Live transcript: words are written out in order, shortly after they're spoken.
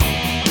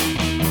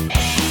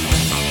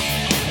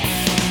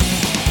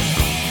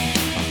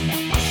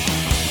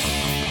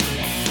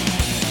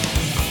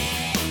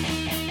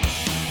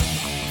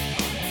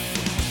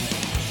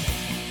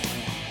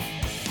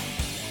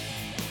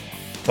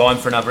Time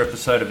for another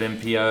episode of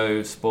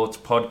MPO Sports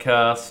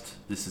Podcast.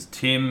 This is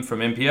Tim from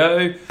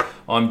MPO.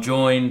 I'm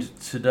joined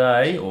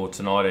today, or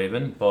tonight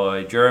even,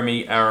 by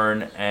Jeremy,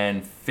 Aaron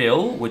and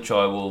Phil, which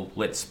I will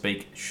let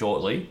speak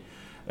shortly.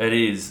 It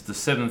is the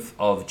 7th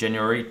of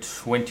January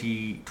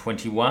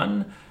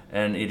 2021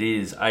 and it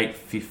is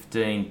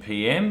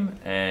 8:15pm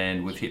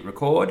and we've hit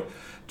record.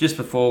 Just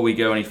before we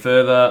go any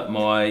further,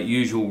 my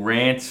usual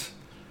rant,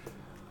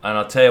 and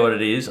I'll tell you what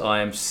it is,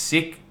 I am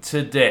sick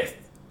to death,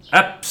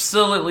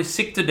 absolutely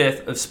sick to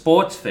death of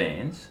sports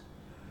fans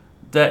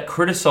that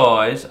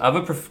criticise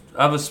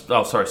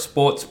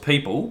sports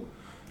people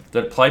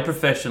that play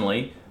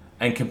professionally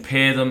and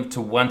compare them to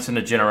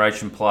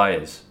once-in-a-generation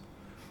players.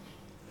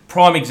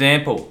 Prime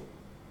example,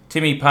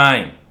 Timmy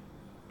Payne.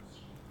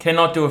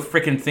 Cannot do a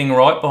frickin' thing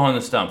right behind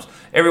the stumps.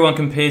 Everyone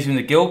compares him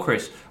to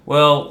Gilchrist.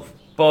 Well,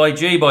 by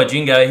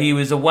Jingo, he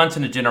was a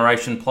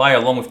once-in-a-generation player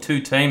along with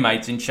two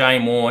teammates in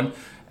Shane Warne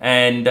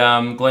and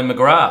Glenn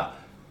McGrath.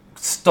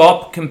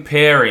 Stop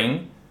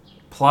comparing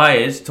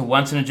players to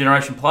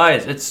once-in-a-generation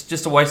players. It's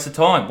just a waste of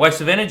time,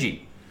 waste of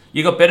energy.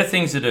 You got better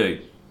things to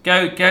do.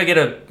 Go get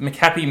a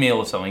McHappy meal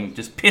or something.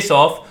 Just piss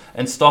off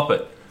and stop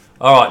it.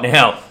 All right,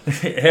 now,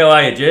 how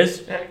are you,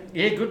 Jez?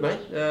 Yeah, good,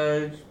 mate.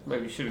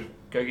 Maybe you should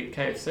go get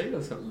KFC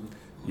or something.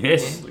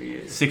 Yes,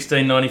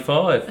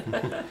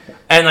 $16.95.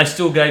 And they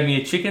still gave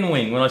me a chicken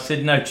wing when I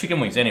said no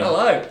chicken wings. Anyway.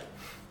 Hello.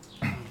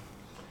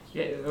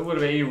 Yeah, what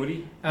about you,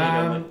 Woody?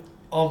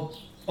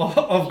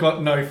 I've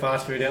got no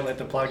fast food outlet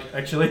to plug,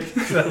 actually.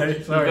 So,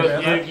 sorry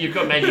about that. You've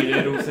got Maggie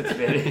noodles, that's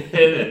about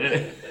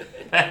it.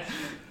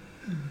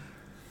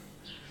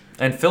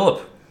 And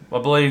Philip, I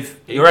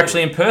believe you're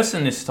actually in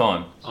person this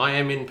time. I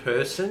am in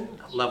person.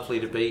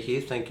 Lovely to be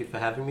here. Thank you for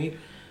having me.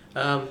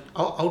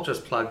 I'll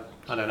just plug,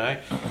 I don't know,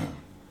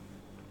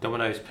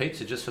 Domino's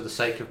Pizza, just for the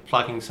sake of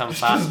plugging some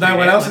fast food. No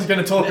one else is going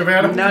to talk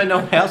about it? No one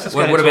else is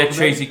going to What talk about about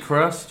cheesy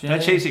crust? No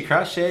cheesy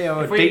crust, yeah,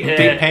 or deep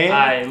pan.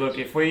 Hey, look,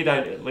 if we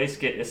don't at least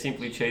get a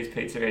Simply Cheese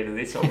pizza out of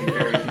this, I'll be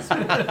very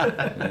disappointed.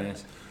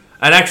 Yes.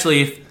 And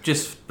actually, if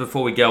just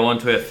before we go on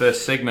to our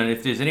first segment,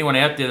 if there's anyone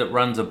out there that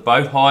runs a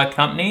boat hire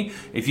company,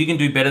 if you can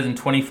do better than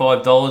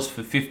 $25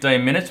 for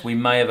 15 minutes, we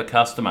may have a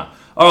customer.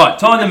 All right,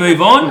 time to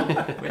move on,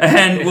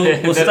 and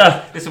we'll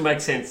start. This will make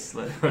sense.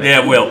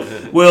 Yeah, we'll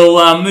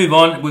move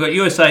on. We've got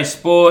USA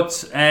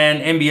Sports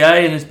and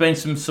NBA, and there's been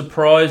some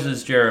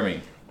surprises,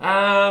 Jeremy.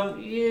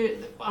 Yeah,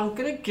 I'm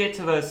going to get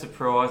to those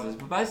surprises,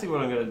 but basically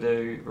what I'm going to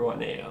do right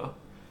now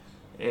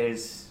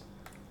is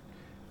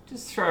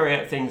just throw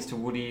out things to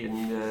Woody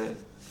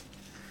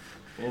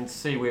and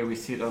see where we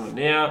sit on it.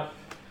 Now,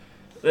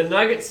 the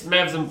Nuggets,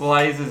 Mavs and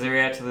Blazers are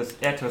out to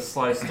a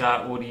slow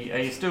start, Woody. Are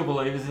you still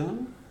believers in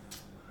them?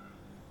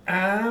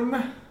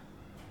 I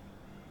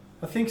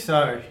think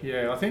so,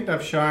 yeah. I think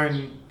they've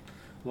shown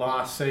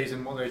last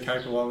season what they're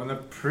capable of, and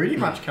they've pretty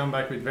much come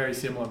back with very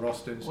similar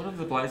rosters. What have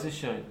the Blazers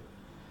shown?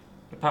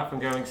 Apart from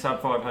going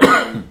sub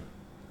 500 and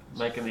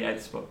making the 8th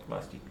spot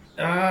last year.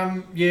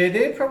 Yeah,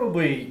 they're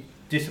probably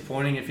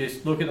disappointing if you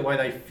look at the way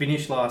they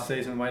finished last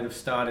season, the way they've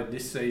started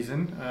this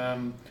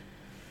season.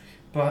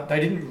 But they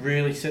didn't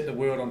really set the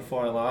world on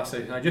fire last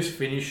season. They just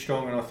finished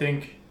strong, and I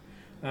think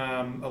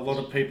a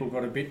lot of people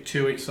got a bit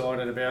too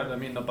excited about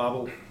them in the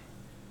bubble.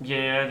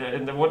 Yeah,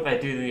 and what they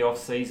did in the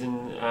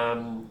off-season,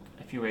 a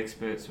few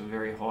experts were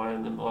very high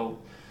on them.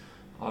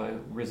 I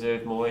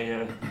reserved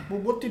my... Well,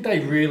 what did they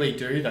really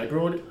do? They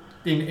brought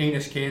in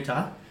Enes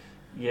Kanter.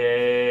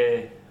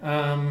 Yeah.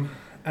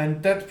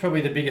 And that's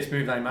probably the biggest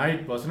move they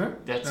made, wasn't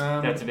it? That's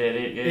about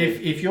it, yeah.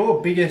 If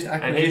your biggest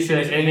acquisition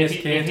is Enes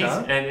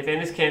Kanter... And if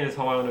Enes Kanter's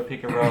high on a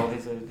pick and roll,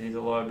 he's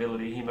a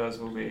liability. He might as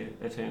well be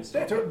a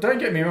turnstile. Don't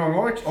get me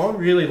wrong, I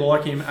really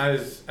like him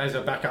as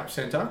a backup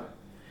centre,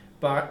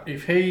 but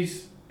if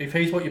he's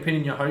what you're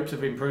pinning your hopes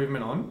of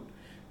improvement on,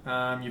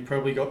 you've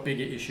probably got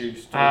bigger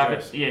issues to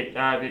address.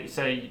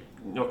 So you're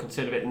not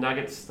concerned about the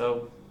Nuggets,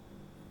 they've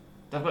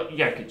got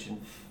Jokic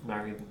and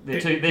Murray.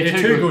 They're too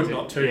good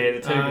not to. Yeah,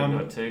 they're too good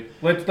not to.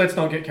 Let's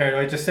not get carried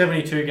away. It's a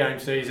 72-game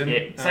season.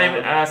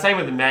 Yeah, same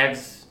with the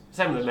Mavs.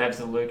 Same with the Mavs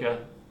and Luka.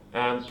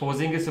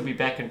 Porzingis will be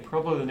back in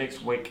probably the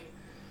next week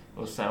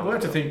or so. Well,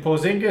 that's the thing.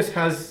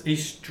 Porzingis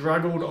he's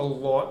struggled a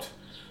lot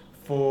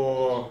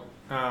for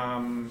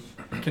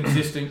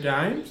consistent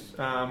games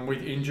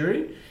with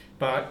injury,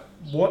 but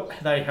what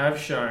they have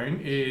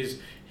shown is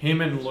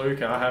him and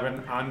Luka have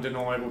an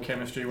undeniable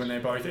chemistry when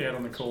they're both out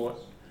on the court.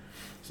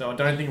 So I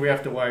don't think we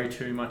have to worry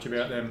too much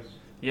about them.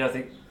 Yeah, I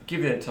think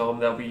give them time,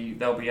 they'll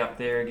be up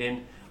there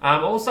again.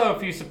 Also, a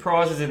few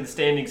surprises in the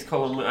standings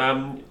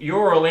column.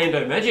 Your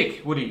Orlando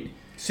Magic, Woody,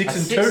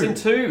 6 and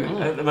 2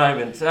 at the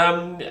moment.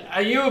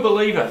 Are you a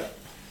believer?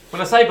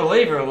 When I say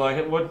believer,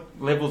 like what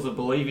levels of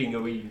believing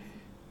are we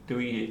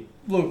doing here?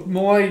 Look,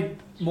 my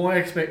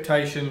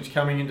expectations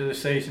coming into the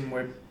season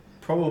were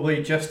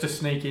probably just to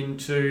sneak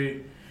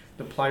into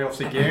the playoffs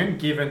again,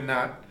 given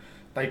that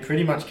they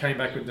pretty much came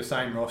back with the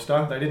same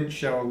roster. They didn't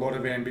show a lot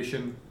of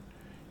ambition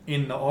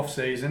in the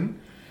off-season.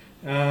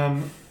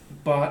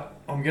 But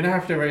I'm going to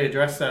have to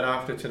readdress that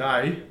after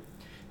today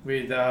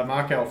with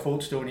Markelle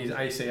Fultz doing his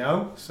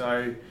ACL.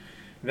 So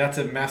that's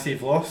a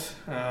massive loss.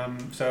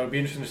 So it'll be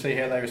interesting to see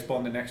how they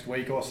respond the next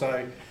week or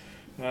so.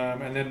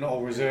 And then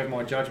I'll reserve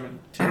my judgment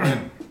till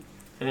then.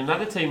 And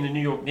another team, the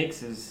New York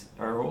Knicks,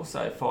 are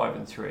also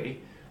 5-3.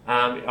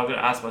 I'm going to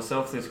ask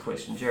myself this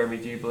question. Jeremy,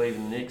 do you believe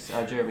in the Knicks?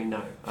 Jeremy,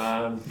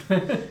 no.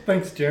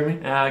 Thanks, Jeremy.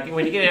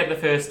 When you get out in the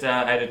first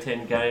 8 or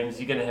 10 games,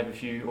 you're going to have a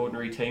few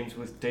ordinary teams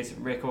with decent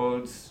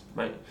records,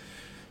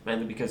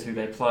 mainly because who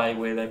they play,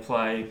 where they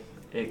play.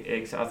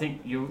 I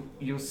think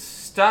you'll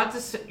start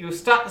to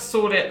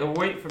sort out the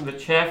wheat from the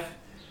chaff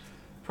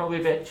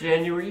probably about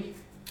January.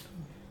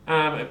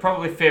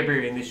 Probably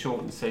February in this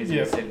shortened season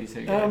of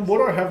 72 games.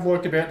 What I have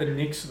liked about the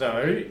Knicks,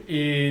 though,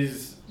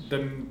 is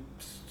the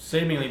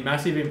seemingly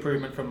massive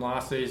improvement from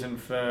last season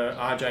for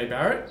RJ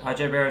Barrett.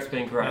 RJ Barrett's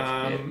been great.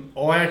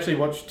 I actually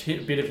watched a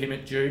bit of him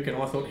at Duke, and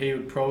I thought he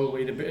would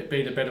probably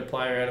be the better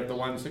player out of the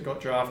ones that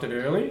got drafted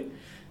early.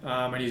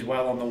 And he's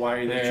well on the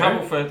way there.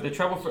 The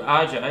trouble for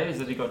RJ is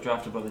that he got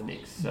drafted by the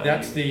Knicks. So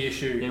that's the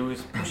issue. He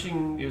was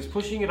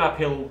pushing it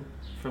uphill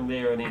from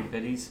there on in,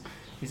 but he's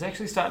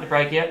actually starting to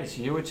break out this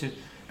year, which is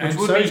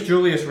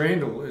Julius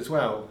Randle as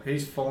well.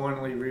 He's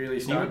finally really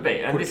starting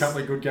to put a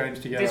couple of good games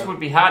together. This would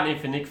be heartening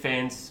for Knicks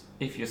fans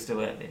if you're still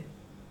out there.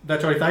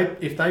 That's right.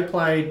 If they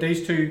played,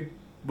 these two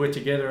were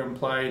together and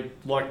played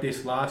like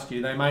this last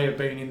year, they may have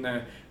been in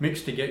the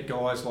mix to get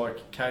guys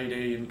like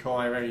KD and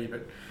Kyrie,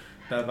 but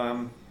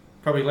they've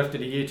probably left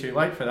it a year too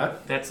late for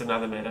that. That's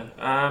another matter.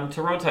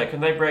 Toronto, can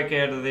they break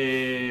out of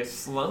their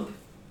slump?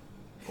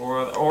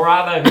 Or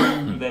are they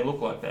who they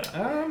look like that?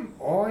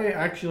 I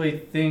actually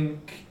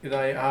think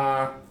they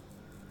are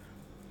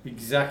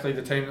exactly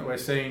the team that we're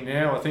seeing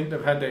now. I think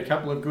they've had their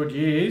couple of good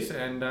years,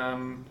 and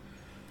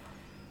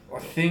I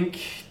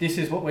think this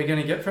is what we're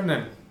going to get from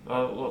them. They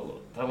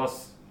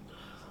lost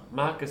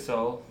Marc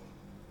Gasol,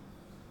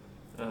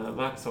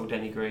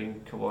 Danny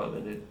Green, Kawhi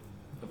Leonard,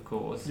 of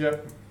course.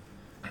 Yep.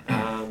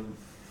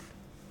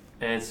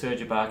 And Serge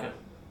Ibaka.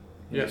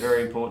 Yes. A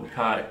very important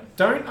part.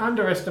 Don't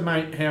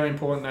underestimate how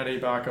important that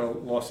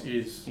Ibaka loss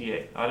is.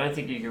 Yeah, I don't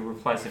think you can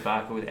replace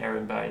Ibaka with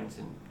Aaron Baines,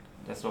 and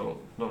that's not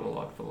a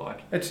like for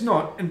like. It's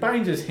not, and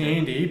Baines is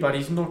handy, but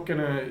he's not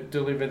going to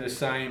deliver the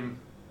same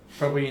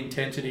probably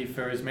intensity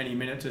for as many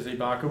minutes as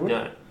Ibaka would.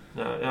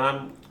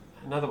 No.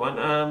 Another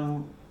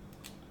one.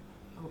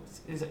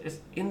 Is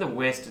in the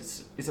West?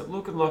 Is it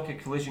looking like a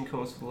collision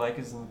course for the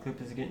Lakers and the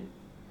Clippers again?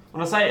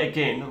 When I say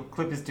again, the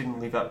Clippers didn't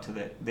live up to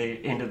their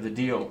end of the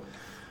deal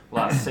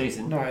last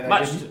season. No,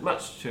 they didn't.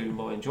 Much to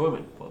my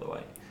enjoyment, by the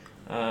way.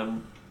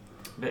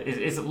 But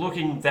is it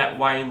looking that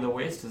way in the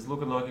West? Is it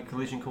looking like a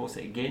collision course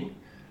again?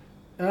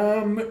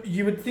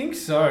 You would think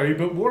so,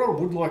 but what I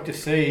would like to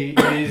see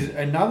is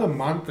another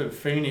month of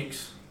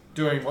Phoenix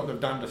doing what they've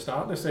done to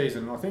start the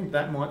season. I think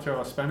that might throw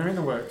a spanner in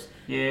the works.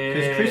 Yeah.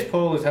 Because Chris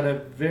Paul has had a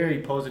very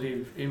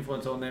positive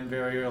influence on them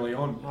very early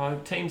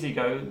on. Teams he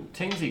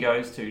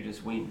goes to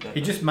just win.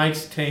 He just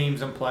makes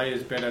teams and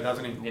players better,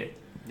 doesn't he?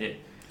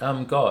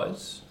 Yeah.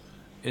 Guys,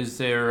 is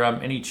there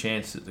any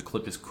chance that the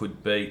Clippers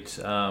could beat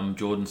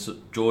Jordan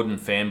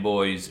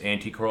fanboys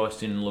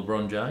Antichrist in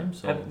LeBron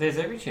James? There's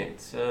every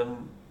chance.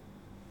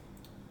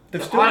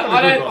 They've still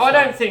I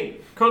don't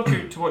think,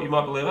 contrary to what you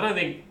might believe, I don't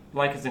think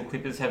Lakers and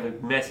Clippers have a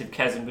massive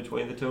chasm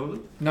between the two of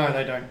them. No,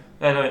 they don't.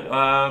 They don't.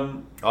 I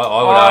would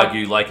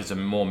argue Lakers are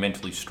more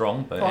mentally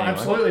strong, but anyway.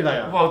 Absolutely they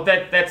are. Well,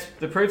 that's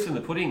the proof's in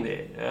the pudding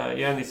there.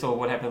 You only saw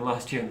what happened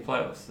last year in the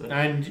playoffs. So.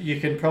 And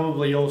you can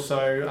probably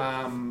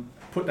also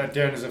put that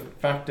down as a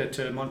factor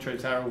to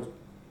Montrezl Harrell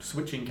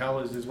switching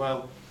colours as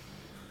well.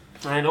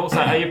 And also,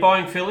 are you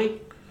buying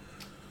Philly?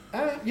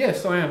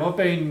 Yes, I am. I've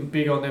been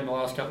big on them the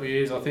last couple of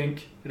years. I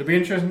think it'll be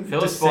interesting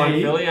to see.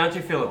 Buying Philly, aren't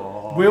you,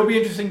 Philip? Will be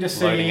interesting to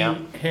see how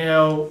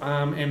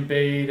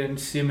Embiid and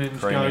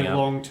Simmons go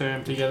long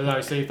term together,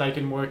 though. See if they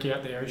can work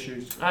out their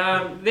issues.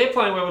 They're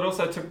playing well, but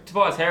also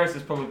Tobias Harris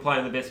is probably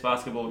playing the best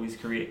basketball of his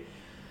career.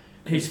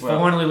 He's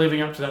finally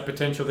living up to that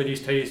potential that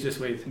he's teased us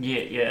with.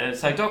 Yeah. And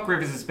so Doc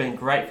Rivers has been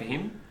great for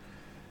him,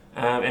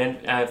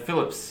 and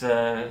Phillips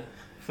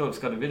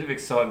got a bit of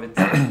excitement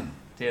down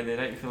there,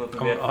 don't you,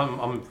 Philip?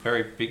 I'm a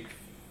very big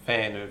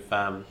fan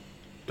of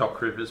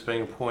Doc Rivers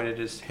being appointed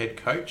as head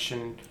coach,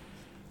 and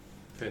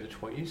further to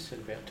what you said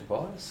about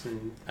Tobias,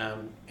 and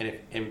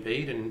if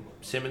Embiid and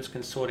Simmons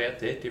can sort out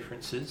their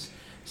differences,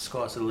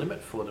 sky's the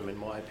limit for them, in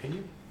my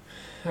opinion.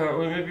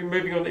 We're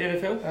moving on to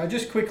NFL.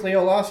 Just quickly,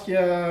 I'll ask you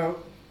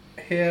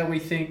how we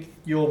think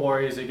your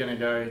Warriors are going to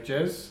go,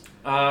 Jez.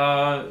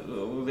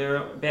 They're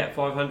about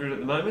 500 at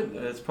the moment.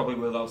 That's probably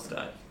where they'll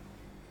stay.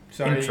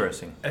 So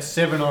interesting. A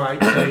 7 or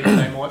 8 seed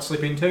they might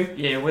slip into.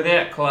 Yeah,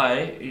 without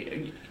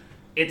Clay,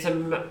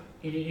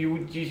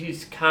 you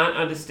just can't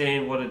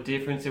understand what a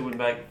difference it would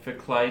make for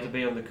Clay to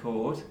be on the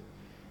court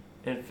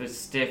and for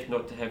Steph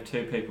not to have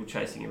two people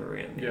chasing him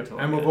around the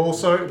entire And we've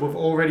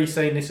already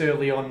seen this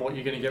early on what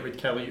you're going to get with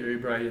Kelly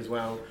Oubre as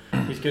well.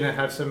 He's going to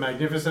have some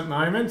magnificent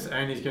moments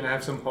and he's going to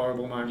have some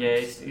horrible moments.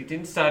 Yeah, he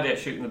didn't start out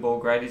shooting the ball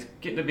great. He's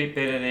getting a bit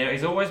better now.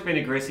 He's always been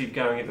aggressive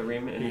going at the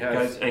rim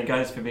and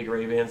goes for big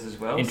rebounds as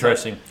well.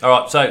 Interesting. All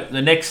right, so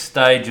the next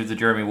stage of the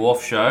Jeremy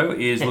Wharf show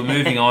is we're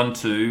moving on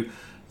to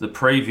the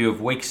preview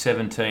of Week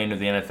 17 of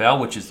the NFL,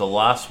 which is the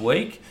last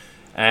week.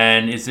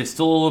 And is there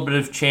still a little bit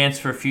of chance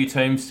for a few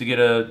teams to get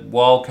a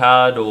wild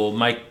card or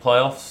make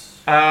playoffs?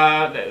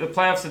 The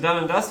playoffs are done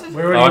and dusted.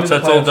 We're already into so the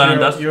it's all playoffs. done and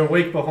dusted? You're a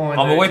week behind.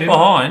 I'm a there, week Tim.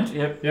 behind.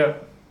 Yep.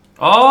 Yep.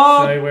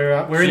 Oh, So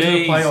we're into the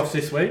jeez. playoffs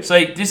this week.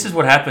 See, this is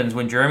what happens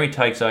when Jeremy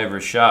takes over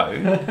a show.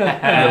 You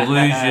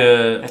lose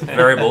your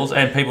variables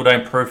and people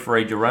don't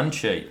proofread your run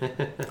sheet.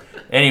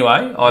 Anyway,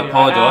 I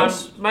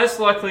apologise. Most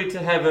likely to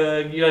have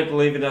a you don't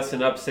believe in us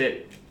an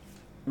upset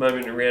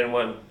moment in round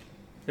one.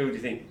 Who would you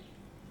think?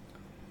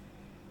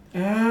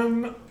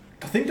 I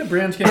think the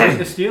Browns can beat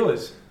the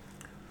Steelers.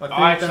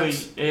 I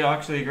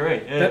actually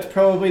agree. Yeah. That's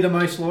probably the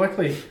most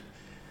likely.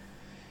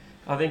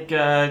 I think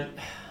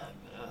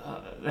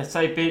they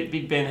say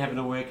Big Ben having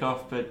a week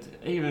off, but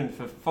even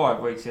for 5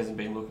 weeks he hasn't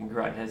been looking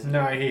great, has he?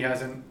 No, he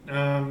hasn't.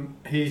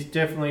 He's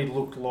definitely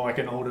looked like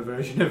an older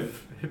version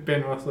of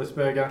Ben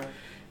Roethlisberger.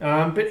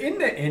 But in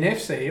the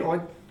NFC,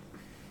 I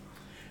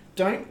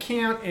don't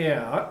count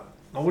out.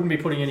 I wouldn't be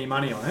putting any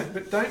money on it,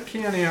 but don't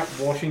count out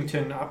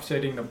Washington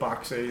upsetting the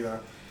Bucks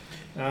either.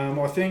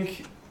 I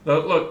think.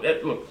 Look.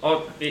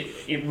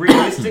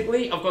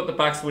 Realistically, I've got the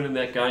Bucks winning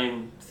that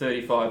game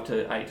 35-8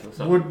 or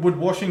something. Would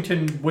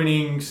Washington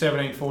winning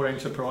 17-14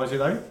 surprise you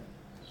though?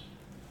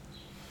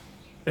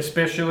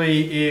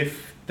 Especially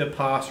if the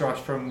pass rush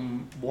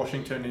from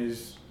Washington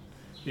is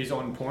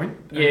on point.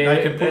 And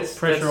they can put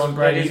pressure on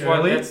Brady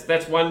early.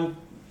 That's one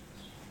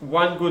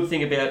good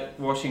thing about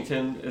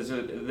Washington is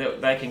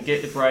that they can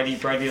get to Brady.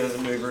 Brady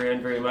doesn't move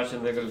around very much,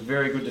 and they've got a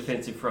very good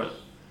defensive front.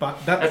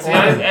 But That's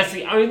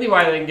the only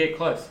way they can get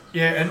close.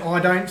 Yeah, and I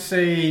don't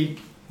see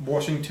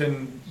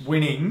Washington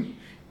winning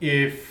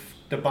if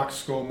the Bucks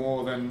score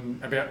more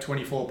than about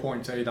 24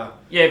 points either.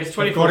 Yeah, if it's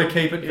 24, they've got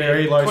to keep it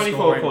very low 24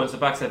 scoring. points, the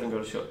Bucks haven't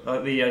got a shot.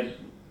 The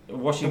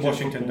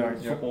Washington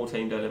don't, football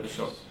team don't have a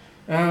shot.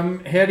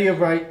 How do you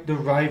rate the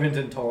Ravens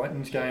and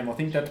Titans game? I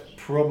think that's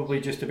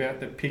probably just about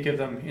the pick of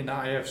them in the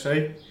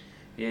AFC.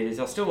 Yeah, it is.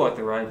 I still like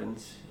the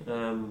Ravens.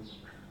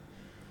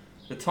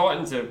 The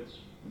Titans have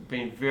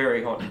been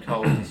very hot and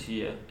cold this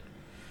year.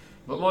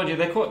 But mind you,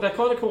 they kind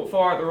of caught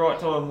fire at the right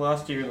time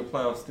last year in the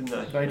playoffs, didn't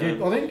they? They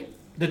did. I think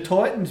the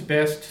Titans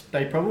best,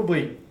 they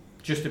probably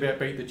just about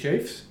beat the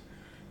Chiefs.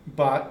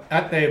 But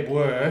at their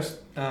worst,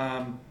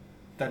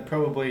 they'd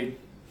probably,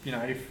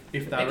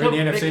 if they were in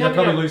the NFC, they'd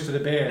probably lose to the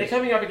Bears. They're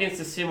coming up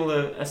against a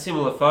similar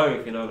foe,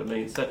 if you know what I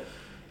mean. So,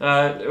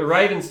 the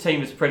Ravens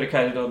team is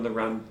predicated on the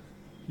run.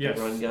 Yes.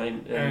 The run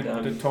game.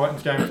 And the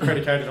Titans game is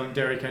predicated on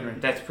Derrick Henry.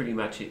 That's pretty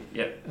much it,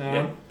 yep.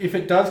 If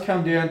it does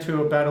come down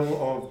to a battle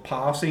of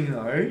passing,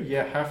 though, you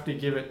have to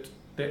give it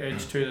the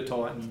edge to the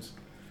Titans.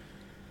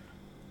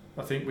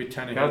 I think with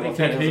Tannehill. I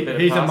think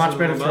he's a much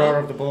better thrower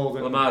of the ball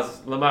than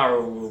Lamar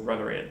will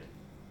run around.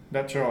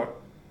 That's right.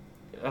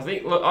 I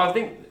think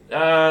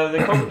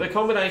the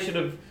combination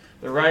of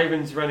the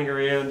Ravens running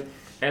around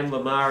and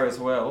Lamar as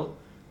well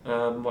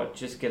might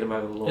just get him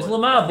over the line. Is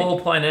Lamar Ball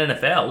playing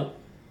NFL?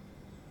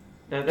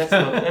 No, that's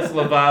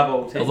LeVar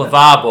Ball. A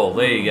LeVar Ball,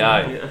 there you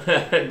go.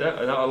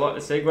 No, I like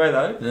the segue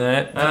though.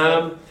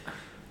 Yeah.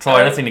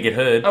 Try anything to get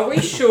heard. Are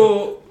we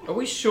sure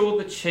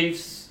the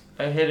Chiefs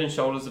are head and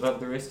shoulders above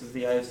the rest of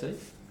the AFC?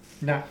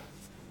 No.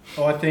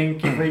 I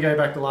think if we go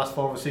back the last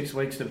 5 or 6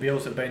 weeks, the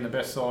Bills have been the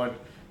best side,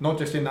 not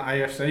just in the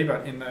AFC,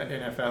 but in the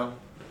NFL.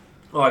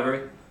 I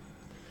agree.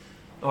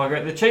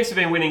 The Chiefs have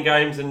been winning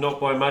games and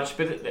not by much,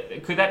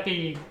 but could that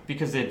be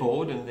because they're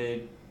bored and they're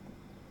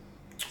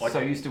so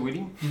used to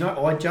winning?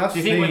 No, I just Do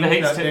you think when the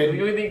Heat's that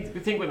you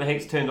think when the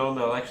Heat's turned on,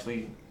 they'll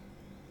actually?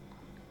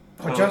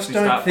 I just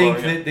don't think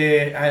that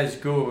they're as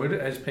good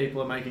as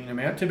people are making them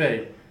out to be.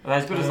 Are they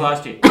as good as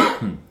last year?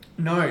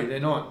 No, they're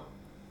not.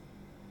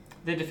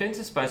 Their defence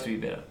is supposed to be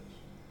better.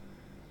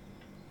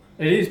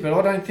 It is, but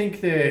I don't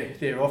think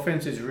their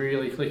offense is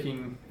really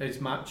clicking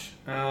as much.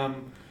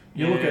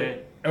 Look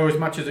at, or as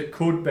much as it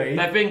could be.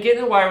 They've been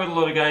getting away with a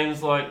lot of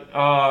games like,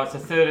 it's a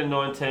 3rd and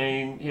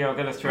 19. I'm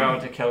going to throw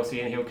it to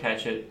Kelsey and he'll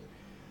catch it.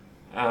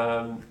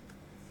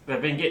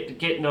 They've been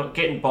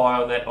getting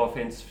by on that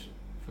offense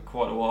for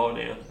quite a while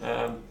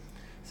now.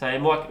 So it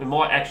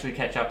might actually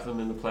catch up to them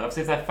in the playoffs.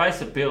 If they face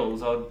the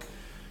Bills, I'd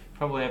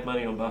probably have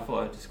money on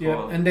Buffalo.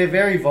 And they're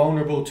very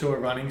vulnerable to a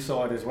running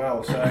side as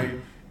well. So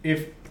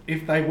if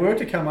they were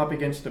to come up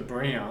against the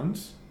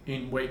Browns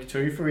in week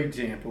 2, for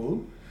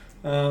example,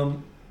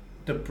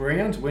 the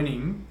Browns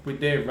winning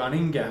with their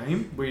running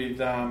game with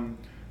Hunt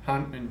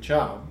and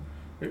Chubb,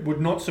 it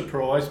would not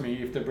surprise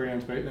me if the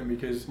Browns beat them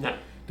because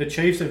the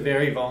Chiefs are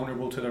very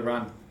vulnerable to the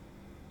run.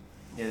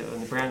 Yeah,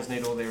 and the Browns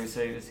need all their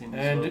receivers in.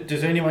 And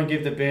does anyone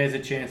give the Bears a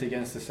chance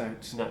against the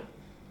Saints? No.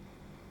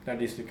 That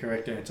is the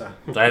correct answer.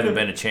 They haven't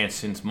been a chance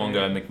since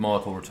Mongo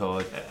McMichael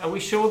retired. Are we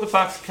sure the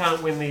Bucks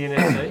can't win the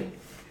NFC?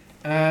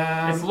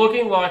 It's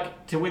looking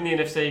like to win the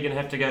NFC you're going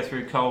to have to go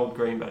through cold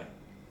Green Bay.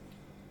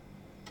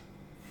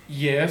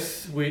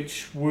 Yes,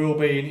 which will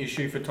be an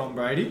issue for Tom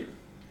Brady.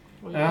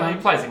 Well, he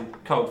plays in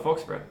cold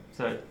Foxborough,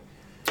 so...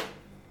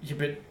 Yeah,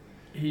 but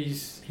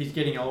he's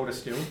getting older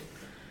still.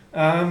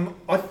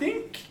 I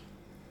think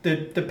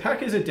the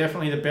Packers are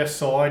definitely the best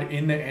side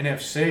in the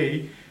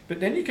NFC, but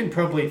then you can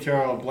probably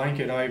throw a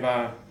blanket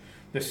over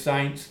the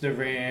Saints, the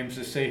Rams,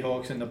 the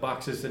Seahawks, and the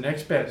Bucks as the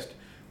next best.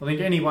 I think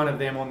any one of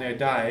them on their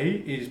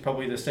day is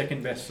probably the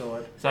second best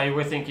side. So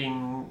we're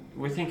thinking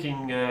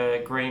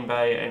Green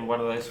Bay and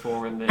one of those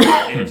four in the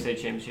NFC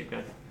Championship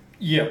game.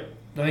 Yeah,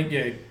 I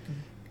think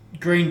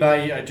Green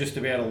Bay are just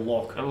about a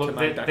lock. And look, to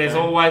make that there's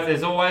game.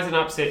 always an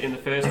upset in the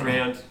first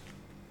round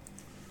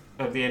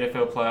of the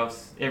NFL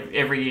playoffs.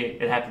 Every year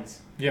it happens.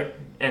 Yep.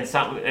 And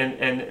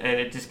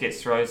it just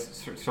gets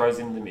throws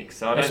in the mix.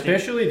 So I don't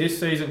Especially this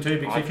season too,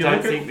 because I if you don't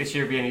look think at, this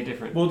year will be any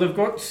different. well, they've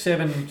got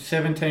seven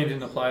teams in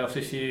the playoffs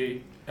this year,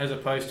 as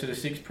opposed to the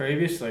 6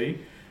 previously.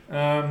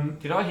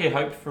 Did I hear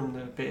hope from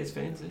the Bears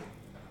fans there?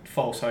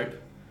 False hope.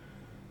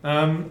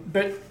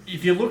 But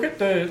if you look at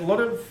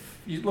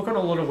you look on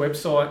a lot of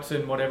websites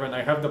and whatever, and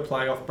they have the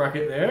playoff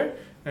bracket there.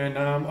 And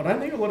I don't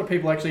think a lot of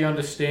people actually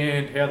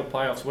understand how the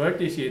playoffs work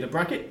this year. The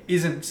bracket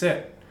isn't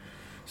set.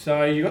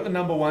 So you got the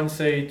number 1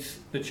 seeds,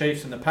 the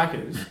Chiefs and the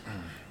Packers.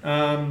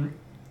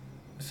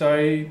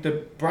 So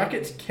the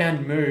brackets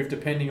can move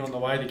depending on the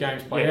way the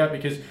games play out,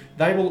 because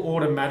they will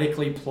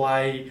automatically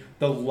play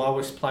the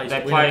lowest place They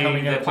winner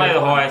coming out. play play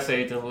the one. higher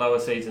seeds and the lower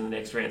seeds in the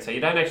next round. So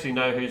you don't actually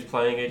know who's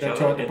playing each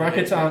That's other. right. The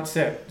brackets aren't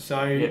set.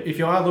 So if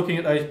you are looking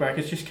at those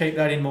brackets, just keep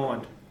that in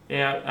mind.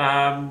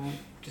 Yeah.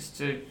 Just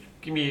to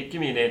give me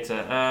an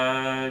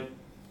answer.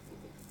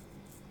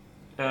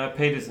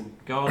 Peterson,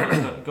 go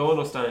on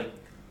or staying?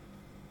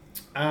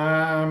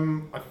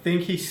 I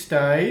think he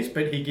stays,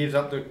 but he gives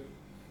up the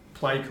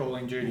play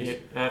calling duties.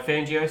 Yeah.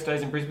 Fangio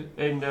stays in Brisbane.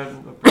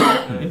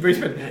 In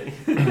Brisbane.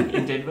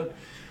 In Denver.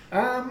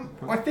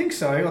 I think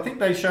so. I think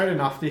they showed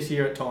enough this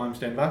year at times,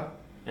 Denver.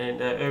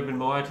 And Urban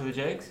Meyer to the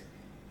Jags.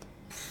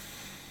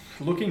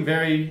 Looking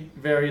very,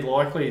 very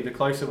likely the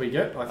closer we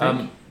get, I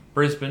think.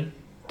 Brisbane,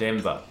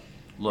 Denver,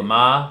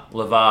 Lamar,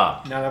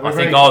 LeVar. No, they were I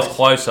think very I was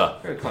close. closer.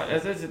 Very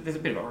close. There's a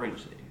bit of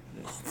orange there.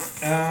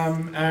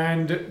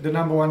 And the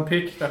number 1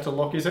 pick, that's a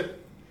lock, is it?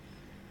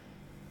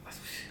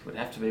 Would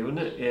have to be, wouldn't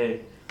it? Yeah.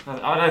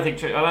 I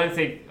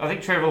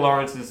think Trevor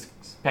Lawrence is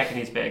packing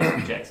his bags for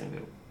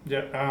Jacksonville.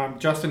 Yeah.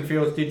 Justin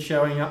Fields did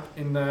showing up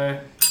in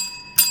the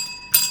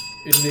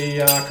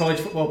college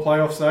football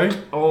playoffs though.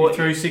 He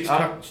threw 6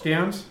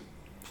 touchdowns.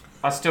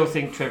 I still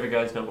think Trevor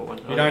goes number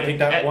 1. You don't think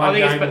that one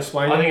game will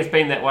sway them? I think it's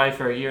been that way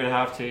for a year and a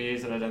half, 2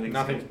 years, and I don't think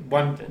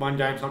One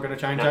game's not going to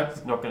change No, that.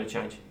 it's not going to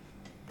change.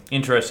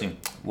 Interesting.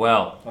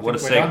 Well, I what a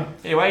think we're done.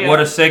 Anyway, what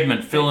a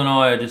segment. Phil and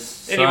I are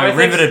just so Anyway,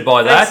 riveted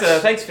by that.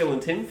 Thanks, Phil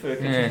and Tim, for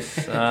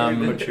Yes.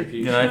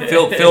 Contribution. You know,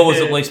 Phil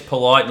was at least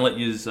polite and let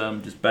you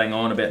just bang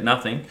on about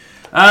nothing.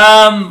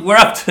 We're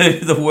up to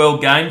the World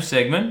Games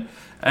segment,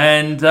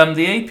 and the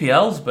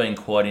EPL's been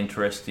quite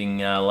interesting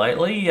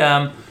lately.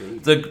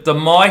 The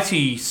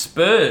mighty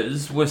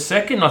Spurs were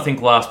second, I think,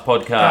 last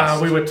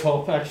podcast. We were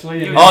top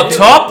actually.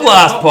 Top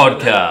last I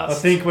podcast.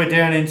 think we're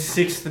down in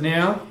 6th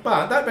now.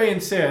 But that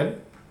being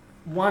said,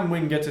 1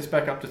 win gets us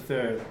back up to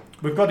 3rd.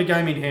 We've got a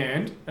game in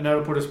hand, and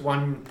that'll put us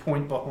 1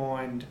 point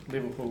behind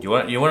Liverpool. You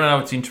want to know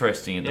what's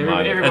interesting at the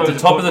moment? At everybody's the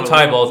top of the talking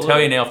about table, I'll Liverpool.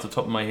 tell you now off the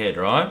top of my head,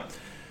 right?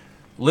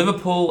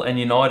 Liverpool and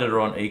United are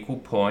on equal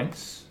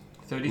points.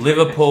 33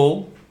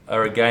 Liverpool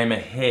are a game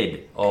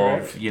ahead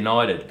of Correct.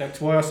 United.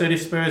 That's why I said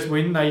if Spurs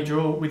win, they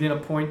draw within a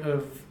point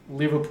of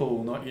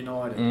Liverpool, not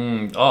United.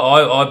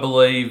 I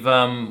believe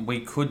we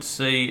could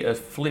see a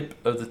flip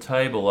of the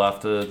table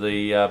after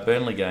the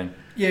Burnley game.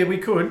 Yeah, we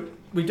could.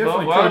 We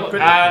definitely Well, could.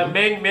 But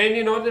Man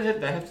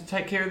United, they have to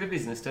take care of the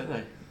business, don't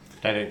they?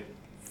 They do.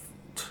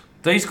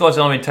 These guys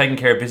have only been taking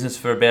care of business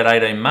for about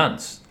 18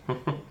 months.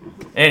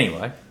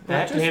 Anyway. They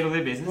have to handle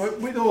their business.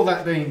 with all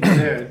that being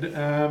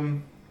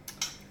said,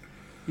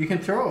 you can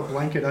throw a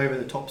blanket over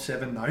the top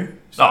 7 though.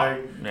 So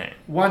Yeah.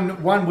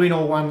 one win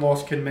or 1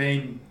 loss can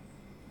mean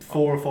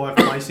 4 or 5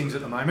 placings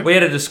at the moment. We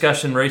had a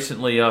discussion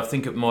recently, I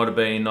think it might have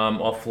been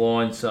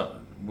offline,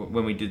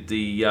 when we did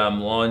the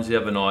lines the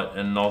other night,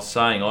 and I was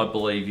saying I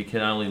believe you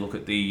can only look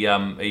at the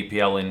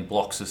EPL in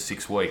blocks of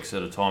 6 weeks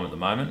at a time at the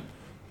moment.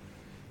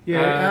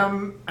 Yeah,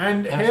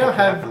 and how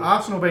have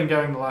Arsenal been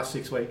going the last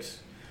 6 weeks?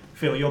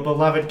 Phil, your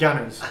beloved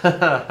Gunners.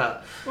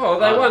 Well,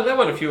 they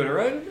won a few in a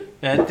row, didn't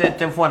they? Yeah,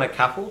 they've won a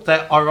couple.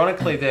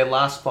 Ironically, their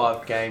last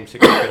 5 games are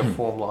got a better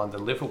form line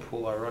than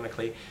Liverpool,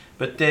 ironically.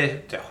 But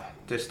they're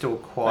still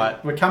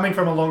quite... We're coming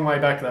from a long way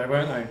back though,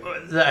 weren't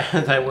they?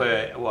 They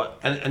were, what?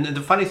 And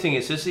the funny thing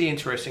is, this is the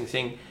interesting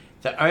thing,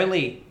 they're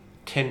only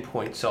 10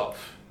 points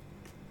off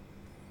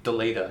the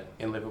leader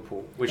in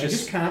Liverpool, which They is...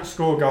 just can't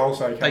score goals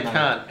though, can They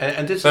can't.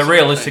 And this So is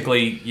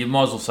realistically, you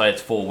might as well say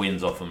it's 4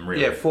 wins off them,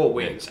 really. Yeah, 4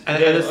 wins.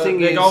 And Yeah, the thing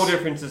their is... goal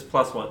difference is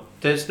 +1.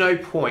 There's no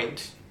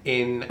point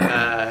in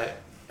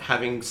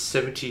having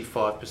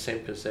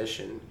 75%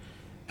 possession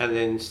and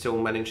then still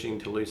managing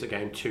to lose a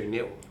game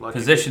 2-0. Like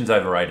Possession's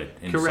overrated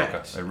in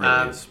correct. soccer. It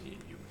really is.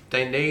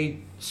 They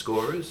need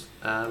scorers.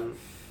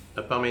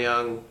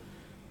 Aubameyang,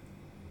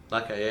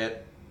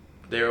 Lacayette,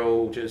 they're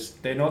all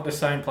just... They're not the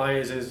same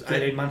players as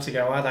 18 months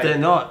ago, are they? They're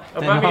not.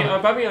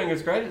 Aubameyang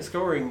is great at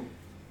scoring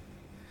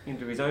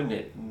into his own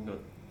net.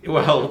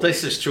 Well,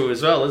 this is true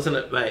as well, isn't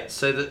it, mate?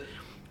 So that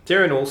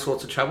they're in all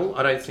sorts of trouble.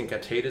 I don't think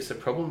Arteta's the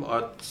problem.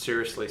 I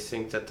seriously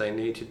think that they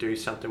need to do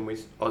something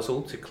with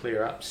Ozil to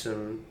clear up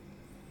some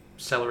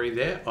salary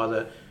there.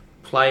 Either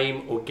play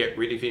him or get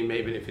rid of him,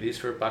 even if it is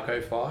for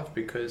 $1.05,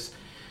 because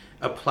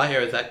a player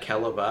of that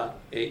calibre,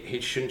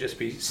 he shouldn't just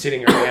be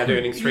sitting around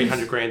earning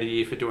 $300,000 a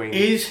year for doing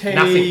nothing.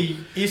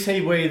 Is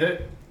he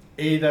either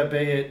be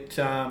it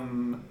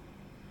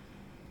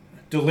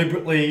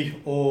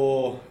deliberately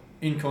or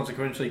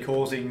inconsequentially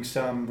causing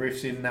some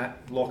rifts in that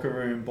locker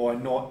room by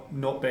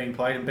not being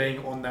played and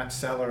being on that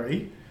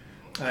salary?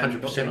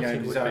 100% I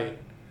think would be.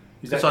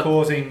 Is that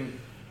causing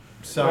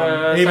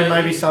some,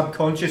 maybe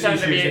subconscious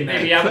issues in there?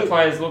 Maybe other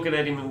players looking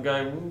at him and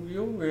going, well,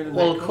 you're really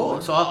Well, of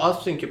course. I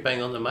think you're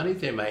bang on the money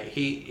there, mate.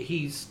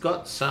 He's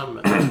got some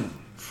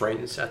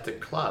friends at the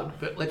club,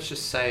 but let's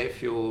just say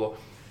if you're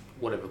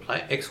whatever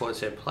player,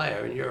 XYZ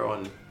player, and you're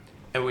on,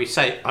 and we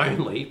say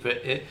only,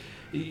 but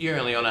you're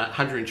only on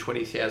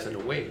 $120,000 a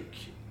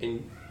week,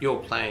 and you're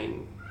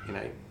playing,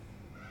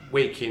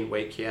 week in,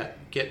 week out,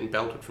 getting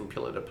belted from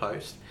pillar to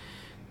post,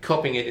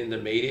 copying it in the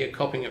media,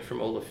 copying it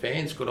from all the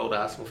fans, good old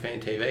Arsenal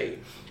Fan TV,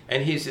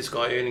 and here's this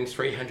guy earning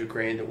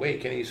 $300,000 a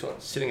week, and he's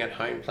sitting at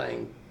home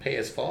playing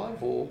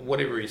PS5 or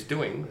whatever he's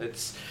doing.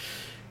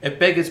 It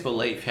beggars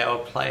belief how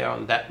a player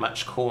on that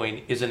much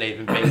coin isn't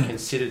even being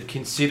considered,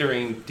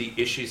 considering the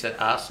issues that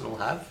Arsenal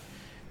have.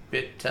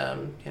 But,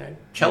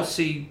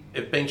 Chelsea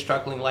have been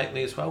struggling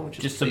lately as well. Which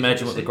is just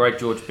imagine what the great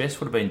George Best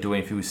would have been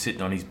doing if he was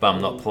sitting on his bum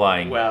not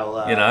playing. Well,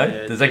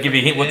 does that give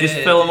you a hint what this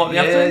fella might be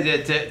up to? Yeah,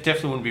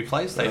 definitely wouldn't be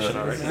PlayStation,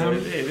 I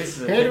reckon. This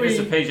is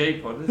a PG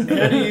pod, isn't it?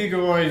 How do you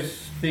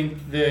guys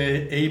think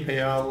the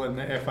EPL and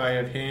the FA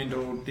have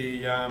handled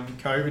the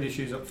COVID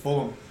issues at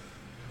Fulham?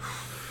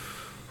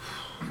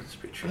 That's a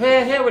bit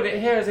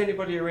How has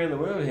anybody around the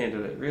world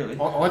handled it, really?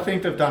 I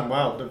think they've done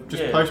well. They've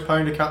just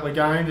postponed a couple of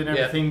games and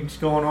everything's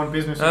gone on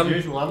business as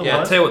usual. Otherwise,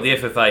 I'll tell you what the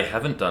FFA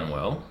haven't done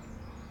well.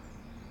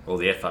 Or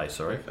the FA,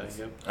 sorry.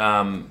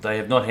 They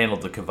have not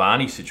handled the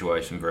Cavani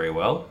situation very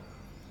well.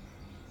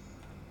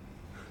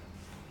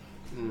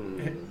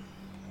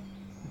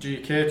 Do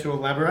you care to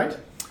elaborate?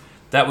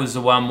 That was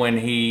the one when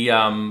he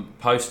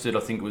posted,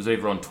 I think it was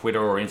either on Twitter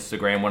or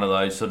Instagram, one of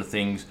those sort of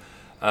things,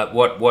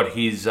 what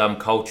his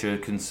culture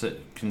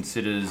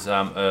considers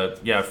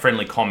a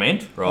friendly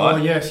comment, right? Oh,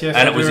 yes.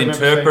 And it was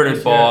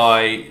interpreted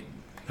by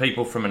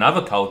people from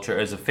another culture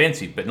as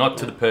offensive, but not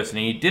to the person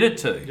he did it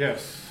to.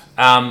 Yes.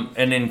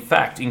 And in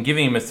fact, in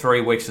giving him a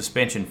 3-week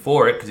suspension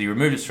for it, because he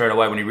removed it straight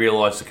away when he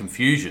realised the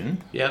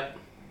confusion,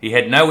 he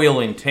had no ill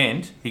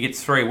intent, he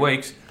gets 3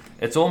 weeks,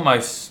 it's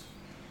almost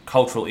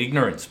cultural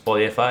ignorance by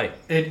the FA.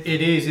 It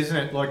is, isn't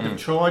it? Like they've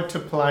tried to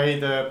play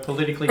the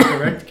politically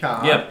correct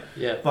card,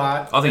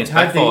 but I think it's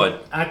backfired.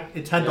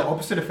 It's had the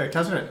opposite effect,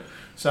 hasn't it?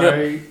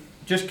 So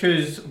just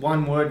because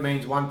one word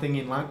means one thing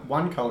in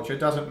one culture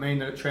doesn't mean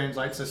that it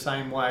translates the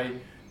same way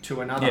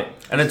to another. Yeah,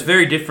 and it's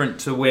very different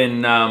to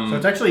when... so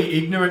it's actually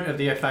ignorant of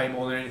the FA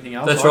more than anything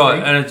else. That's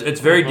right, and it's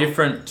very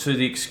different to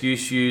the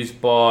excuse used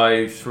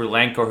by Sri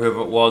Lanka or whoever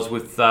it was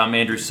with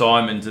Andrew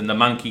Simons and the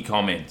monkey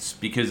comments,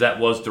 because that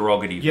was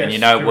derogative. Yes,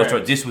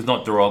 and this was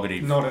not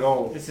derogative. Not at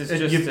all. This is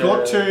just,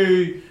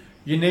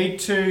 you need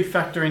to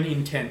factor in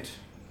intent.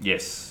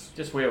 Yes.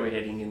 Just where we're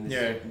heading in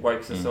this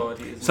woke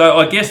society. Isn't So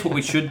I guess what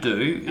we should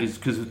do is,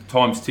 because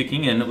time's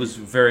ticking, and it was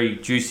a very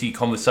juicy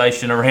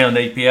conversation around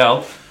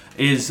EPL,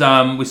 is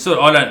I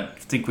don't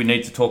think we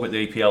need to talk about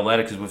the EPL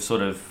later because we've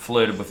sort of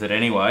flirted with it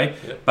anyway.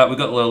 But we've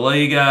got La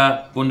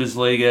Liga,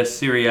 Bundesliga,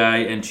 Serie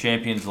A, and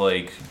Champions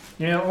League.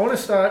 Now I want to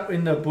start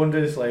in the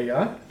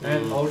Bundesliga,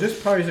 and I'll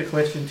just pose a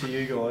question to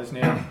you guys.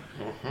 Now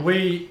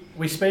we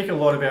speak a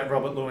lot about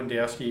Robert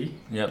Lewandowski.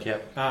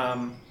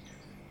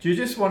 Do you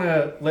just want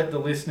to let the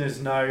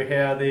listeners know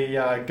how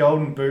the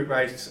Golden Boot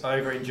race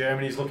over in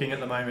Germany is looking at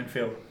the moment,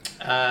 Phil?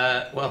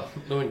 Well,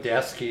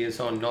 Lewandowski is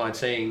on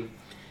 19.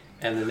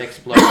 And the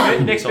next bloke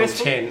is on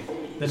 10.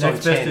 The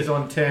next best is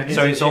on 10.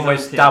 So he's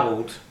almost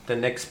doubled the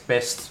next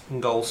best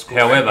goal scorer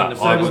However, in the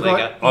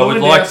Bundesliga. I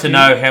would like to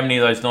know how many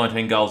of those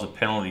 19 goals are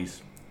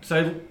penalties.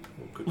 So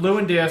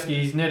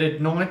Lewandowski's netted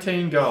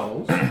 19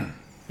 goals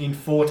in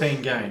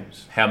 14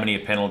 games. How many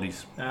are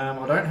penalties?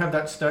 I don't have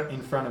that stat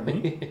in front of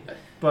me,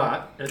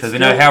 but because we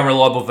know how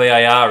reliable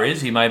VAR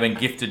is, he may have been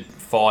gifted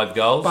 5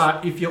 goals.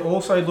 But if you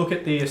also look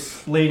at the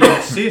leading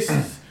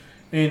assists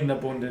in the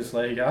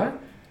Bundesliga,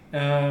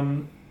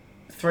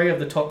 3 of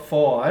the top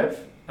 5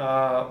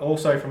 are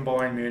also from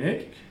Bayern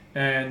Munich,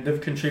 and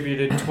they've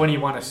contributed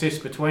 21 assists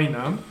between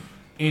them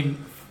in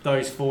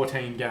those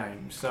 14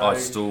 games. So I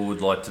still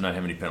would like to know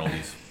how many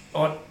penalties.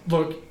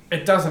 Look,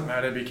 it doesn't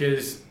matter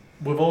because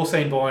we've all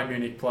seen Bayern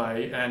Munich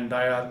play, and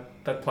they're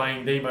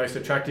playing the most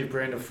attractive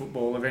brand of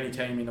football of any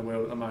team in the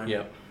world at the moment.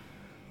 Yeah.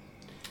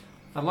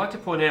 I'd like to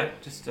point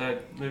out, just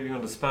moving on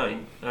to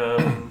Spain,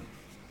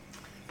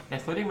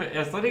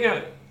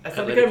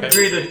 Atletico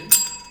Madrid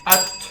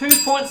are 2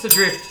 points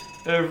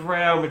adrift of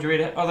Real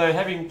Madrid, although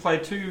having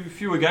played 2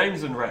 fewer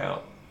games than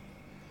Real.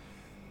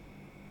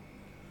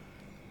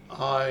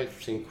 I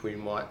think we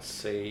might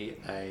see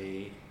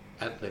a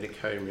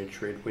Atletico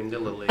Madrid win the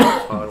La Liga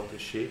title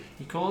this year.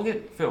 You calling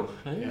it, Phil?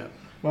 Huh? Yeah,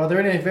 Well, they're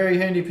in a very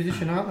handy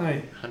position, aren't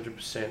they?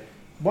 100%.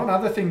 One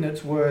other thing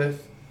that's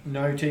worth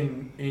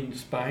noting in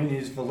Spain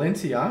is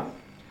Valencia.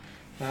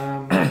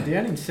 Down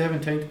in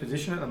 17th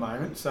position at the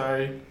moment.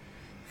 So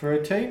for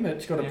a team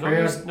that's got a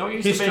proud not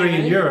used to history being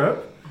in here.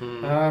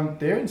 Europe,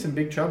 they're in some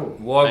big trouble.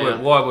 While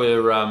Yeah.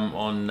 we're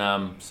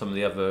on some of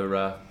the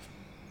other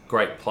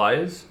great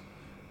players,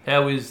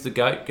 how is the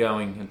GOAT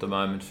going at the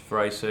moment for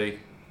AC?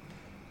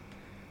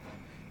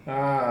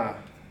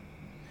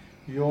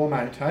 Your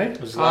mate, hey?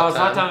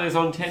 Zlatan is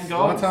on 10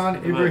 goals.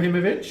 Zlatan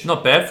Ibrahimovic.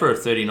 Not bad for a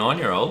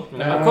 39-year-old.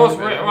 Of course,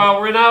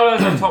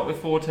 Ronaldo's on top with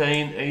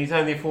 14, and he's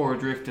only 4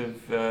 adrift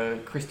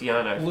of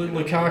Cristiano.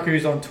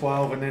 Lukaku's on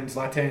 12, and then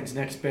Zlatan's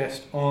next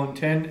best on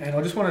 10. And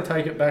I just want to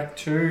take it back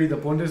to the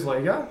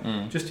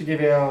Bundesliga, just to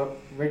give our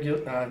regular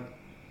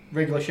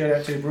shout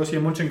out to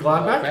Borussia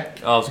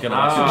Mönchengladbach. I was going to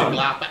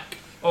ask you.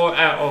 Or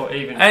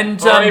even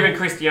even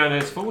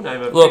Cristiano's full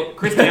name.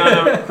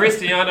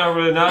 Cristiano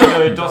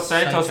Ronaldo dos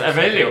Santos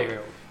Aveiro.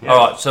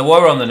 All right, so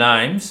while we're on the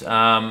names,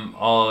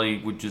 I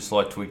would just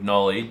like to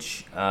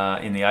acknowledge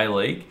in the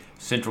A-League,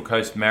 Central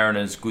Coast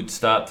Mariners' good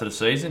start to the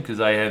season, because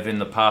they have in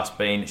the past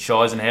been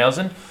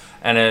Scheisenhausen,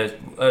 and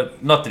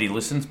not that he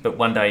listens, but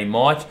one day he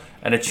might.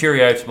 And a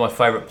cheerio to my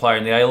favourite player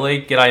in the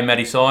A-League. G'day,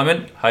 Matty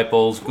Simon. Hope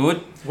all's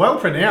good. Well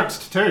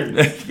pronounced too.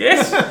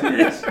 Yes.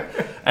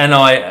 And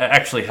I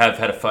actually have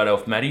had a photo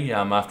of Matty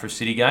after a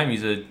City game.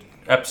 He's an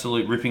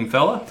absolute ripping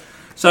fella.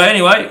 So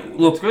anyway,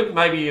 look, It's good.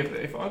 Maybe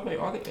if I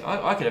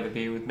could have a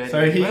beer with Matty. So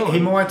as he well.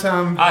 might.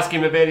 Ask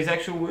him about his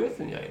actual worth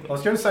in the A-League. I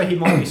was going to say he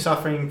might be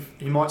suffering.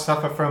 He might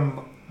suffer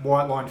from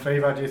white line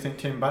fever. Do you think,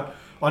 Tim? But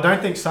I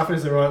don't think "suffer"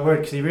 is the right word,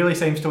 because he really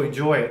seems to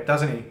enjoy it,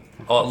 doesn't he?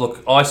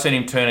 look, I seen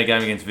him turn a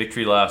game against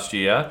Victory last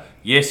year.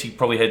 Yes, he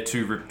probably had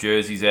 2 ripped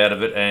jerseys out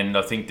of it, and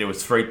I think there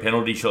was 3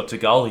 penalty shots a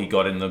goal he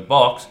got in the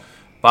box.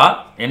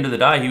 But end of the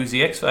day, he was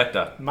the X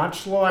factor.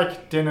 Much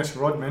like Dennis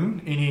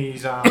Rodman in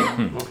his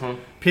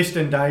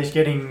Piston days,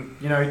 getting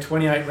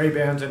 28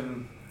 rebounds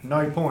and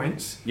no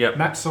points. Yep.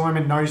 Matt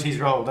Simon knows his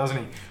role, doesn't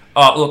he?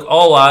 Look,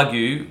 I'll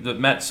argue that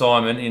Matt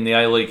Simon in the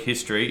A-League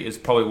history is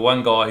probably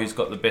one guy who's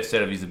got the best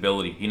out of his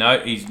ability. He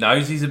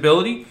knows his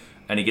ability,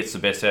 and he gets the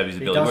best out of his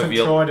He ability.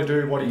 doesn't try to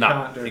do what he No,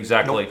 can't do.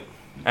 exactly. Nope.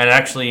 And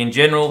actually, in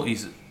general,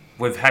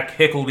 we've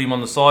heckled him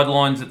on the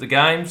sidelines at the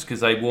games because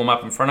they warm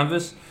up in front of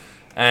us.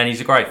 And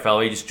he's a great fellow.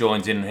 He just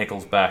joins in and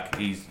heckles back.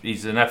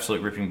 He's an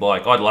absolute ripping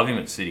bloke. I'd love him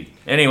at City.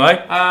 Anyway.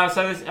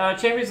 So there's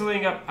Champions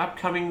League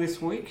upcoming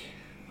this week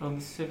on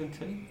the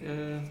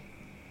 17th.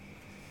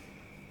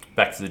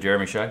 Back to the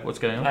Jeremy show. What's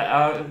going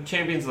on?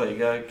 Champions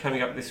League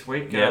coming up this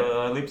week.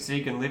 Yep.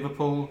 Leipzig and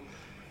Liverpool,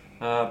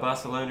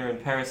 Barcelona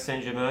and Paris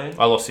Saint-Germain.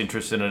 I lost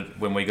interest in it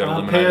when we got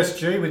eliminated.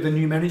 PSG with the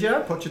new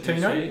manager,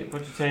 Pochettino.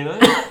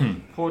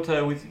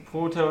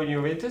 Porto and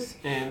Juventus,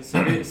 and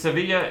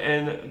Sevilla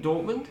and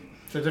Dortmund.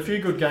 So there's a few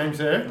good games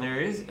there. There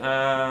is.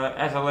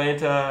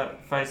 Atalanta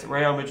face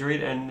Real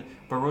Madrid, and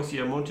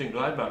Borussia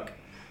Mönchengladbach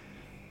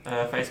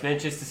face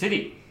Manchester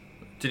City.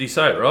 Did he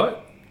say it right?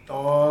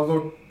 Oh,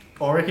 look,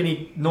 I reckon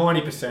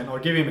 90%. I'll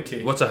give him a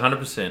tick. What's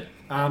 100%?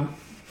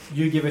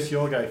 You give us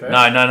your go first.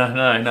 No.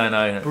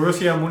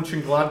 Borussia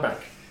Mönchengladbach.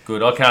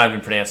 Good. I can't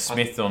even pronounce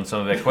Smith on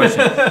some of our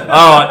questions. All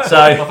right, I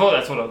so thought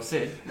that's what I've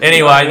said.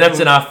 anyway, that's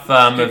enough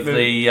of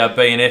the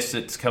BNS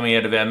that's coming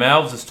out of our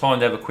mouths. It's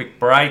time to have a quick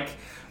break.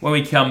 When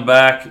we come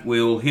back,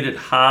 we'll hit it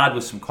hard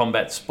with some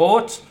combat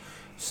sports.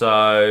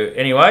 So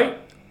anyway,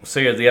 we'll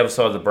see you at the other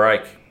side of the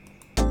break.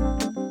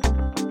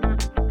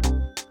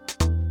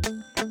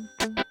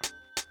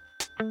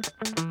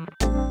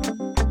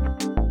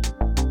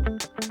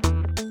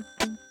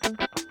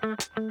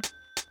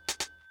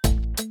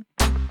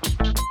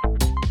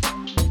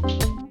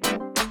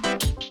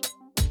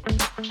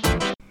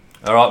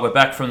 All right, we're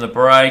back from the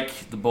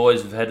break. The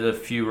boys have had a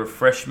few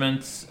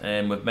refreshments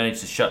and we've managed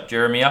to shut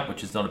Jeremy up,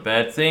 which is not a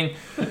bad thing.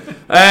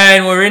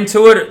 And we're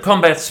into it at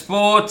Combat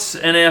Sports.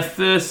 And our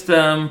first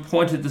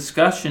point of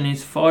discussion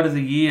is Fight of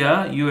the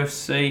Year,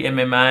 UFC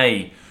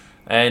MMA.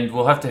 And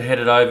we'll have to head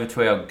it over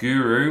to our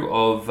guru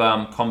of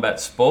Combat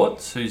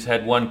Sports, who's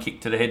had one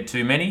kick to the head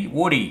too many,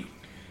 Woody.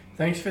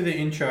 Thanks for the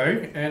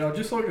intro. And I'd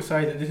just like to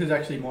say that this is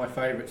actually my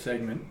favourite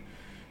segment.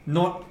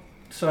 Not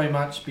so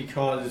much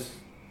because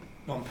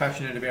I'm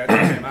passionate about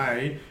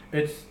MMA,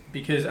 it's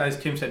because, as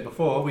Tim said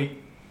before, we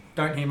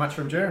don't hear much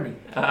from Jeremy.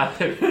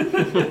 Anything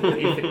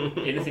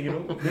at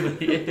all?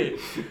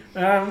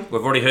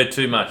 We've already heard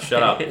too much.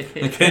 Shut up.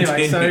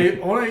 Anyway, so I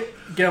want to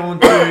go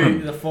on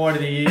to the Fight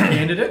of the Year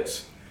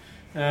candidates.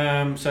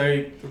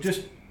 So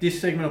just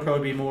this segment will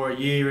probably be more a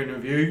year in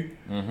review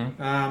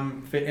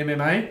for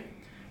MMA.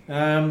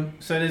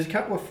 So there's a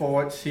couple of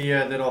fights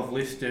here that I've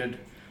listed.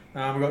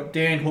 We've got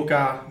Dan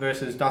Hooker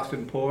versus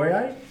Dustin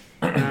Poirier.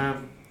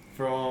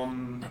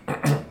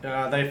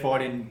 They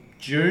fight in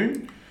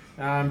June.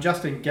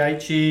 Justin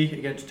Gaethje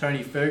against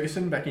Tony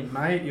Ferguson back in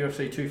May at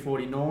UFC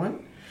 249.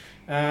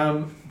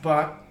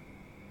 But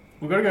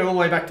we've got to go all the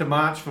way back to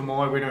March for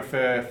my winner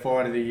for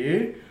Fight of the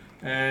Year.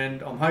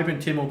 And I'm hoping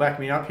Tim will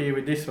back me up here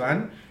with this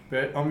one.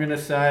 but I'm going to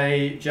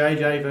say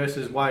JJ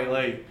versus Wei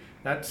Lee.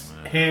 That's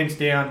hands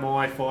down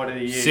my fight of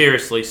the year.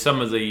 Seriously,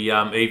 some of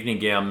the evening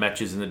gown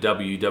matches in the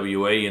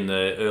WWE in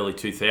the early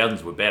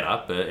 2000s were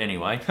better, but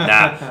anyway,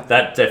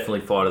 that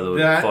definitely fight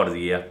of the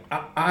year.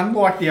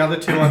 Unlike the other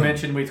two I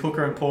mentioned with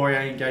Hooker and Poirier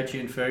and Gaethje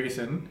and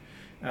Ferguson,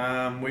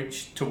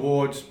 which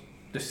towards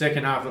the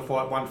second half of the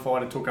fight, one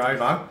fighter took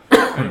over,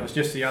 and it was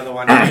just the other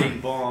one hitting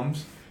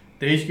bombs.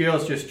 These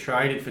girls just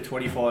traded for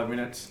 25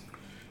 minutes.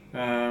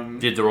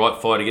 Did the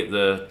right fight to get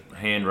the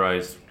hand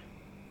raised.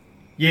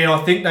 Yeah,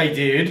 I think they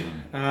did.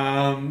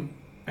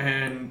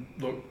 And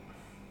look,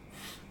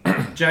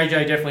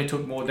 JJ definitely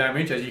took more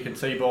damage, as you can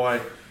see by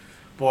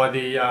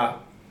the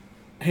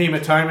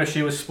hematoma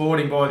she was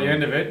sporting by the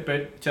end of it.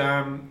 But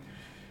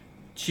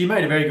she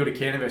made a very good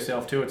account of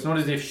herself too. It's not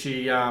as if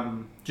she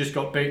just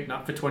got beaten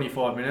up for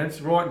 25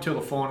 minutes. Right until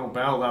the final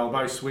bell, they were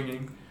both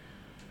swinging.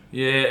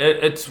 Yeah,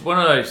 it's one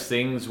of those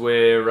things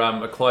where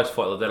a close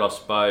fight like that, I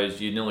suppose,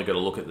 you nearly got to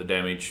look at the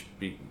damage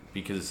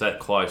because it's that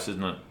close,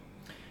 isn't it?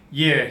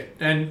 Yeah,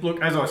 and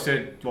look, as I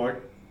said,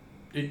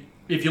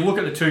 if you look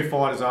at the two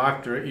fighters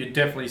after it, you'd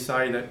definitely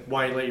say that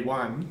Wei Lee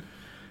won,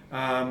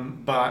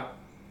 but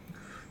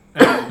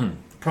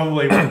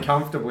probably won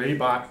comfortably.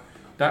 But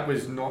that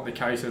was not the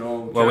case at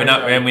all. Well, we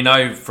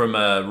know from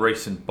a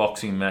recent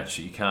boxing match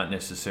that you can't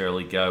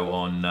necessarily go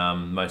on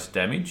most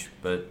damage,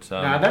 but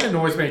that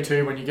annoys me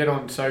too when you get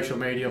on social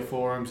media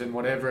forums and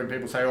whatever, and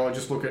people say, "Oh,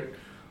 just look at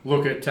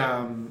who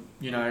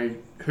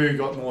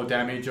got more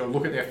damage," or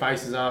look at their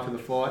faces after the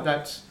fight.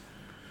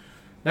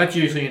 That's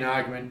usually an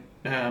argument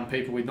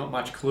people with not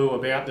much clue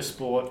about the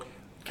sport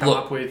come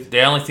up with.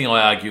 The only thing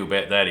I argue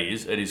about that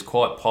is it is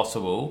quite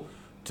possible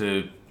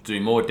to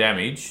do more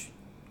damage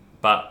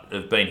but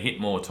have been hit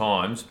more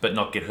times but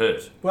not get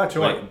hurt. Well, that's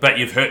right. But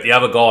you've hurt the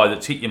other guy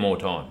that's hit you more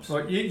times.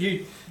 Like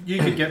you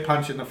could get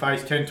punched in the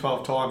face 10,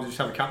 12 times and just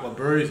have a couple of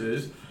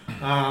bruises,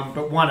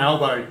 but one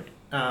elbow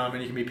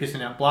and you can be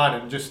pissing out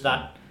blood, and just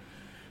that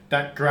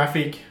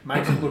graphic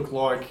makes it look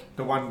like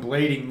the one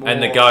bleeding more.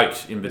 And the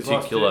GOAT in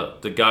particular,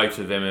 the GOAT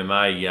of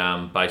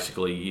MMA,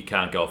 basically you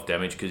can't go off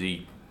damage because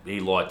he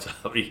lights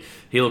up. He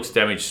looks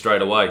damaged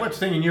straight away. What's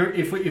the thing?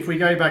 If we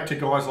go back to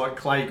guys like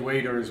Clay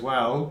Guida as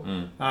well,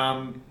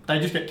 they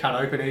just get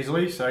cut open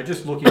easily. So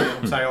just looking at them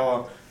and say,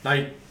 oh,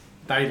 they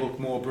look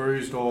more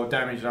bruised or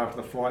damaged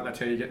after the fight. That's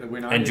how you get the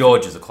win. And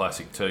George is a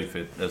classic too,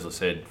 for, as I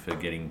said, for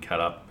getting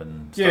cut up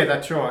and stuff. Yeah,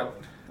 that's right.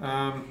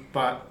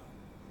 But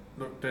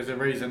look, there's a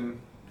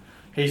reason.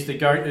 He's the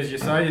GOAT, as you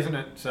say, isn't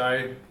it?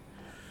 So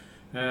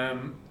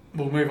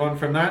we'll move on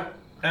from that.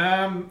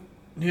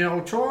 Now,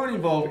 I'll try and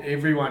involve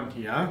everyone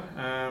here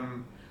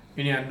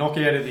in our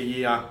knockout of the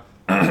year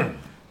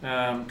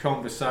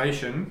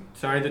conversation.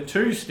 So the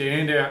two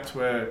standouts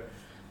were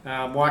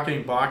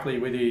Joaquin Barkley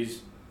with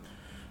his,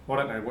 I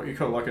don't know what you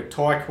call it, like a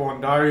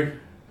taekwondo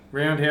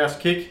roundhouse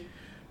kick.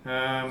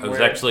 It was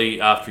actually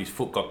after his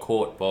foot got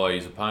caught by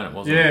his opponent,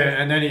 wasn't it?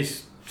 Yeah, and then he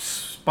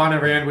spun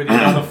around with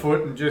his other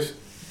foot and just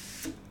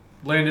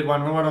landed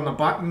one right on the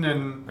button.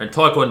 And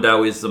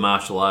Taekwondo is the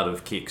martial art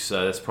of kicks,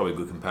 so that's probably a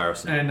good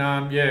comparison.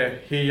 And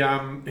he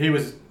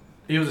was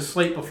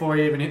asleep before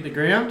he even hit the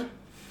ground.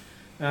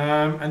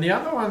 And the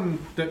other one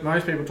that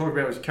most people talk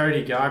about was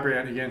Cody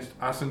Garbrandt against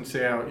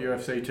Assunção at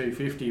UFC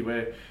 250,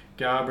 where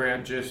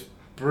Garbrandt just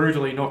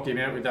brutally knocked him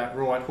out with that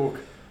right hook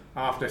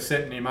after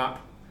setting him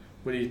up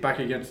with his back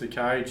against the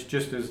cage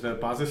just as the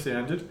buzzer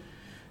sounded.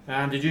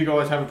 Did you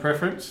guys have a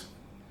preference?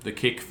 The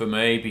kick for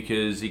me,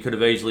 because he could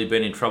have easily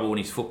been in trouble when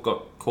his foot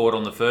got caught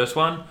on the first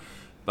one,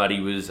 but he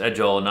was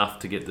agile enough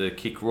to get the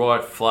kick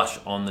right flush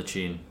on the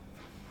chin.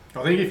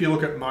 I think if you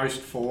look at most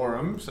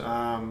forums,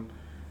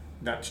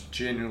 that's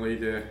generally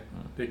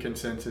the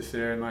consensus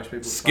there, and most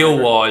people.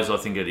 Skill-wise, I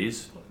think it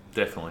is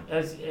definitely.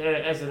 As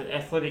an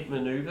athletic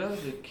manoeuvre,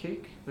 the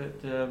kick,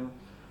 but the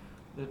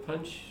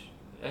punch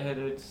had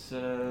its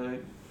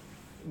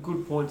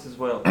good points as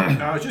well. It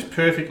was just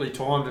perfectly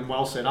timed and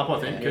well set up, I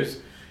think,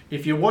 because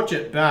if you watch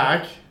it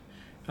back,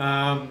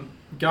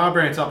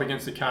 Garbrandt's up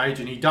against the cage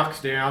and he ducks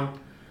down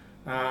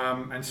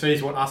and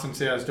sees what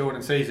Assunção's doing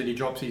and sees that he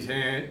drops his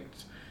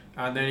hands,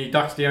 and then he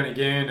ducks down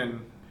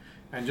again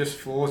and just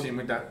floors him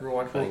with that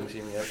right hook.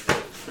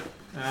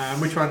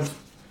 Which one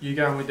you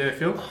going with there,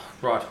 Phil?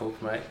 Right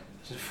hook, mate.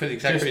 For the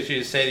exact what you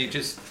just said, he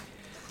just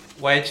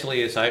waited till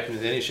he was open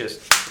and then he's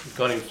just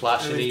got him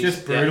flush. It was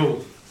just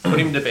brutal. Put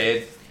him to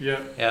bed.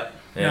 Yep.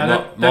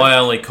 Yeah, my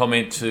only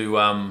comment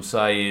to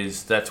say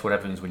is that's what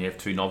happens when you have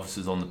two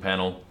novices on the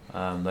panel.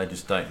 They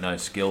just don't know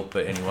skill,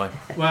 but anyway.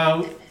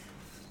 Well,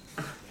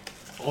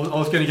 I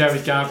was going to go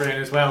with Garbrandt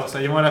as well, so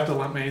you might have to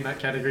lump me in that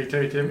category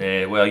too, Tim.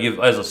 Yeah, well,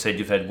 as I said,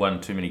 you've had one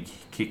too many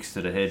kicks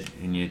to the head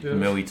in your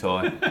Muay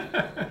Thai.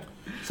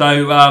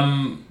 So,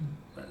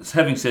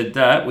 having said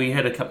that, we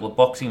had a couple of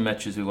boxing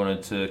matches we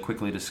wanted to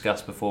quickly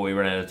discuss before we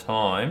ran out of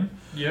time.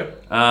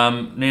 Yep.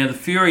 Now, the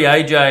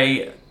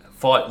Fury-AJ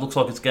fight looks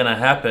like it's going to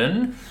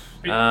happen.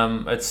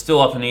 It's still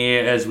up in the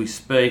air as we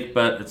speak,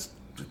 but it's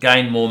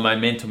gained more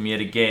momentum yet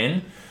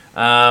again.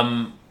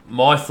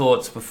 My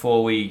thoughts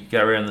before we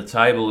go around the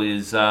table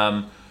is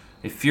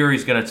if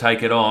Fury's going to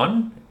take it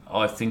on,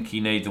 I think he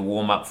needs a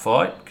warm-up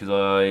fight because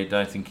I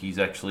don't think he's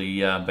actually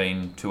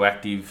been too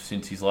active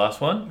since his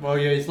last one. Well,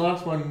 yeah, his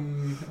last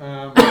one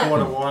quite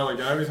a while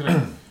ago, isn't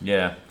it?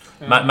 Yeah.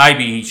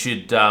 Maybe he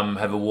should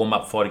have a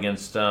warm-up fight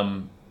against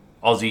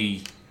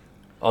Aussie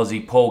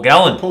Paul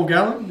Gallen. Paul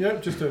Gallen, yeah,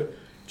 just a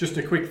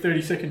quick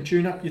 30-second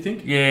tune-up, you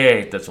think?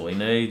 Yeah, that's all he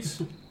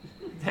needs.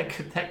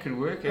 That could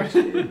work,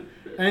 actually.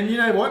 And you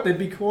know what? There'd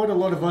be quite a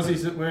lot of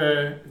Aussies that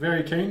were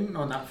very keen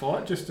on that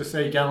fight, just to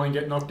see Gallen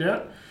get knocked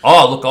out.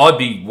 Oh, look, I'd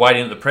be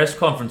waiting at the press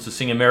conference to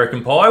sing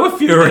American Pie with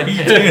Fury. Very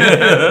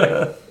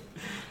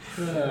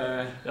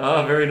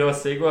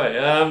nice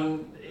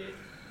segue.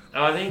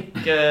 I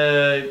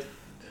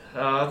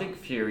think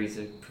Fury's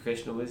a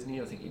professional, isn't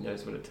he? I think he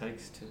knows what it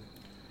takes to.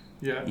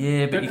 Yeah.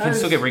 Yeah, but you can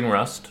still get ring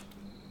rust.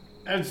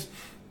 As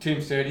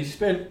Tim said, he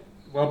spent.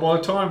 Well, by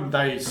the time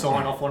they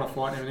sign off on a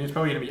fight, and everything, it's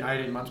probably going to be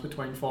 18 months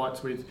between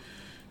fights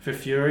for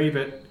Fury.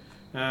 But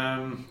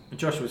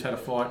Joshua's had a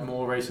fight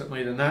more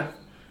recently than that.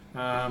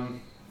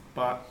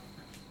 But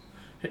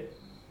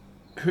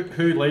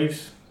who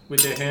leaves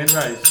with their hand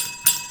raised?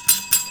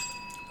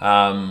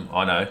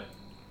 I know.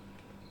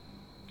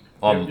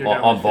 You're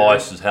I'm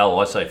biased as hell.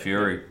 I say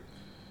Fury.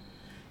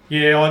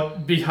 Yeah,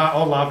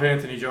 I love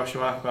Anthony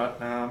Joshua, but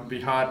it'd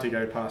be hard to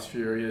go past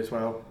Fury as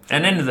well.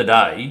 And end of the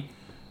day,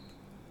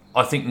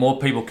 I think more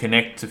people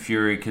connect to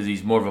Fury because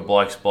he's more of a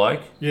bloke's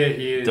bloke. Yeah,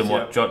 he is. Than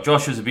what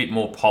Josh is a bit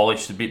more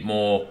polished, a bit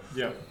more.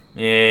 Yeah.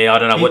 Yeah, I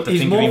don't know what to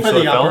think of him. He's more for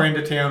the upper end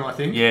of town, I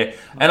think. Yeah,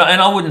 and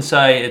I wouldn't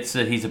say it's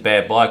that he's a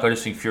bad bloke. I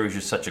just think Fury's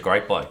just such a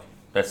great bloke.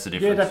 That's the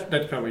difference. Yeah,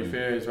 that's probably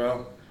fair as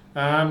well.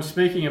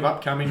 Speaking of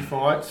upcoming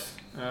fights,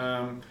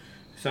 so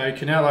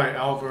Canelo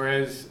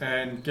Alvarez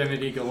and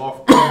Gennady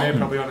Golovkin, they're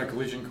probably on a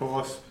collision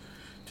course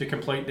to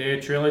complete their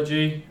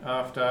trilogy.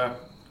 After a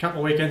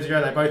couple of weekends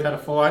ago, they both had a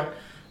fight,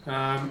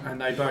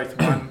 and they both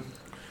won.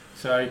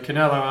 So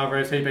Canelo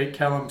Alvarez, he beat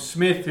Callum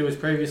Smith, who was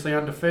previously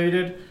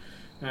undefeated.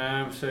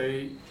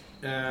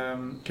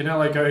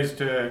 Canelo goes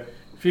to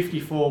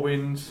 54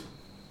 wins,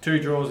 2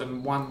 draws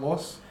and 1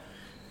 loss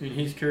in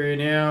his career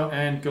now,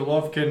 and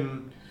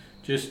Golovkin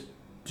just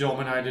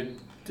dominated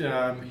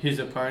his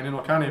opponent.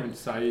 I can't even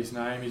say his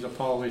name. He's a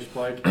Polish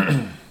bloke.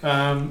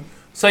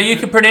 So you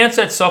can pronounce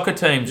that soccer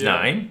team's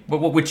name,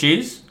 which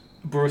is?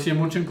 Borussia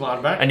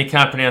Mönchengladbach. And you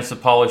can't pronounce the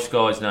Polish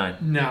guy's name?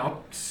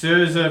 No.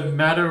 Serza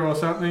Matter or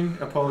something.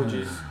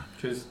 Apologies,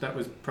 because that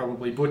was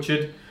probably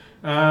butchered.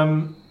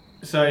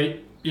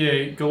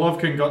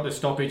 Golovkin got the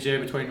stoppage there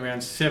between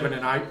rounds 7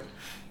 and 8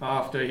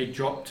 after he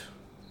dropped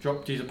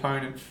his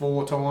opponent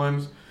 4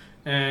 times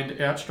and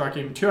outstruck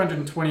him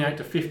 228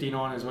 to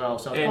 59 as well.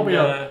 So it's probably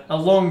a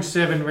long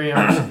 7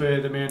 rounds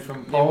for the man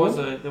from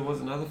Poland. There was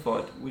another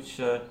fight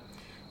which.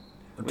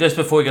 Just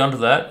before we get on to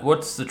that,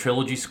 what's the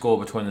trilogy score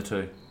between the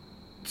two?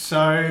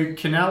 So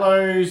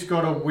Canelo's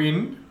got a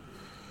win,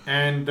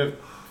 and the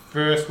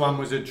first one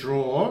was a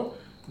draw,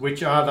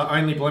 which are the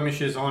only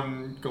blemishes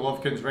on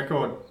Golovkin's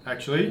record,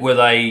 actually. Were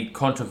they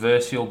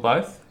controversial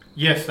both?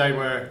 Yes, they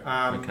were.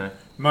 Okay.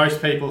 Most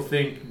people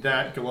think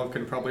that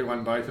Golovkin probably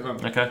won both of them.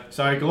 Okay.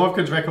 So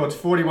Golovkin's record's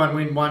 41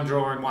 win, 1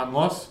 draw and 1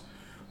 loss,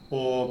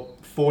 or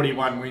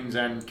 41 wins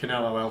and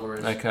Canelo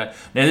Alvarez. Okay.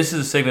 Now this is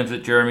a segment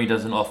that Jeremy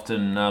doesn't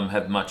often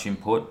have much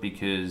input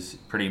because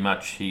pretty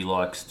much he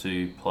likes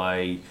to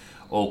play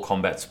all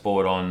combat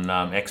sport on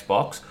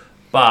Xbox.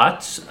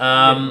 But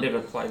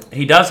never played.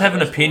 He does have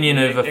an opinion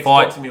of a Xbox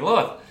fight. In my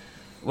life.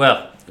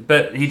 Well,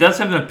 but he does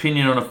have an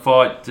opinion on a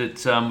fight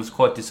that was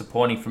quite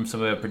disappointing from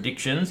some of our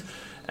predictions,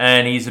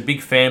 and he's a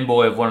big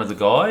fanboy of one of the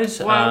guys,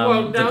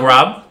 the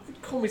Grub.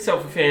 Call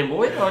myself a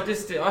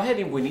fanboy. I had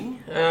him winning.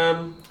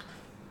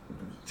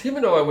 Tim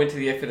and I went to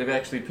the effort of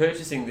actually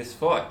purchasing this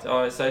fight.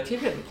 So Tim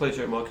had the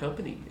pleasure of my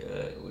company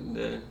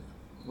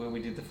when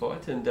we did the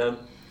fight,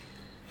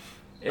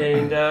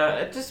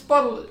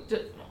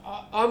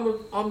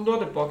 I'm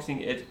not a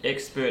boxing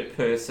expert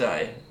per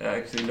se,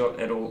 actually not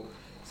at all.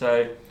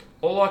 So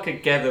all I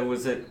could gather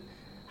was that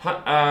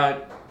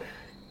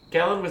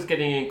Gallen was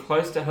getting in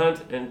close to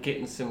Hunt and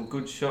getting some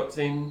good shots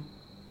in,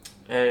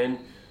 and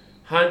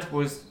Hunt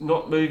was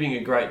not moving a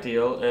great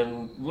deal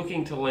and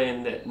looking to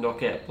land that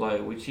knockout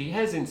blow, which he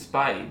has in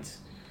spades,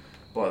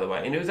 by the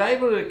way. And he was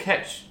able to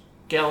catch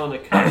Gallen a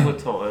couple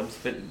of times,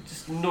 but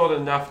just not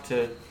enough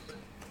to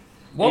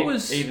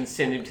even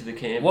send him to the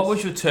canvas. What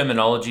was your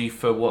terminology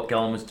for what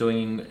Gallen was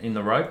doing in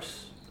the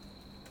ropes?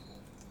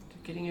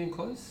 Getting in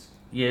close?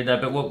 Yeah,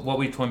 no, but what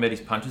were you talking about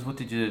his punches? How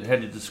did you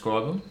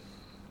describe them?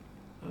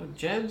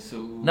 Jabs or...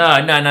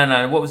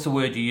 No. What was the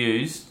word you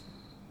used?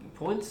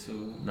 Points or...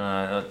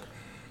 No.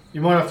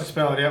 You might have to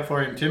spell it out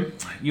for him, Tim.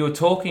 You were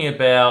talking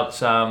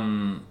about...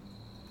 I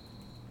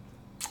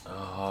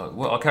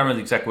can't remember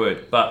the exact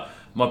word, but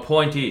my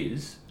point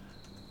is,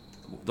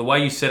 the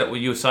way you said it,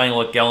 you were saying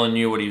like Gallen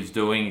knew what he was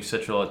doing,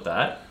 etc. like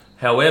that.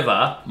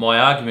 However, my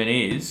argument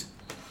is,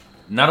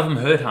 none of them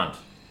hurt Hunt.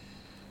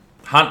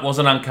 Hunt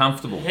wasn't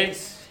uncomfortable.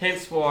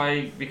 Hence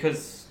why,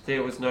 because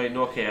there was no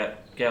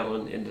knockout,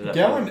 Gallen ended up...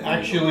 Gallen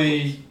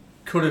actually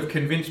could have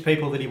convinced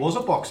people that he was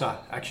a boxer,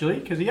 actually,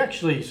 because he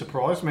actually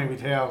surprised me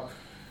with how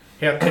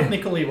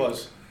technical he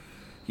was.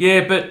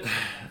 Yeah, but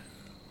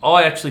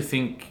I actually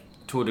think,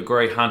 to a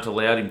degree, Hunt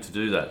allowed him to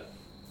do that.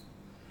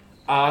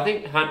 I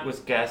think Hunt was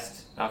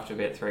gassed after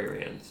about 3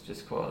 rounds,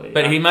 just quietly.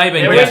 But he may have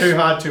been It went gassed. too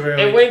hard too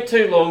early. It went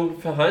too long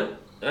for Hunt.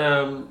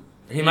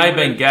 He may have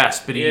been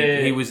gassed, but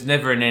Yeah. he was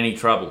never in any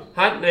trouble.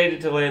 Hunt needed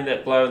to land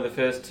that blow in the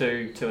first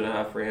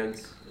 2.5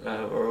 rounds,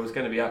 or it was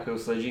going to be uphill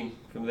sledging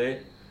from there.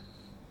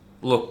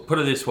 Look, put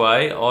it this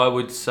way, I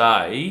would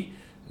say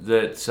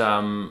that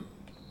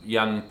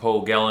young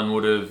Paul Gallen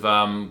would have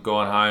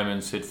gone home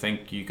and said,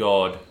 "Thank you,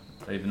 God,"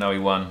 even though he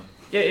won.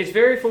 Yeah, it's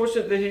very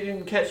fortunate that he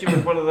didn't catch him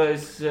with one of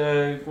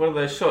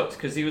those shots,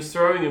 because he was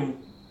throwing him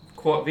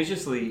quite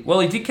viciously. Well,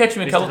 he did catch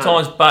him a Mr. couple of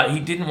Hunt. times, but he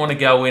didn't want to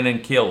go in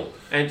and kill.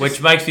 And just-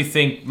 Which makes me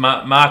think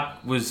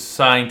Mark was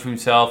saying to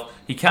himself,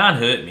 he can't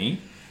hurt me.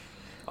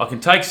 I can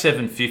take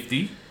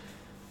 750,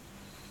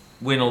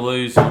 win or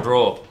lose or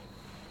draw.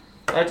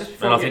 Just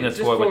before And I we think get, that's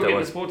just why I before went we that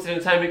get to sports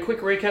entertainment,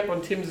 quick recap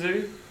on Tim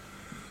Zhu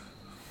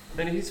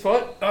and his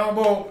fight.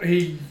 Well,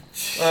 he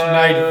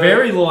made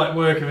very light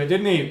work of it,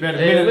 didn't he? About a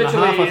Yeah, minute and a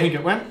literally, half, I think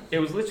it went. It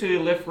was literally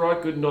left,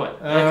 right, good night.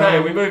 Okay,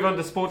 we move on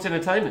to sports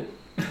entertainment.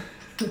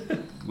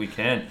 We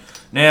can.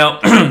 Now,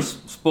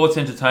 sports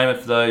entertainment,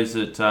 for those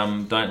that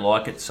don't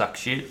like it, suck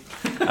shit.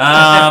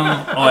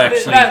 I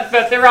actually...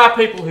 But there are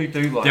people who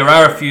do like There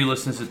are a few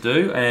listeners that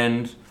do,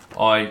 and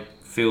I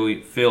feel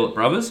it,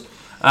 brothers.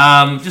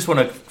 Just want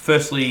to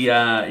firstly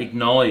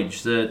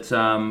acknowledge that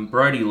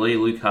Brody Lee,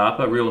 Luke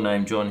Harper, real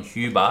name John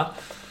Huber,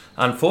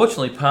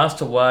 unfortunately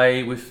passed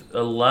away with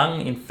a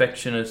lung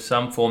infection of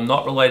some form,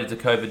 not related to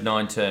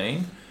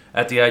COVID-19,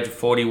 at the age of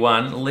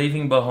 41,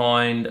 leaving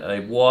behind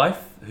a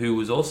wife who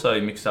was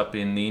also mixed up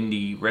in the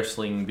indie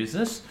wrestling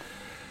business,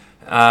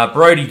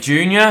 Brody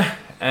Jr.,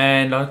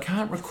 and I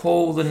can't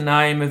recall the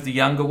name of the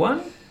younger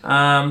one.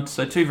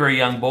 So 2 very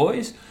young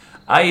boys.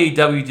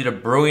 AEW did a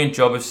brilliant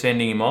job of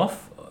sending him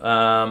off,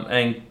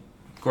 and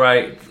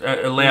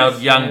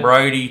allowed young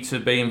Brody to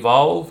be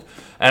involved,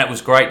 and it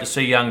was great to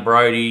see young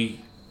Brody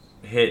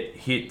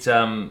hit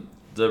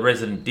the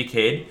resident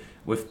dickhead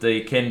with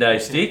the kendo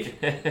stick,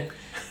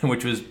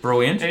 which was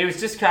brilliant. And he was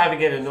just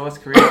carving out a nice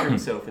career for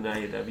himself in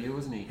AEW,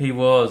 wasn't he? He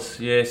was,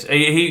 yes.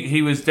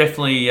 He was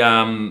definitely,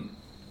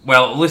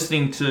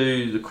 listening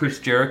to the Chris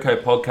Jericho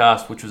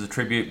podcast, which was a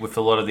tribute with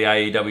a lot of the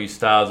AEW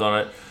stars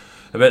on it,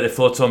 about their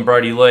thoughts on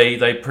Brody Lee.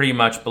 They pretty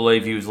much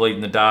believe he was leading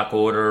the Dark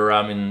Order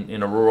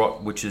in Aurora,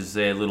 which is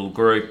their little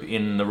group,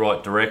 in the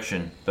right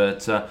direction.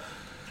 But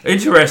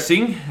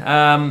interesting.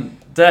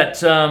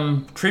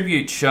 That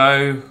tribute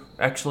show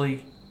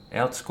actually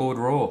outscored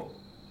Raw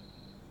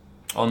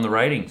on the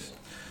ratings.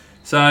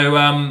 So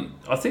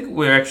I think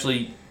we're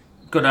actually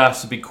got to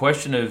ask the big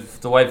question of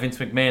the way Vince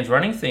McMahon's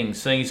running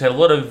things, seeing he's had a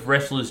lot of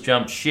wrestlers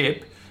jump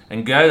ship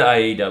and go to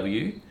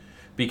AEW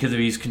because of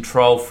his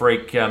control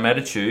freak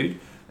attitude.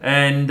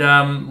 And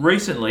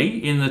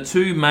recently, in the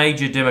 2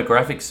 major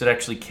demographics that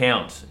actually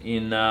count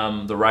in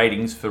the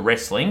ratings for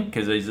wrestling,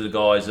 because these are the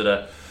guys that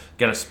are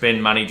going to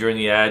spend money during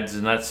the ads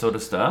and that sort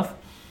of stuff,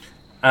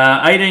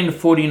 18 to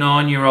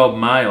 49-year-old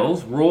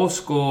males, Raw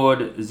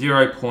scored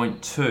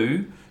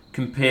 0.2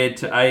 compared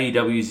to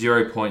AEW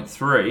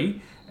 0.3,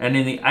 and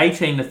in the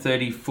 18 to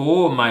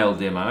 34 male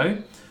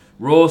demo,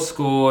 Raw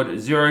scored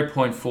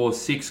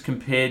 0.46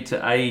 compared to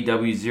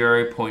AEW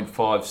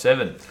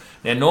 0.57.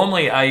 Now,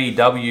 normally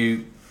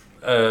AEW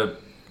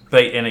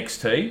beat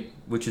NXT,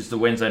 which is the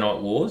Wednesday Night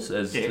Wars,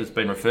 as has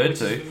been referred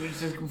to.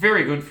 Which is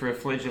very good for a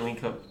fledgling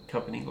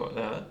company like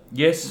that.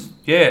 Yes,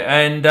 yeah,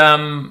 and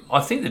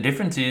I think the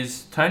difference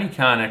is Tony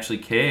Khan actually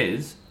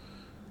cares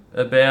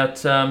about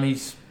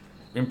his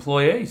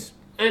employees.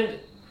 And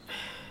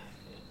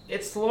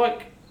it's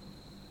like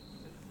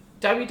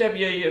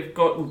WWE have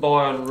gotten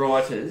by on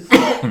writers.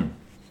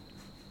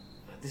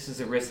 This is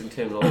a wrestling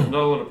terminology.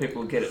 Not a lot of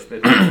people get it,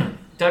 but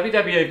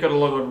WWE have got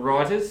along on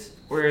writers,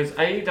 whereas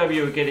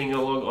AEW are getting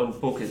along on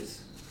bookers.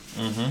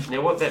 Mm-hmm.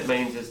 Now, what that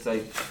means is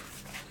they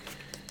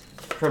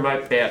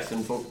promote bouts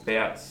and book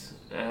bouts.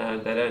 They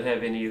don't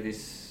have any of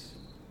this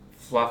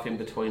fluff in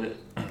between it.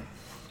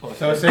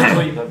 So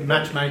essentially,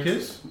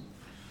 matchmakers.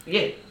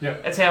 Yeah, Yeah.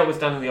 that's how it was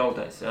done in the old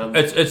days.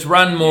 It's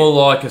run more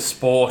like a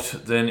sport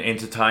than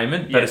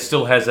entertainment, but Yeah. it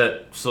still has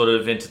that sort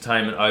of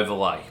entertainment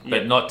overlay,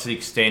 but Yeah. not to the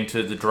extent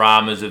of the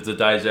dramas of the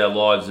Days of Our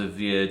Lives of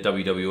the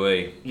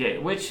WWE. Yeah,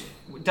 which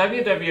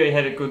WWE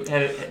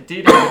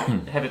did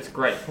have its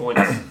great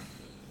points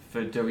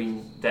for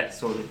doing that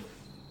sort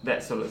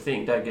of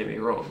thing. Don't get me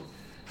wrong.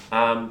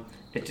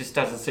 It just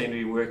doesn't seem to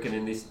be working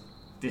in this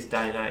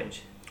day and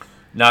age.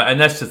 No,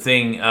 and that's the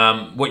thing.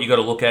 What you got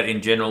to look at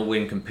in general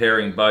when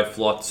comparing both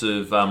lots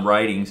of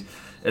ratings,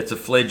 it's a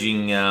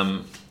fledgling,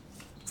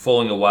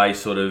 falling away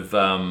sort of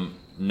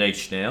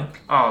niche now.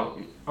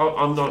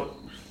 I'm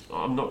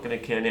not going to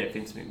count out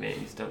Vince McMahon.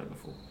 He's done it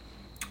before.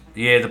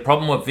 Yeah, the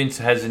problem what Vince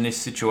has in this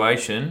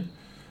situation,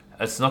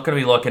 it's not going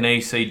to be like an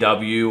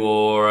ECW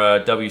or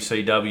a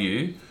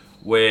WCW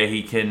where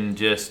he can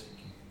just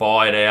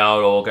buy it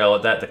out or go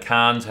like that. The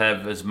Khans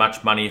have as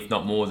much money, if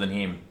not more, than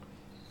him.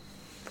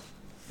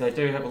 They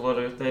do have a lot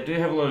of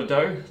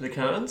dough, the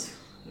Khans.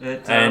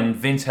 And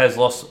Vince has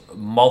lost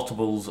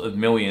multiples of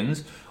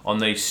millions on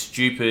these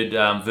stupid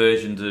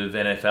versions of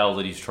NFL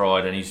that he's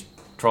tried, and he's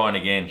trying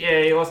again.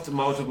 Yeah, he lost to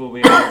multiple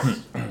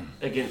millions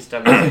against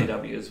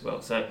WCW as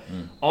well. So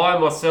I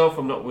myself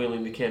am not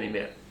willing to count him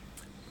out.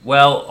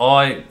 Well,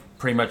 I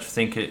pretty much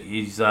think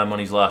he's on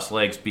his last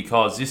legs,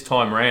 because this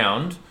time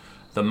round,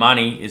 the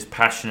money is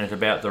passionate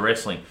about the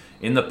wrestling.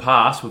 In the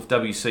past, with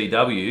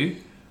WCW,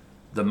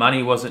 the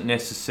money wasn't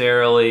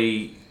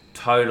necessarily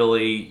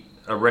totally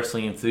a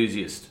wrestling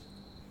enthusiast.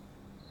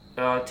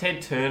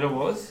 Ted Turner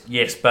was.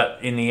 Yes, but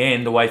in the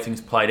end, the way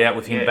things played out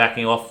with him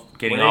backing off,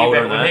 getting When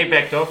older when he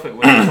backed off, it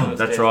was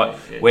that's right.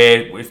 Yeah.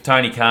 Where with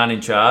Tony Khan in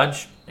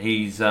charge,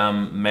 he's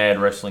mad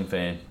wrestling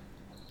fan.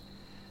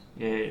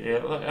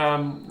 Yeah.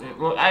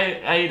 Well,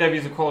 AEW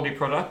is a quality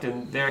product,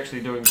 and they're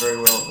actually doing very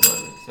well at the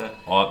moment.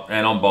 So.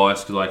 And I'm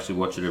biased because I actually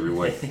watch it every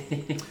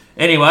week.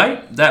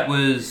 Anyway, that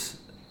was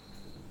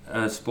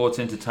a sports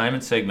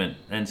entertainment segment.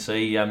 And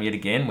see, yet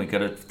again, we've got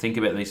to think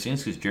about these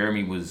things because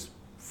Jeremy was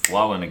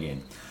flowing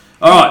again.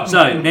 All right,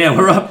 so now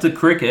we're up to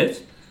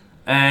cricket.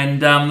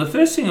 And the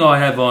first thing I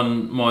have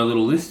on my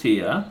little list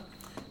here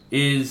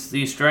is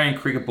the Australian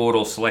Cricket Board,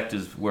 or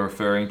selectors we're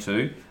referring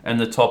to, and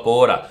the top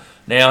order.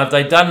 Now, have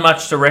they done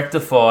much to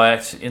rectify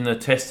it in the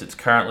test that's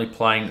currently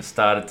playing that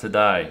started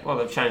today? Well,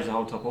 they've changed the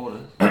whole top order.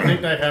 I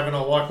think they have, and I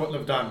like what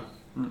they've done.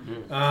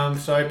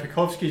 So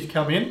Pekovsky's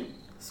come in.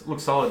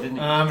 Looks solid, didn't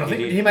he? I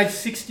think he made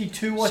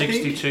 62, I think.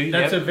 62,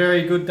 That's a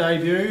very good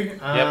debut.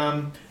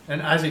 Yep.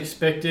 And as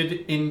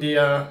expected,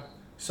 India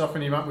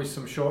softened him up with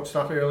some short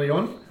stuff early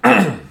on.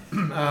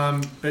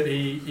 But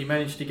he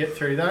managed to get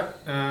through that.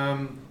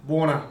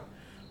 Warner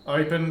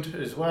opened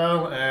as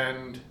well,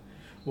 and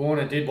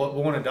Warner did what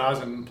Warner does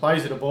and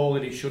plays at a ball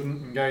that he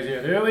shouldn't and goes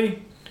out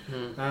early.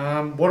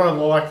 What I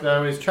like,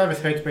 though, is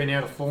Travis Head's been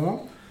out of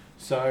form.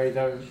 So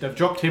they've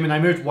dropped him and they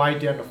moved Wade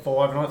down to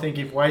 5. And I think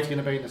if Wade's going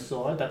to be in the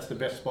side, that's the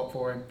best spot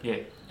for him. Yeah,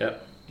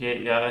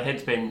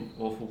 Head's been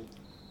awful.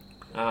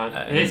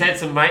 He's had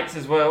some mates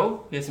as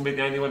well. He hasn't been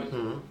the only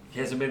one. He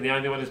hasn't been the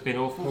only one who's been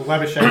awful. Well,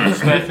 Labuschagne and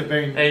Smith have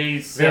been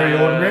very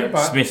ordinary,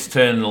 but Smith's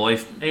turned the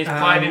leaf. he's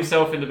played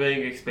himself into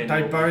being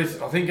expendable. I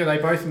think they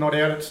both not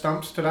out at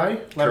stumps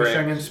today,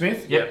 Labuschagne and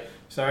Smith. Yep.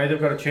 So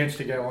they've got a chance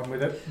to go on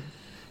with it.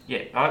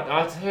 Yeah,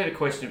 I heard a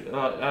question.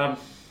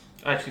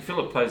 Actually,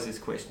 Philip posed this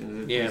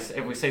question.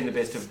 Have we seen the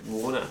best of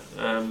Warner?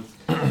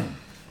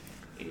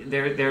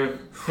 There are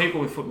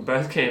people with foot in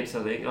both camps,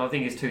 I think. I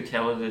think he's too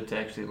talented to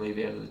actually leave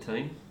out of the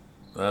team.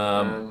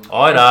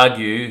 I'd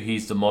argue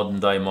he's the modern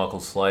day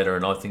Michael Slater,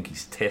 and I think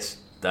his test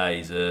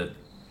days are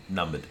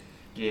numbered.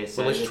 Yeah,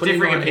 so Well, his differing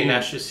 2019 opinion.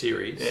 Ashes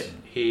series,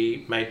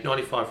 he made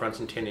 95 runs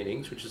in 10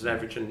 innings, which is an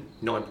average of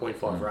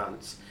 9.5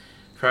 runs.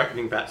 For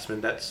opening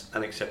batsman, that's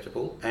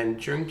unacceptable. And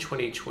during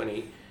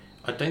 2020,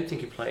 I don't think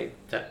he played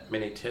that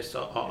many tests.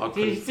 I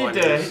couldn't find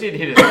it. He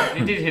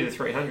did hit a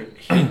 300.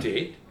 He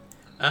did.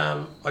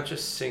 I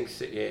just think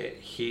that,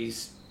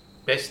 his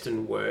best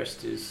and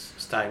worst is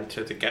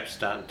the gap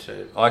starting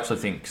to... I actually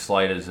think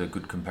Slater's a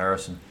good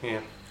comparison.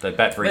 Yeah. They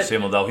bat very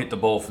similar. They'll hit the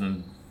ball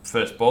from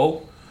first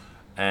ball,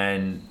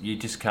 and you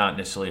just can't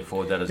necessarily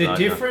afford that as an The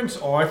opener.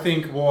 difference, I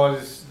think,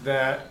 was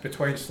that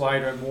between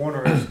Slater and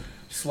Warner is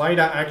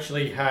Slater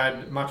actually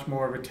had much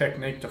more of a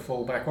technique to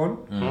fall back on,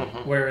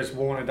 whereas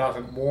Warner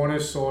doesn't.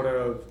 Warner's sort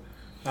of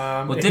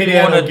hit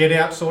out or get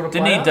out sort of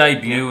player. Didn't he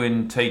debut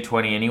in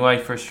T20 anyway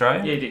for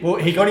Australia? Yeah, he did. Well,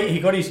 he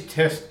got his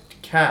test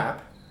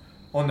cap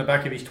on the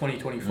back of his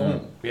 2020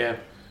 form. Yeah.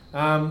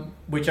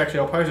 Which actually,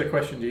 I'll pose a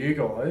question to you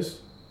guys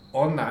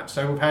on that.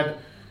 So we've had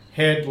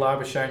Head,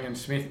 Labuschagne and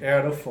Smith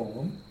out of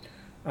form,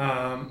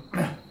 and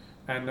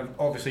they've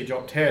obviously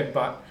dropped Head,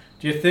 but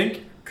do you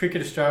think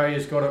Cricket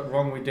Australia's got it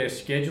wrong with their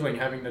scheduling,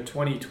 having the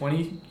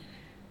 2020,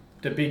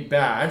 the Big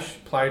Bash,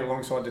 played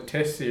alongside the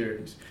Test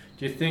series?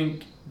 Do you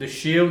think the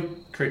Shield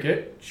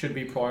cricket should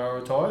be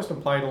prioritised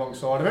and played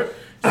alongside of it,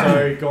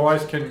 so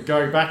guys can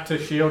go back to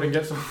Shield and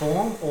get some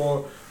form,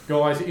 or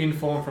guys in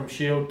form from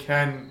Shield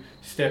can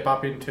step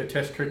up into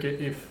Test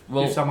cricket if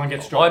someone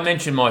gets dropped? I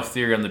mentioned my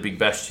theory on the Big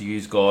Bash to you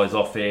guys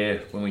off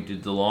air when we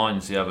did the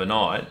lines the other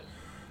night.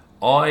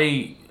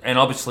 And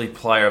obviously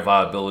player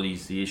availability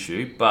is the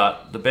issue,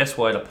 but the best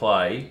way to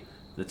play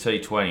the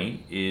T20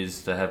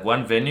 is to have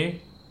one venue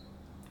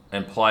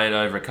and play it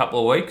over a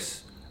couple of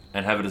weeks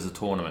and have it as a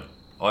tournament.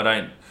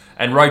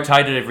 And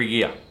rotate it every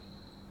year.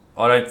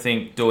 I don't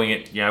think doing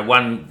it,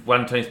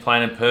 one team's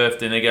playing in Perth,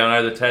 then they're going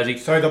over the Tassie.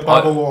 So the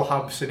bubble or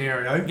hub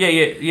scenario.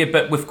 Yeah,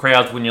 but with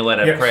crowds when you're allowed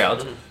to have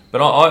crowds.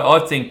 But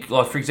I think,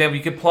 like, for example,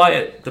 you could play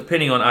it,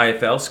 depending on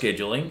AFL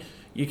scheduling,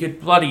 you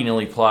could bloody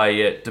nearly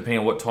play it, depending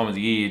on what time of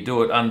the year you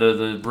do it, under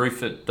the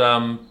roof at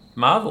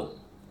Marvel.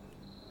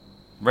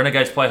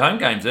 Renegades play home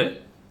games there.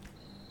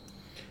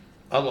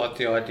 I like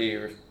the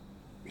idea of,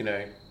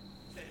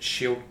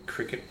 Shield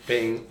cricket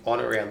being on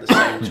around the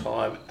same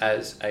time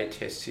as a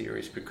Test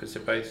series, because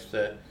they're both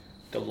the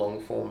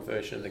long form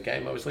version of the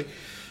game, obviously.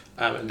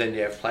 And then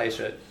you have players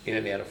that are in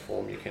and out of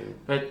form. You can.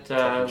 But Chop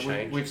and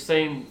change. we've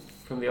seen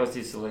from the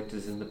Aussie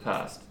selectors in the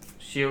past,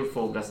 Shield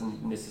form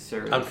doesn't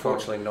necessarily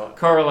Unfortunately, not.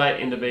 correlate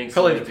into being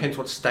Probably selected. depends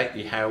what state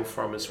you hail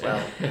from as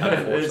well.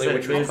 Unfortunately, which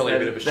was there's probably a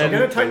bit of a that- shock. I'm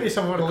going to take this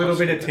on a little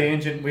bit of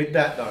tangent with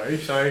that though.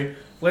 So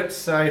let's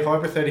say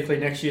hypothetically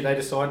next year they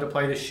decide to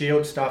play the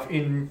Shield stuff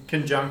in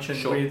conjunction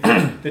Sure.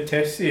 with the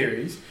Test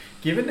series.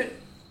 Given that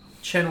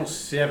Channel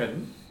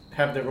 7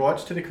 have the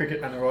rights to the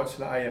cricket and the rights to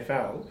the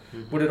AFL,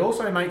 would it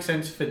also make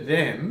sense for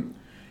them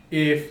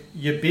if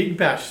your Big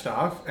Bash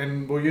stuff,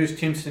 and we'll use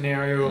Tim's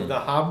scenario of the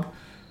hub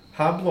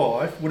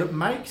life, would it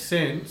make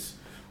sense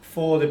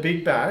for the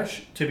Big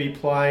Bash to be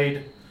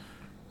played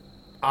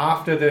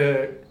after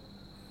the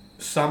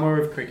summer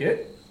of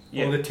cricket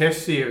Yeah. or the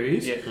Test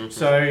series? Yeah.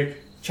 So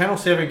Channel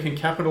 7 can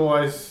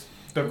capitalise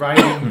the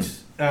ratings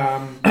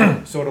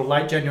sort of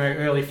late January,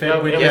 early Feb, Yeah,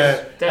 with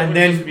yes, that and would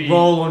then just be-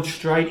 roll on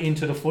straight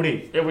into the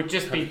footy. It would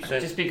just be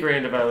 100%.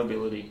 ground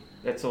availability.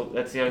 That's all.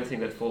 That's the only thing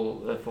that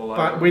fall over.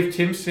 But with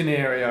Tim's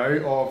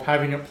scenario of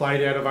having it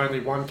played out of only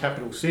one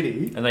capital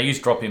city, And they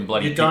used drop-in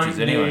bloody you don't pitches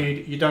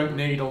anyway.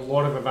 need a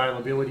lot of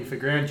availability for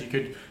grounds. You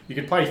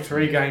could play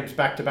 3 games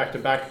back to back to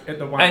back at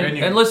the one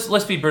venue. And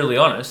let's be brutally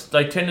honest,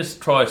 they tend to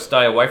try to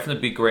stay away from the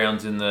big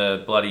grounds in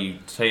the bloody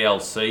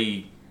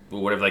TLC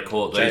or whatever they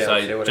call it these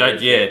JLC, days. whatever it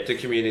is, Yeah. the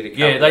community cup.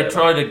 Yeah, they whatever.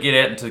 try to get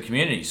out into the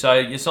community. So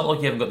it's not like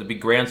you haven't got the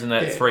big grounds in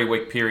that Yeah.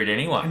 3-week period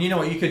anyway. And you know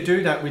what? You could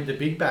do that with the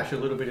Big Bash a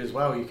little bit as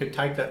well. You could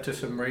take that to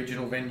some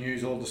regional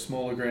venues or the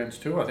smaller grounds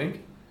too, I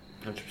think.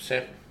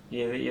 100%.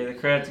 the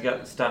crowds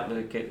are starting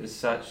to get as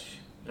such.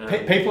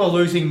 People are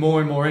losing more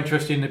and more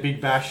interest in the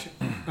Big Bash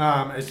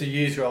as the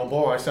years roll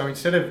by. So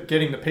instead of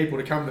getting the people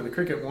to come to the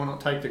cricket, why not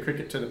take the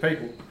cricket to the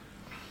people?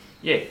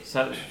 Yeah,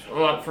 so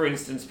like for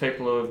instance,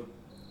 people are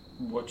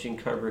watching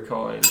Cobra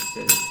Kai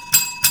instead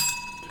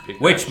of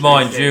Which,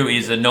 mind you,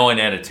 is a 9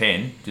 out of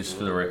 10, just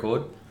for the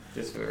record.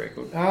 just for the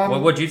record.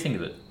 What do you think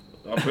of it?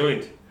 Oh,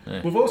 brilliant.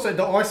 We've also,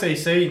 the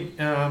ICC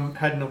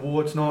had an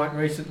awards night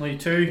recently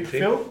too,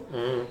 Phil.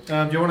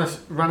 Do you want to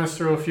run us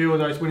through a few of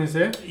those winners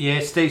there? Yeah,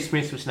 Steve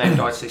Smith was named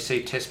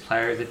ICC Test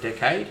Player of the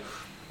Decade,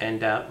 and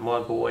my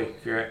boy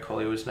Virat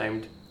Kohli was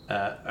named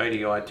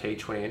ODI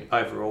T20 and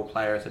Overall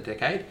Player of the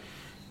Decade,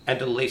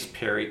 and Elise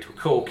Perry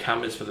took all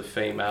comers for the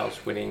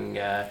females, winning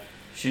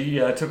She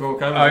took all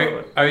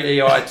comers.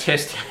 ODI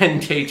Test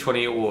and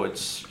T20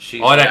 awards.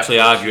 She's I'd actually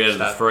absolute argue out of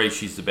the superstar. 3,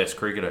 she's the best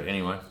cricketer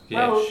anyway.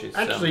 Yeah, well, she's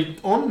actually,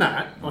 on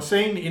that, I've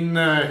seen in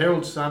the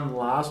Herald Sun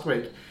last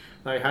week,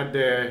 they had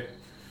their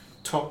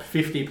top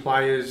 50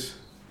 players,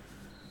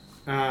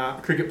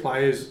 cricket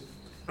players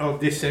of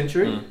this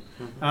century,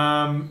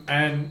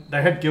 and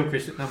they had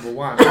Gilchrist at number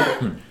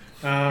 1.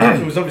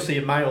 It was obviously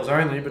a males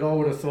only, but I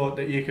would have thought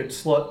that you could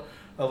slot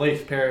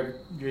Elise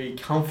Perry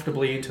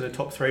comfortably into the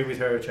top 3 with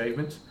her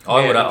achievements.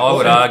 I would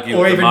argue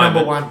or at the even moment,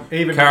 number 1.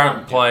 Even current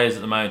one. players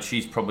at the moment,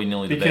 she's probably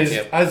nearly the Because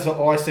best. as the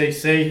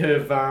ICC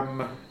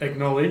have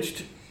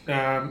acknowledged,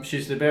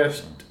 she's the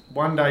best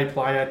one-day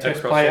player, Test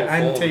Across player, all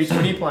and forms.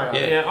 T20 player.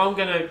 Yeah. Yeah, I'm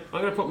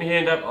gonna put my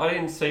hand up. I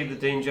didn't see the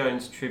Dean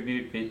Jones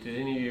tribute bit. Did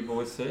any of you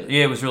boys see it?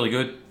 Yeah, it was really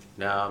good.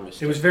 No, I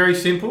missed It was very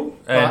simple,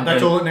 but And-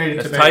 that's and all it needed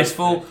It's to be.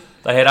 tasteful.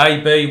 They had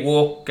AB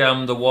walk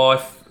the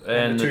wife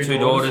and the two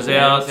daughters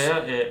out.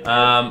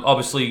 Yeah.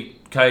 Obviously,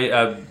 AB,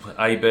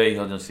 I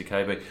didn't say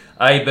KB.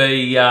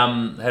 AB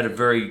had a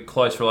very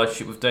close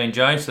relationship with Dean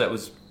Jones, so that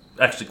was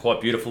actually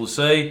quite beautiful to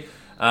see.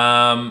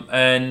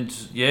 And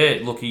yeah,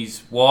 look,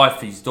 his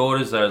wife, his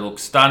daughters, they look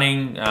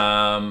stunning.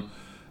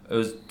 It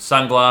was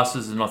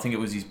sunglasses, and I think it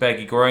was his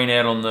baggy green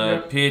out on the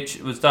Yep. pitch.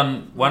 It was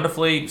done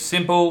wonderfully,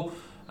 simple.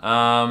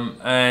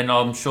 And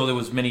I'm sure there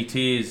was many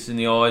tears in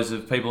the eyes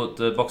of people at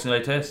the Boxing Day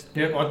Test.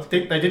 Yep, I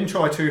think they didn't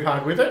try too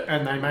hard with it,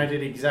 and they made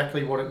it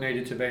exactly what it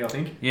needed to be, I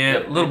think. Yeah,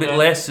 Yep. a little bit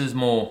less is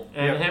more.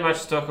 And Yeah. how much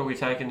stock are we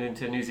taking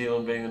into New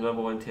Zealand being the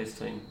number 1 Test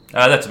team?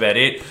 That's about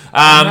it.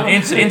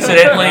 Incidentally,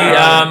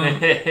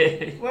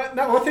 Well,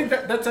 no, I think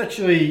that's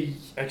actually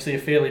a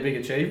fairly big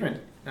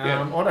achievement. I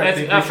don't That's-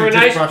 think we for a should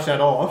just nation- brush that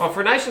off. Oh,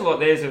 for a nation like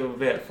theirs, of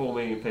about 4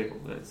 million people.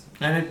 That's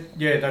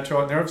Yeah, that's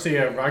right. They're obviously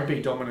a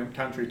rugby dominant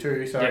country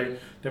too, so Yeah.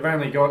 they've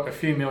only got a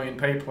few million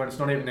people, and it's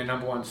not even their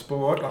number 1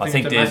 sport. I think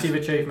think it's a there's- massive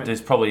achievement.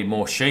 there's probably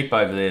more sheep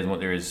over there than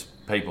what there is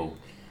people.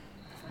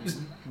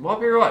 might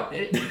be right.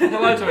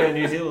 Hello to our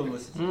New Zealand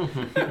listeners.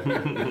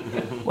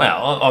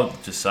 Well, I'm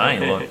just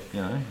saying,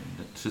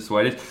 it's just the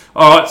way it is.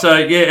 All right, so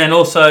yeah, and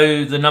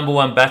also the number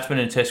 1 batsman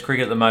in Test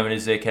cricket at the moment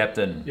is their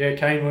captain. Yeah,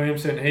 Kane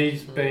Williamson,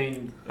 he's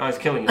been I was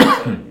killing it.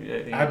 So,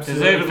 yeah,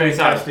 absolutely deservedly so.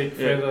 fantastic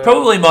Yeah. for the...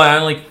 Probably my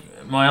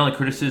only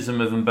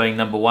criticism of him being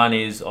number 1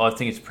 is I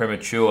think it's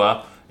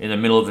premature in the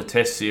middle of a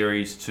Test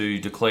series to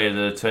declare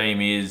the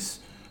team is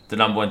the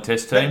number 1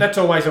 Test team. That's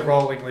always a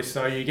rolling list,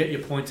 so you get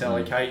your points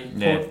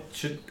allocation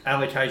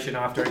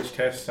after each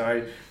test.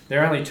 So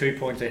they're only 2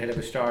 points ahead of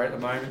Australia at the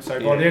moment. So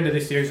by the end of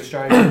this series,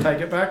 Australia will take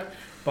it back.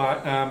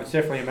 But it's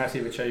definitely a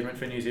massive achievement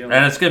for New Zealand.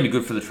 And it's going to be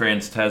good for the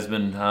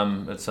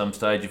Trans-Tasman at some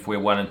stage if we're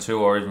 1 and 2,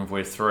 or even if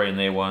we're 3 and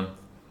they're 1.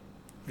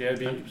 Yeah,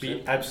 it'd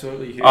be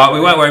absolutely huge. All right, we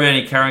won't worry about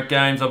any current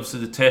games. Obviously,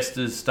 the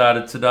Testers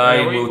started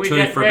today. Yeah, we were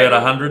two for about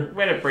 100.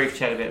 We had a brief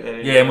chat about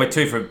that. Yeah, and we're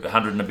two for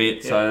 100 and a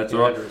bit, so that's all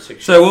right.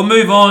 160. So we'll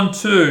move on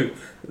to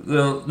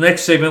the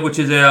next segment, which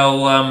is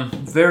our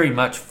very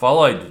much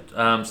followed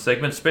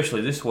segment,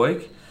 especially this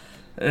week.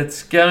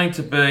 It's going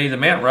to be the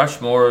Mount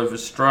Rushmore of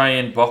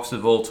Australian boxers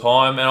of all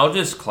time, and I'll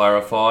just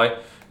clarify,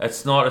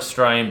 it's not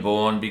Australian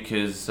born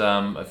because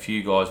a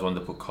few guys wanted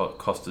to put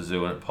Costa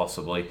Zoo in it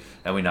possibly,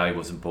 and we know he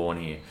wasn't born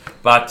here.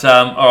 But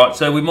all right,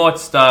 so we might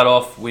start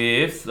off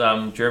with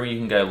Jeremy. You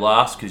can go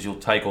last because you'll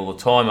take all the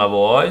time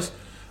otherwise.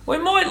 We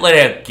might let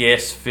our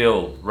guest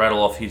Phil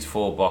rattle off his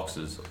 4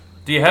 boxes.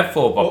 Do you have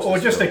 4 boxes? Or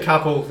just Phil? a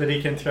couple that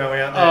he can throw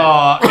out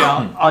there.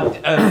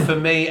 Yeah. For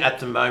me, at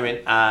the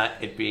moment,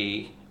 it'd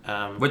be.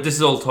 But this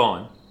is all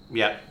time.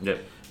 Yeah.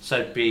 Yep. So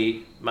it'd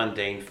be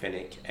Mundine,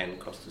 Fennec, and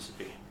Costa Zoo.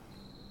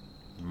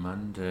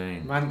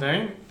 Mundine.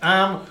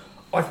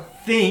 I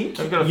think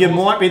I've got a you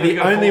fourth- might be have you the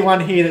got a only fourth?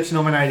 one here that's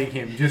nominating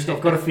him. Just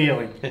I've got a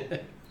feeling.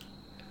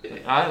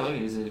 Look,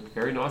 he's a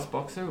very nice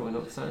boxer. We're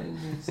not saying.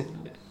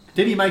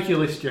 Did he make your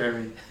list,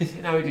 Jeremy?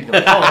 No, he did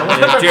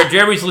not. Yeah,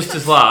 Jeremy's list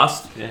is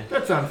last.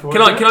 That's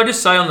unfortunate. Can I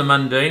just say on the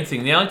Mundine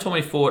thing, the only time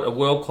he fought a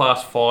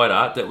world-class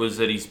fighter that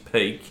was at his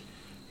peak,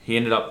 he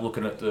ended up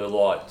looking at the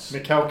lights.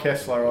 Mikkel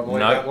Kessler, I believe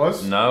that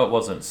was. No, it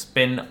wasn't.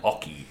 Sven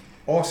Oki.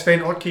 Oh, Sven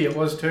Otke it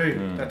was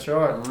too. That's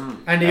right.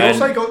 And he And-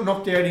 also got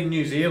knocked out in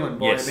New Zealand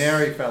by Yes. a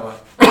Maori fella.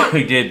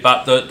 He did,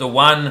 but the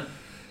one,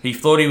 he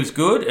thought he was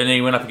good, and then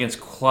he went up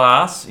against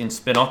class in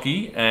Sven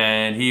Oki,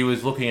 and he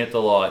was looking at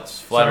the lights,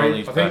 flat on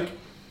his I back. think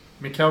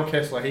Mikkel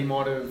Kessler, he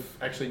might have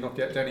actually knocked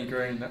out Danny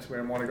Green. That's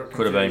where I might have got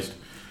Could have been. confused.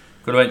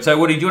 Could have been. So,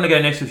 Woody, do you want to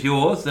go next with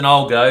yours? Then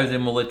I'll go,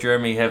 then we'll let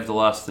Jeremy have the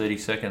last 30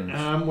 seconds.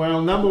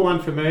 Well, number one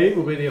for me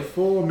will be the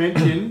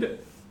aforementioned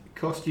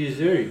Kostya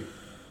Zoo.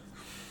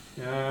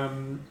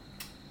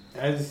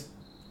 As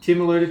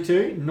Tim alluded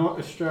to, not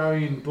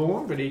Australian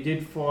born, but he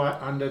did fight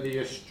under the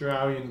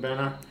Australian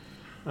banner.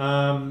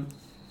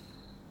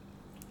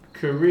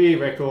 Career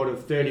record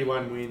of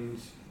 31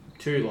 wins,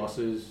 2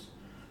 losses,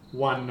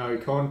 1 no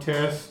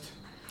contest.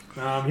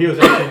 He was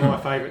actually my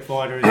favourite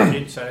fighter as a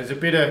kid, so there's a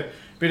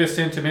bit of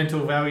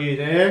sentimental value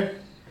there.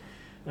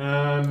 He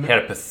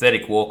had a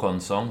pathetic walk-on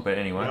song, but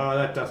anyway. Oh,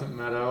 that doesn't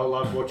matter. I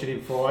love watching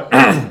him fight.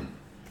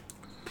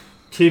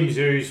 Tim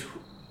Zoos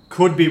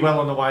could be well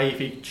on the way if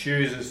he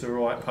chooses the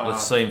right path.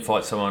 Let's see him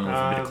fight someone with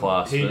a bit of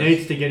class He first.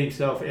 needs to get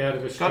himself out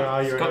of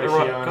Australia got and the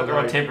Oceania.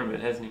 right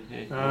temperament, hasn't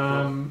he?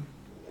 Yeah.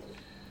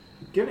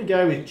 Going to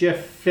go with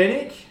Jeff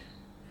Fennick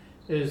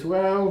as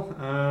well.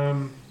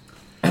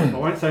 I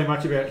won't say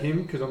much about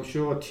him because I'm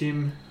sure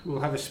Tim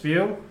will have a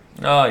spiel.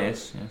 Oh,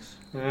 yes.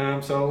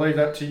 So I'll leave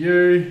that to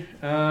you.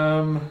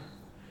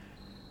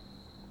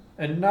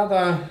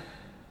 Another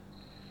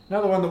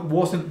one that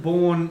wasn't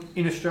born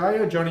in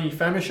Australia, Johnny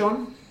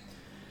Famechon.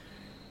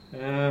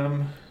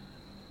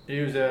 He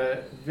was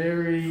a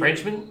very...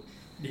 Frenchman?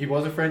 He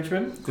was a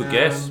Frenchman. Good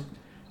guess.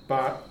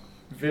 But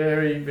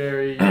very,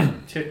 very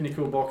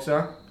technical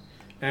boxer.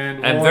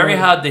 And very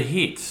hard to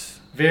hit.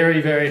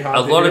 Very, very hard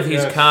A to lot hit, of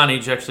his yes.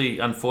 carnage actually,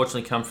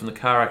 unfortunately, come from the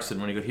car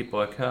accident when he got hit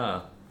by a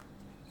car.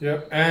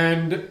 Yep,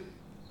 and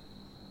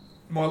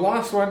my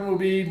last one will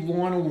be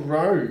Lionel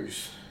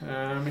Rose.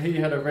 He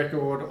had a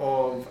record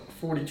of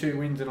 42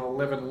 wins and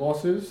 11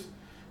 losses.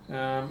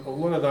 A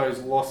lot of those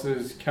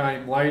losses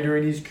came later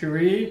in his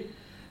career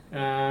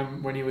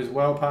when he was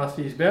well past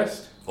his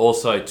best.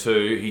 Also,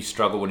 too, he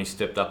struggled when he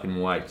stepped up in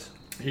weight.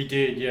 He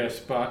did, yes,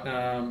 but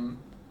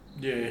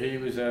he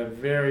was a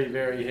very,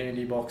 very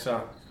handy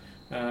boxer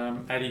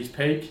at his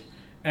peak.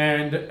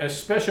 And a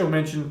special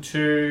mention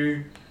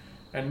to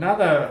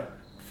another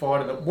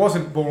fighter that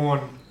wasn't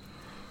born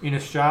in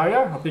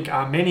Australia, I think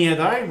Armenia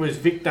though, was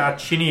Victor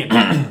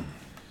Chinian.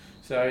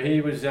 So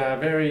he was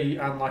very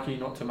unlucky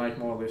not to make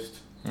my list.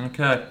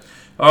 Okay.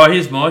 All right,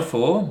 here's my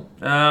 4.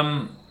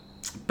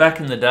 Back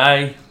in the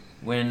day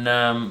when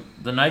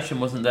the nation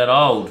wasn't that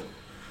old,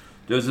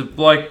 there was a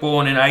bloke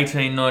born in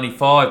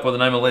 1895 by the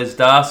name of Les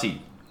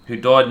Darcy, who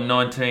died in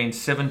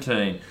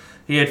 1917.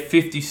 He had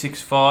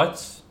 56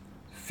 fights,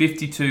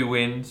 52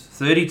 wins,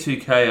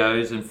 32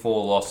 KOs and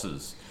 4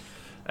 losses.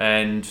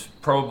 And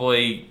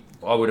probably,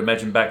 I would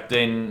imagine back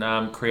then,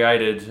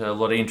 created a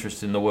lot of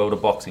interest in the world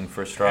of boxing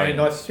for Australians.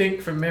 And I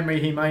think from memory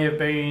he may have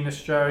been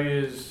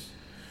Australia's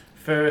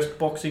first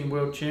boxing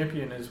world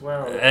champion as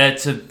well.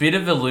 It's a bit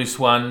of a loose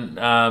one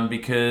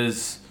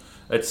because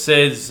it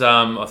says,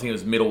 I think it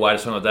was middleweight or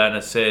something like that, and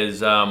it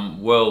says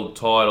world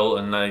title,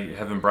 and they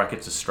have in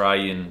brackets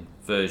Australian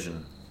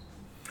version.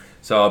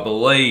 So I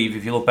believe,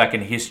 if you look back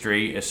in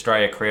history,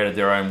 Australia created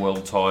their own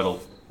world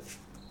title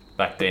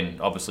back then,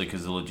 obviously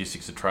because of the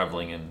logistics of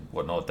travelling and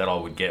whatnot, that I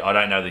would get. I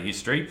don't know the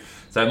history.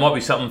 So it might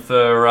be something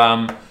for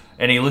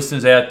any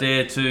listeners out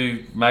there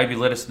to maybe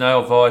let us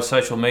know via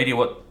social media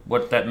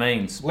what that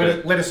means.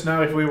 Let us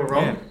know if we were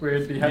wrong. Yeah.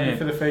 We'd be happy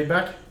for the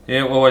feedback.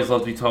 Yeah, we always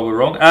love to be told we're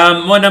wrong.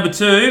 My number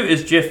 2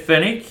 is Jeff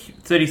Fennick.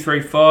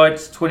 33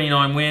 fights,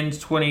 29 wins,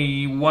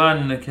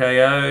 21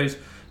 KOs,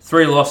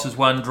 3 losses,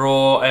 1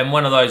 draw, and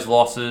one of those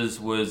losses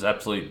was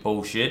absolute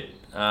bullshit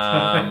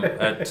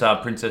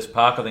at Princess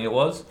Park, I think it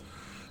was.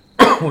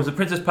 Was it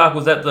Princess Park?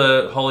 Was that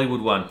the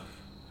Hollywood one?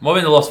 Might have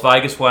been the Las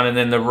Vegas one, and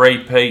then the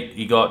repeat,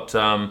 he got...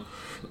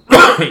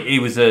 he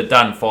was a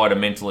done fighter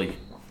mentally.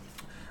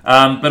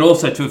 But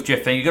also, too, with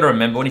Jeff Fenn, you've got to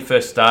remember, when he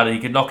first started, he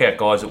could knock out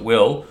guys at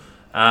will,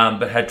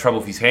 but had trouble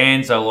with his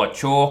hands. They were like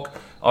chalk.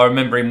 I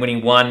remember him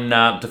winning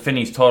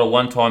defending his title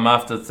one time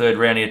after the 3rd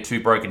round. He had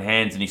 2 broken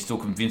hands, and he still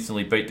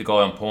convincingly beat the guy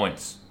on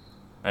points.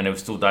 And it was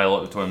still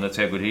daylight between them. That's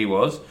how good he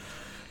was.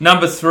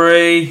 Number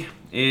 3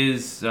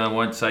 is, I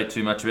won't say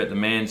too much about the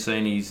man,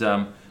 seeing he's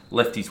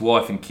left his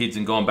wife and kids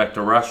and gone back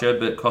to Russia,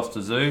 but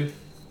Costa Zoo.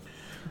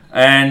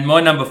 And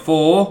my number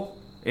 4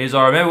 is,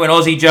 I remember when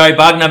Aussie Joe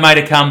Bugner made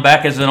a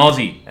comeback as an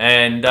Aussie.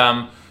 And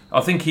I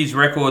think his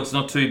record's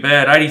not too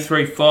bad.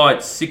 83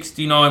 fights,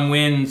 69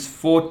 wins,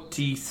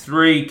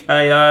 43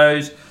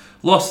 KOs,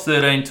 lost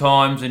 13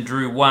 times and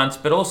drew once.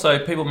 But also,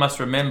 people must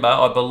remember,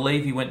 I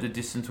believe he went the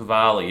distance with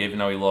Ali, even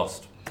though he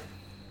lost.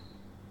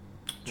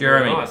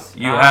 Jeremy, Nice.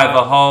 you have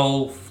a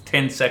whole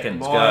 10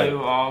 seconds.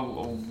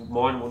 Go.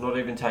 Mine will not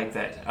even take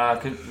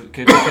that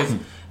because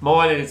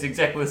mine is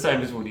exactly the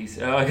same as Woody's.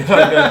 I got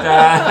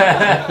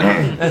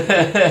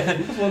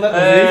Well, that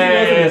was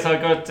easy, yes, I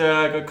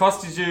got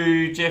Costa,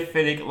 Jeff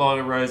Fennick,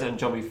 Lionel Rose, and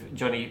Johnny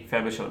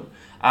Famechon.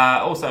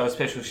 Also, a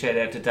special shout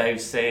out to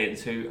Dave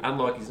Sands, who,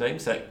 unlike his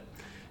namesake,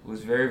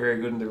 was very, very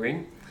good in the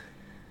ring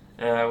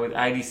with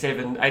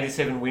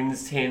 87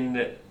 wins,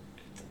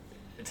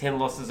 10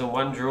 losses and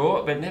 1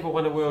 draw, but never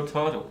won a world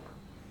title.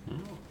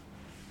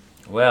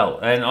 Well,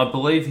 and I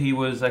believe he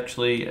was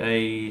actually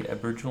a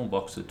Aboriginal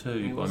boxer too,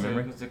 He by was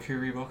memory. a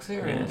Koori boxer,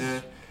 Yes.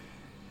 and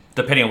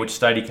Depending on which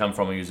state he come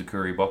from, he was a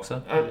Koori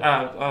boxer.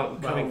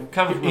 coming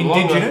from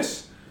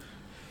Indigenous.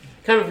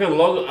 coming from a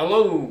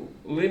long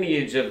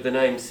lineage of the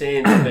name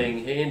Sands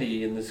being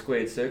handy in the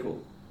squared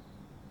circle.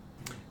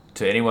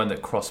 To anyone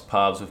that crossed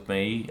paths with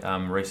me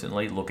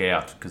recently, look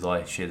out, because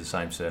I share the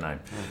same surname.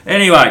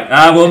 Anyway,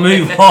 we'll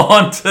move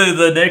on to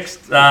the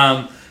next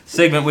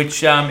segment,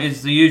 which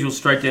is the usual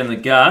straight down the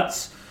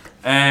guts.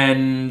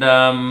 And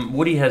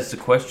Woody has the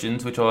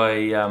questions, which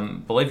I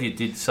believe you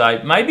did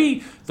say.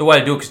 Maybe the way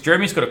to do it, because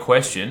Jeremy's got a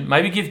question,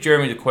 maybe give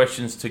Jeremy the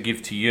questions to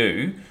give to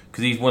you,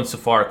 because he wants to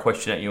fire a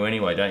question at you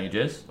anyway, don't you,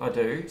 Jez? I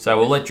do. So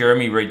we'll let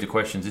Jeremy read the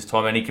questions this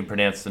time, and he can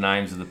pronounce the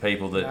names of the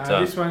people that...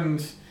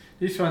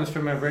 This one's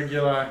from a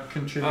regular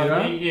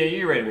contributor.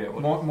 You read me out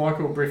one.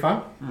 Michael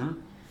Briffer.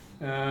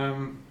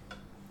 Mm-hmm.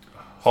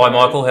 Hi,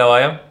 Michael, how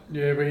are you?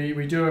 Yeah,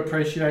 we do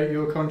appreciate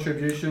your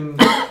contributions,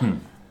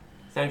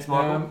 Thanks,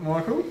 Michael.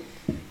 Michael.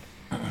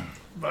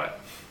 But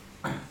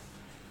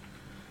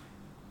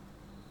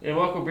Yeah,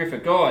 Michael Briffer.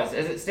 Guys,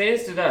 as it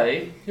stands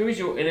today, who is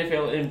your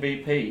NFL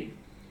MVP?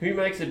 Who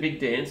makes a big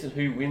dance and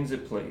who wins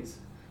it, please?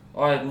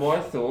 I have my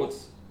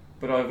thoughts,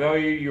 but I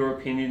value your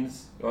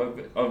opinions.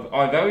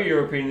 I value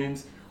your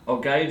opinions. I'll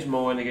gauge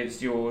mine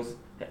against yours.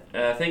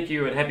 Thank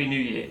you and Happy New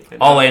Year.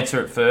 I'll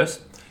answer it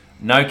first.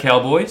 No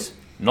Cowboys,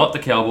 not the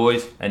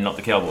Cowboys, and not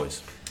the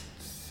Cowboys.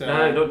 so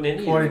No, not in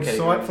any quite of the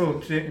categories.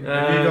 insightful.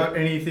 Have you got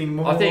anything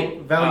more I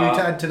think, value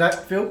to add to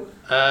that, Phil?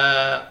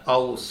 I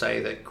will say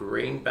that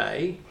Green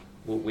Bay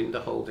will win the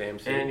whole damn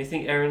thing. And you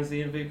think Aaron's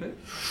the MVP?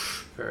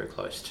 Very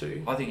close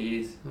to. I think he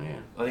is. Yeah.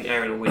 I think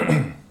Aaron will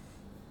win.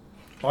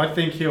 I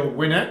think he'll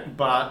win it,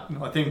 but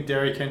I think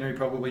Derrick Henry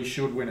probably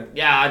should win it.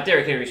 Yeah,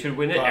 Derrick Henry should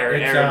win it. But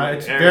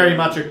it's Aaron- very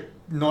much a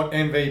not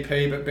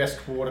MVP, but best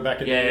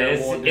quarterback of the year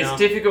award now. it's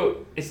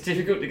difficult. It's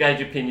difficult to gauge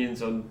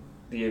opinions on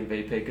the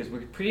MVP because we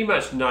pretty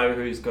much know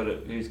who's got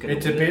it. Who's going to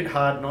It's win a bit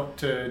hard not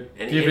to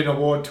And give it- an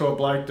award to a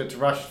bloke that's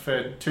rushed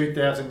for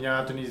 2,000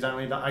 yards and he's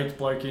only the 8th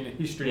bloke in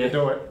history Yeah. to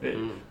do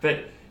it.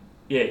 But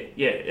yeah,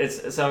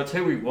 it's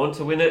who we want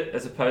to win it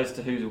as opposed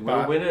to who will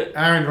But win it.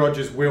 Aaron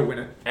Rodgers will win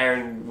it.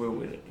 Aaron will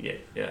win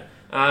it. Yeah.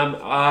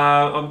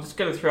 I'm just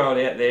going to throw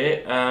it out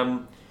there.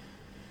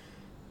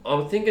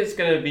 I think it's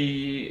going to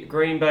be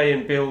Green Bay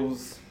and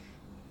Bills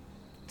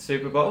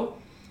Super Bowl.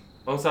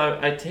 Also,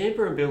 a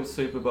Tampa and Bills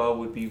Super Bowl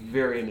would be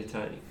very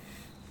entertaining.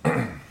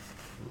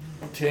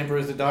 Tampa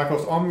is the dark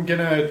horse. I'm going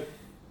to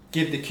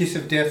give the kiss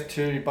of death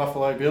to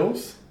Buffalo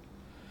Bills.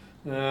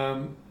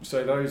 So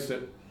those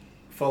that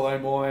follow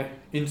my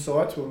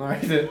insights will know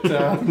that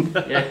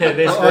Yeah,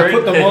 they're I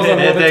put the Moz on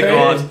all the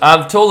They're teams.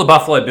 gone. To all the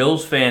Buffalo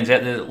Bills fans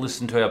out there that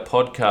listen to our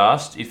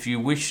podcast, if you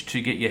wish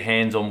to get your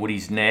hands on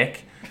Woody's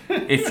neck,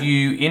 if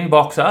you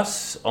inbox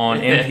us on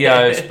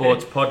MPO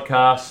Sports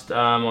Podcast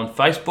on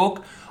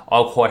Facebook,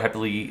 I'll quite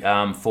happily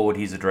forward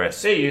his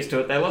address. They're used to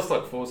it. They lost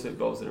like 4 Super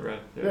Bowls in a row.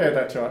 Yeah,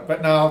 that's right.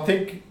 But no, I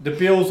think the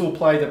Bills will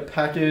play the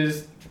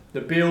Packers.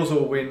 The Bills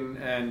will win,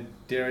 and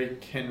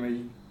Derrick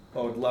Henry,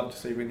 I would love to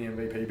see win the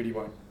MVP, but he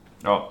won't.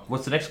 Oh,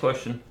 what's the next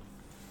question?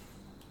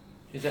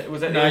 Was that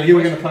the No, only you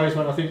were going question? to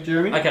pose one, I think,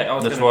 Jeremy. Okay, I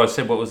was That's gonna, why I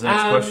said what was the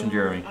next question,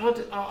 Jeremy.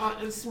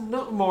 It's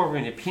not more of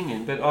an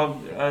opinion, but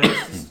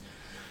it's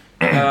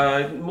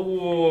just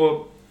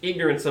more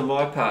ignorance on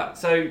my part.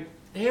 So,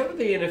 how would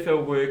the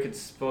NFL work its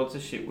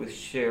sponsorship with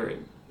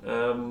sharing?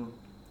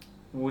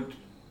 Would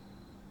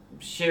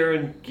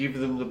Sharon give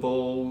them the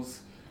balls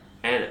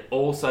and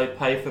also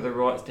pay for the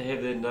rights to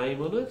have their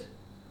name on it?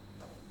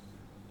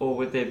 Or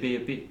would there be a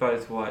bit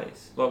both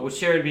ways? Like, would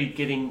Sharon be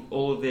getting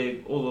all of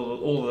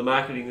the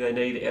marketing they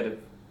need out of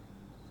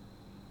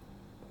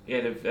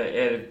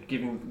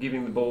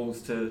giving the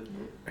balls to?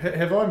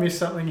 Have I missed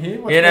something here?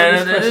 What's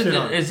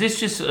Is this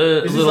just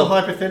a is little? this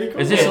a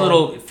hypothetical? Is this a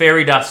little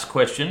fairy dust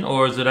question,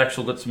 or is it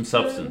actually got some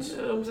substance?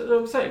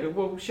 I'm saying,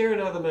 well, Sharon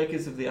are the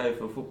makers of the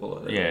AFL football.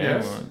 I think. Yeah.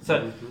 Yes.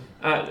 Right.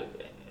 So,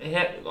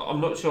 I'm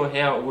not sure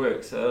how it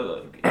works.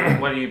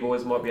 One of you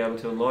boys might be able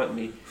to enlighten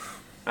me.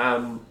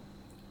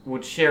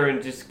 Would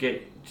Sharon just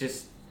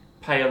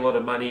pay a lot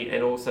of money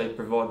and also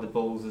provide the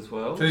balls as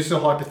well? So this is a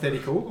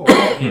hypothetical? Or?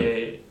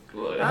 Yeah.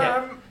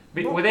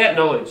 But without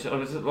knowledge,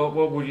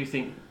 what would you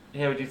think?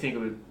 How would you think it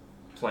would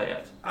play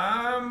out?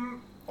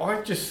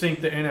 I just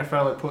think the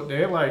NFL had put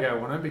their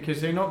logo on it because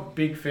they're not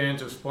big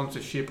fans of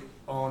sponsorship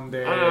on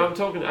their... I'm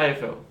talking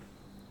AFL.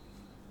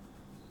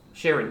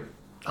 Sharon.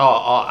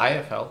 Oh,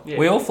 AFL. Yeah.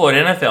 We all thought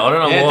NFL. I don't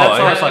know Yeah, why. that's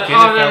why it's like No,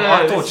 NFL. no,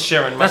 I it's- thought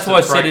Sharon That's must why I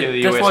have said broken it.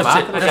 the That's US why I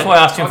market. said. That's why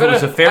I asked him if it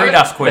was a fairy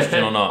dust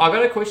question or not. I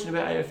got a question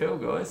about AFL,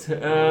 guys.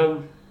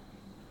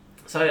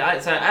 So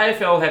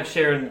AFL have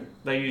Sharon.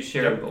 They use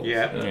Sharon Yep. balls.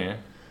 Yeah. Yeah.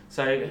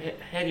 So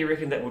how do you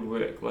reckon that would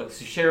work? Like,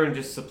 so Sharon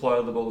just supply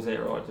all the balls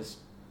outright, just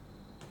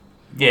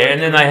Yeah,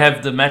 and then they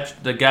have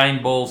the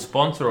game ball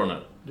sponsor on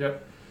it,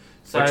 Yep.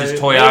 so which is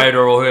Toyota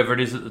or whoever it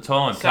is at the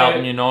time,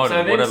 Carlton United,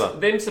 so whatever.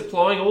 Them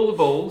supplying all the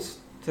balls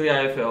to the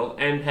AFL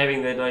and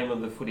having their name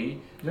on the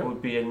footy Yep.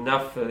 would be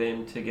enough for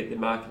them to get the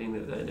marketing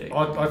that they need.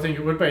 I think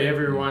it would be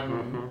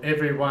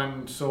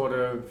everyone sort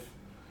of...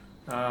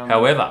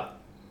 However,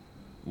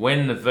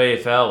 when the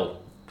VFL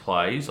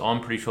plays,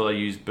 I'm pretty sure they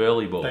use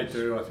Burley balls. they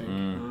do, I think.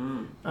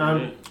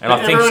 And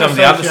I think some of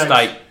the other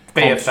state comps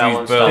BFL use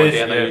and Burley. stuff,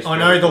 yeah, they use I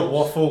know the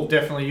Waffle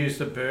definitely used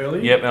the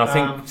Burley. Yep, and I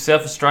think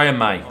South Australia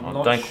may. I'm I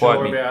not don't sure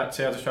quote me. about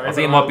South Australia. I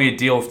think it but might be a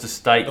deal with the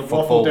state the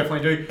football. Waffle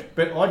definitely do.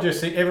 But I just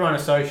think everyone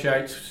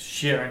associates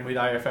Sharon with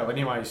AFL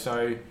anyway,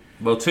 so...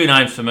 Well, two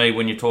names for me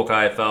when you talk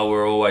AFL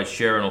were always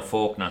Sharon or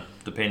Faulkner,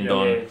 depending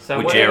on So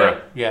which whatever-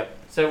 era. Yeah.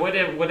 So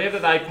whatever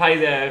they pay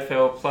the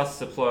AFL plus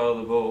supply all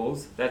the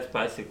balls, that's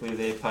basically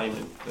their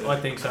payment. For I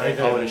think so.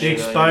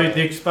 the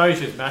The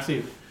exposure's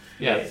massive.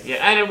 Yeah,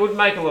 and it would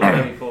make a lot of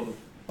money for them.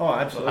 Oh,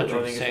 I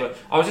absolutely. think as 100%. well.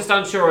 I was just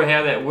unsure of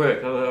how that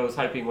worked. I was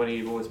hoping one of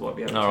you boys might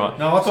be able All right.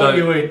 No, I thought So-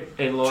 you were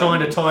to enlighten trying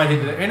to me. tie it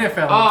into the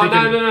NFL. Oh, I'm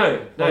thinking,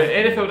 no.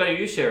 NFL don't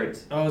use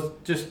Sharons. I was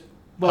just...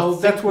 Well,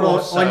 I that's think what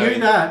more I knew so-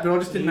 that, but I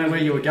just didn't know where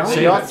you were going.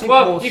 See, with I it. think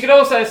Well, more you could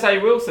also say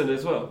Wilson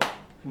as well.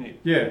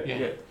 Yeah.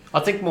 Yeah. I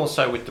think more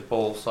so with the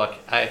balls,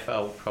 like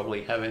AFL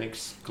probably have an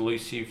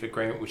exclusive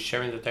agreement with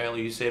Sharon that they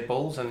only use their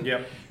balls, and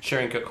Yep.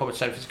 Sharon got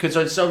compensation because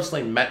it's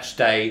obviously match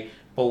day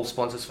ball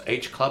sponsors for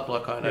each club.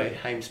 Like I know Yeah.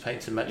 Hames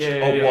Paints and Match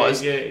Yeah, or yeah,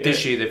 was yeah.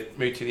 this year they've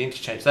moved to the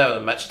interchange. They were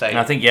the match day. And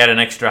I think you add an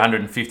extra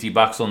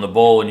 $150 on the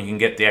ball, and you can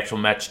get the actual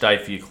match day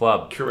for your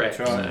club. Correct.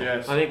 That's right,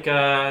 yes. I think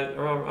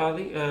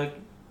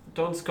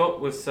Don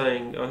Scott was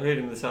saying, I heard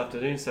him this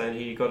afternoon saying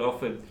he got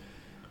offered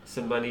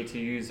some money to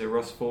use a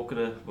Ross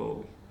Faulkner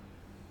ball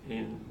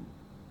in,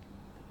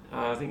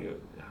 I think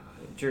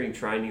during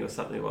training or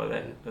something like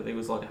that. I think it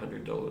was like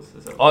 $100 or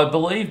something. I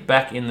believe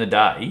back in the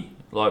day,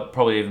 like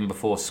probably even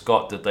before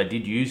Scott, that they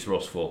did use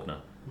Ross Faulkner.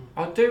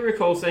 I do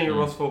recall seeing a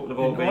Ross Faulkner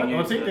ball And being I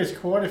used. think there's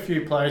quite a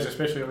few players,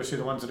 especially obviously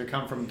the ones that have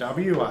come from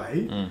WA,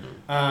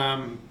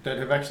 that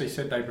have actually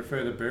said they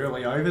prefer the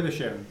Burley over the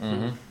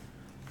Sharon.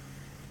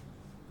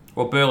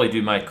 Well, Burley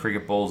do make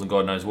cricket balls and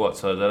God knows what,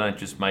 so they don't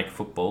just make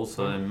footballs.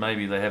 So then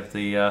maybe they have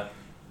the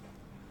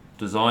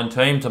design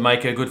team to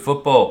make a good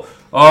football.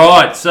 All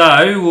right, so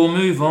we'll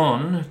move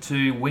on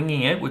to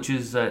winging it, which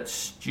is that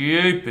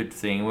stupid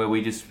thing where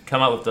we just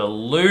come up with the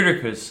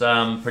ludicrous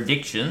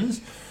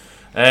predictions.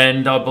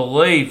 And I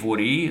believe,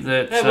 Woody,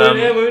 that... How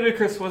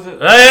ludicrous was it?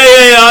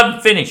 Hey,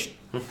 I'm finished.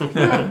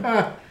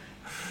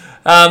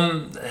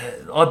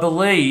 I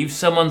believe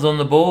someone's on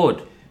the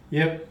board.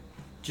 Yep.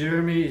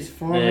 Jeremy is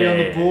finally on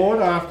the board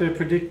after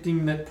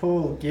predicting that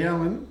Paul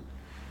Gallen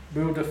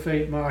will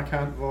defeat Mark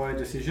Hunt via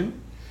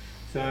decision.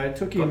 So it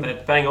took Got him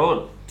that bang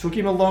on.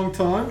 a long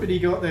time, but he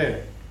got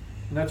there.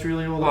 And that's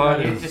really all that Oh,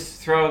 you matters.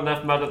 just throw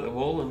enough mud at the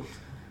wall and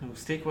it'll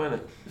stick, won't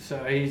it?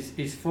 So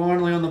he's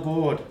finally on the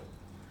board,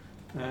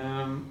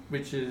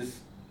 which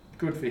is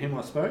good for him,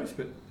 I suppose.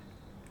 But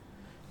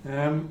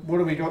what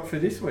do we got for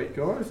this week,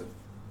 guys?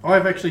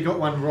 I've actually got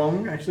one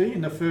wrong. Actually,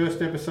 in the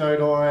first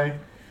episode, I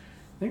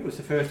think it was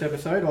the first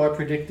episode, I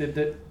predicted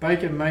that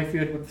Baker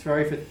Mayfield would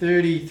throw for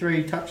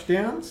 33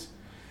 touchdowns,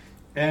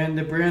 and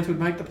the Browns would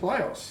make the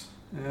playoffs.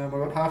 I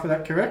got half of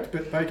that correct,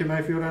 but Baker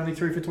Mayfield only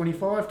threw for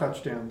 25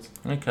 touchdowns.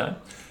 Okay.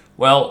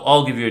 Well,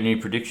 I'll give you a new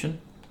prediction.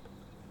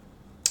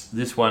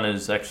 This one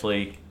is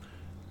actually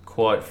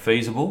quite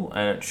feasible,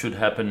 and it should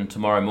happen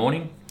tomorrow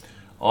morning.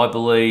 I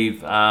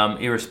believe,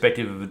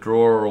 irrespective of a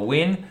draw or a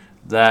win,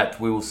 that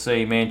we will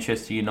see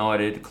Manchester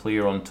United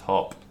clear on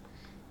top.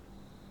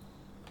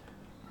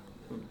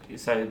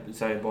 So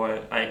by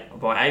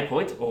a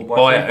point or by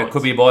 3 points? It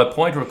could be by a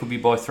point or it could be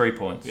by 3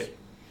 points. Yeah.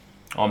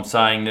 I'm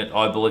saying that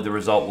I believe the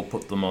result will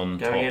put them on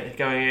top.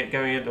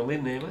 Going out to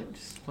limb there, mate.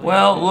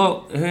 Well,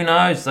 look, who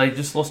knows? They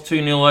just lost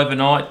 2-0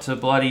 overnight to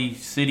bloody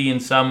City in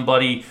some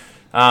bloody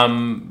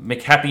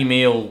McHappy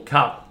Meal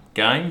Cup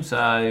game. So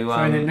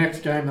in the next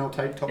game they'll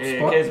take top who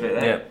spot. cares about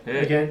that? Yeah.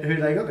 Again, who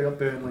they got? They got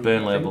Burnley.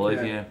 Burnley, I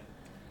believe, yeah.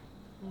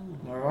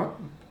 All right.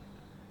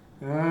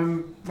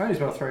 May as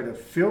well throw to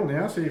Phil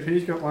now, see if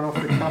he's got one off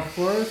the cuff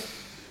for us.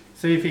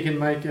 See if he can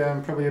make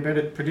probably a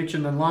better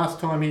prediction than last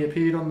time he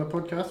appeared on the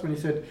podcast when he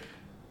said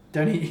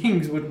Danny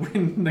Ings would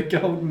win the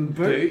Golden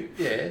Boot.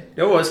 Yeah.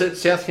 It was at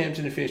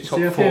Southampton to finish top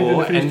Southampton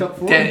four. to finish And top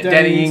four.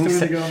 Danny Ings.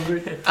 to win the Golden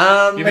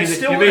Boot. You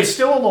It's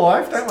still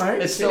alive, don't worry.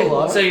 It's still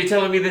alive. So you're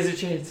telling me there's a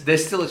chance?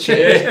 There's still a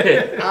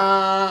chance.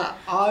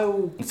 I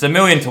will. It's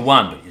 1,000,000 to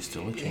 1, but you're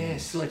still a chance. Yeah,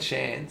 still a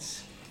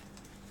chance.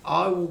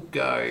 I will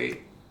go.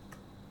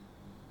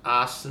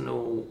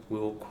 Arsenal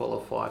will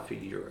qualify for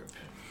Europe.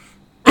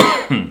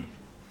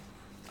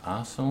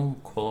 Arsenal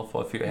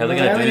qualify for... How are they They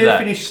going only to do that?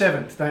 finish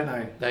 7th, don't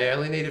they? They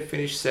only need to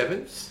finish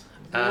 7th.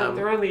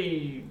 They're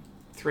only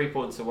 3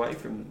 points away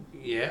from.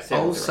 Yeah, Seventh,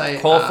 I'll say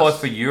Qualify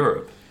for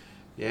Europe.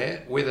 Yeah,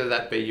 whether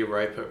that be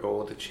Europa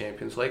or the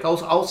Champions League.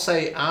 I'll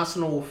say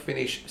Arsenal will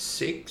finish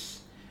 6th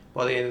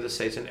by the end of the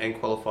season and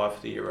qualify for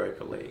the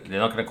Europa League. They're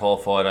not going to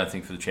qualify, I don't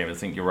think, for the Champions.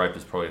 I think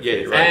Europa's probably a Yeah,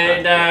 fair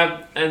Europa.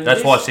 bet. And That's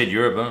this, why I said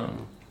Europe. Huh?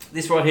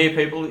 This right here,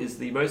 people, is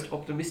the most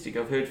optimistic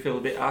I've heard Phil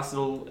about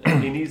Arsenal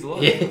in his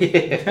life.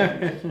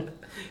 Yeah.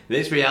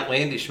 Let's be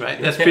outlandish, mate.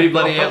 That's pretty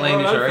bloody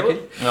outlandish, I reckon.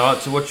 All right,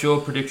 so what's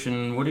your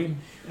prediction, Woody?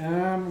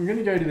 I'm going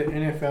to go to the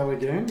NFL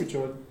again, which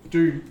I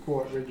do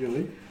quite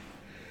regularly.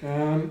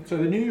 So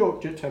the New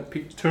York Jets have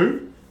picked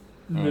 2.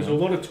 There's a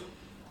lot of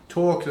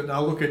talk that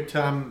they'll look at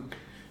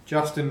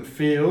Justin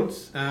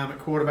Fields at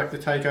quarterback to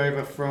take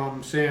over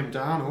from Sam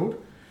Darnold,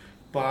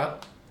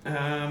 but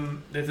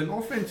there's an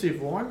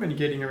offensive lineman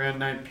getting around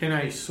named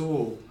Penei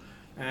Sewell,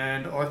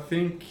 and I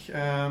think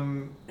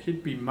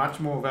he'd be much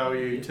more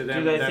value to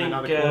them Do they than think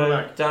another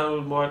quarterback.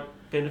 Darnold might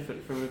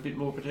benefit from a bit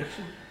more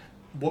protection?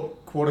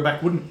 What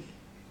quarterback wouldn't?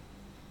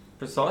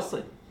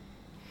 Precisely.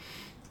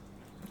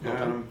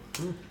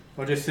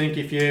 I just think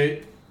if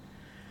you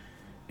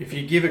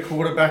give a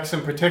quarterback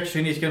some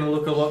protection, he's going to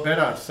look a lot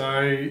better.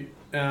 So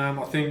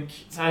I think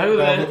So who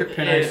they'll are, look at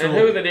Penei and Sewell.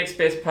 who are the next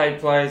best paid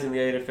players in the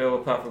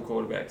NFL apart from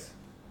quarterbacks?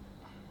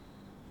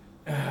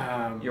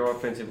 Your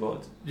offensive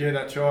lines. Yeah,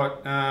 that's right.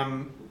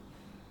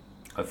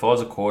 If I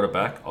was a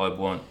quarterback, I'd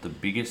want the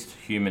biggest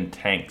human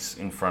tanks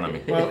in front of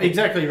me. Well,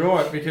 exactly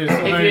right, because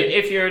I know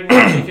If you're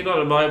not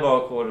a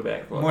mobile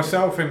quarterback, like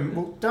myself and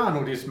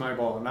Darnold is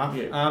mobile enough.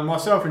 Yeah.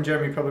 Myself and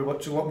Jeremy probably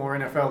watch a lot more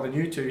NFL than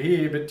you two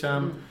here, but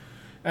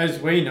as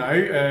we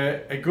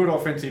know, a good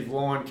offensive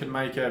line can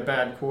make a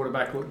bad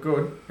quarterback look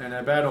good, and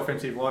a bad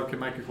offensive line can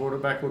make a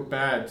quarterback look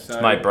bad. So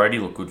It's made Brady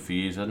look good for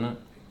years, hasn't it?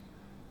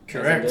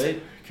 correct, Yes,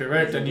 indeed.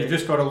 correct, Yes, and you've indeed.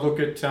 just got to look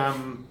at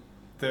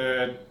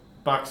the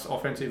Bucks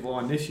offensive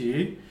line this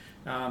year.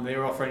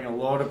 They're offering a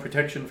lot of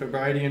protection for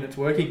Brady, and it's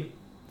working.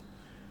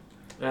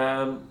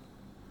 I'm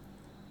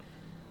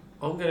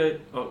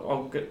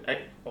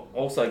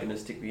also gonna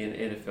stick with the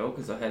NFL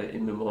because I had it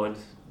in my mind.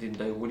 Didn't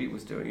know Woody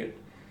was doing it.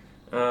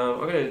 I'm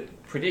gonna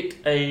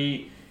predict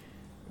a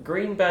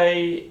Green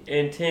Bay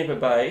and Tampa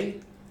Bay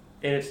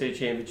NFC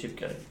Championship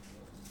game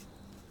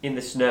in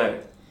the snow.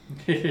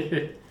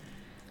 In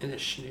the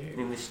snow.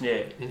 In the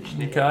snow.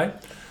 Okay.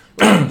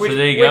 Which, so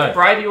there you which go.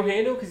 Brady will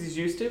handle because he's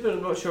used to, but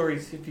I'm not sure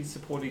if his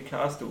supporting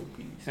cast will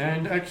be.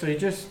 And actually,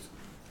 just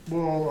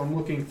while I'm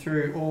looking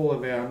through all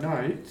of our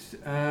notes,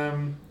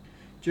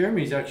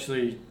 Jeremy's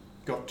actually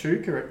got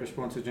 2 correct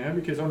responses now,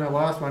 because on our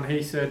last one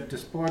he said,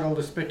 despite all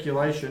the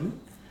speculation,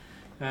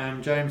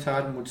 James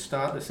Harden would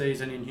start the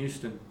season in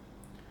Houston.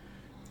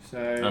 So,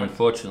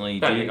 Unfortunately, I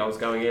don't think I was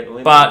going out on a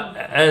limb.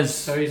 but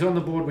so he's on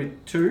the board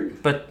with 2.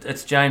 but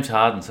it's James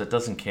Harden, so it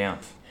doesn't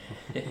count.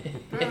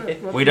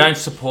 Well, We don't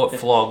support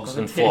flogs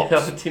and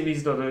flops.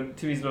 Timmy's not a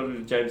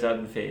James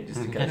Harden fan,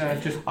 just in case. No,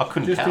 I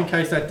couldn't just in tell.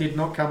 case that did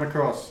not come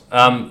across.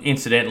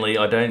 Incidentally,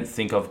 I don't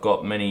think I've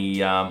got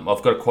many.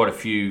 I've got quite a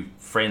few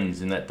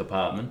friends in that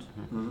department.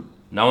 Mhm.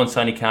 No one's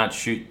saying he can't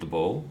shoot the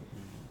ball,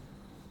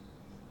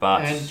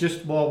 but And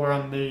just while we're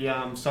on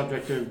the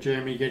subject of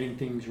Jeremy getting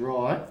things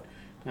right,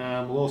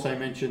 we'll also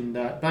mention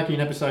that back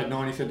in episode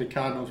 9 he said the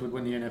Cardinals would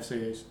win the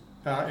NFC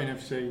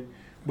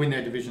win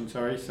their division,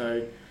 sorry,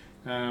 so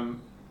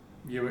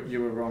you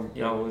were wrong.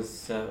 Yeah, I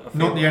was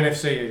Not the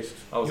NFC East.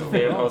 I was a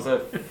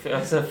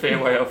fair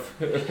way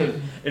off.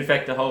 In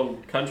fact, the whole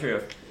country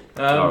off.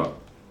 All right.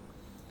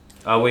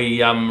 Are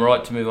we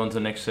right to move on to the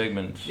next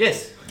segment?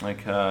 Yes.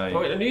 Okay.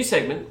 Oh, a new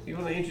segment. You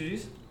want to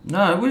introduce?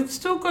 No, we've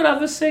still got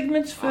other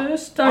segments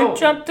first. Don't Oh.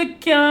 jump the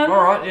gun.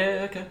 All right.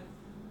 Yeah. Okay.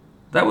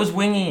 That was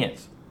winging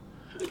it.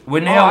 We're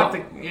Oh, now I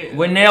think, yeah.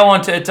 we're now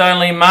on to It's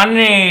Only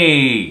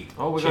Money.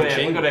 Oh, we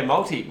Ching. got our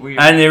multi.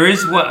 And there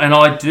is and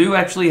I do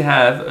actually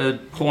have a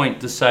point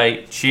to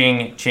say,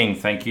 ching, ching.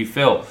 Thank you,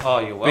 Phil. Oh,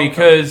 you're welcome.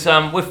 Because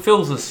with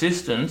Phil's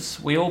assistance,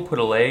 we all put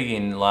a leg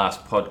in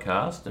last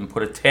podcast and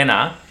put a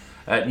tenner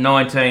at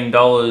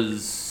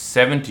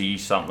 $19.70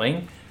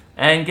 something.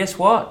 And guess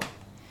what?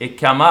 it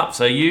come up.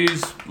 So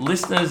use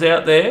listeners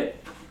out there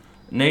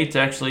need to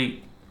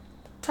actually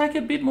take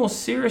a bit more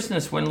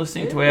seriousness when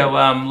listening to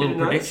our little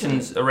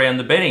predictions around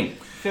the betting.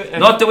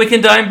 Not that we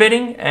condone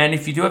betting, and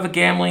if you do have a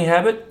gambling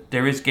habit,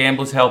 there is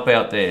Gamblers Help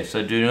out there.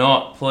 So do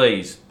not,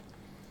 please.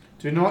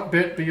 Do not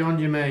bet beyond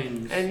your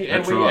means.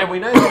 And right. we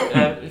know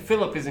that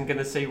Philip isn't going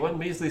to see one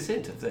measly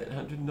cent of that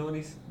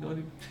 190.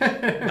 No.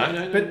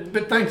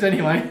 But thanks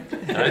anyway.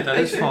 No, that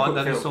is fine.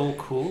 That is all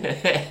cool.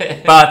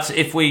 But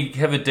if we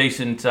have a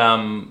decent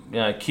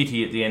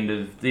kitty at the end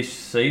of this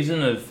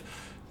season of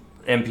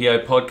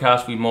MPO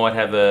podcast, we might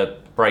have a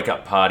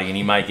breakup party and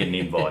he may get an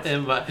invite.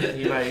 You may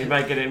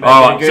get it.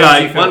 All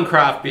right, so one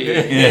craft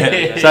beer.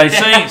 Yeah. So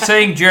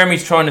seeing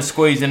Jeremy's trying to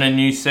squeeze in a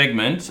new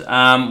segment,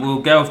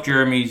 we'll go with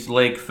Jeremy's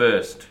leg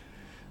first.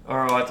 All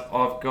right,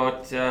 I've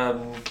got.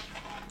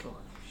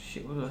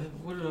 Shit,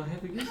 what did I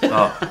have again?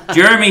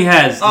 Jeremy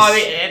has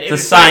the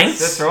Saints.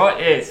 That's right.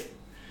 Yes.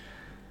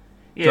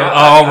 Yeah,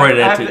 I'll read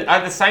it out too. I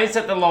have the Saints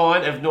at the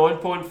line of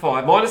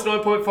 9.5, minus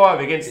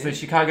 9.5 against the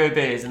Chicago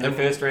Bears in the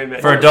first round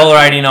match. For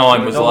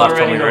 $1.89 was the last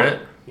time we read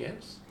it.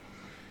 Yes.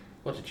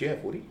 What did you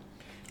have, Woody?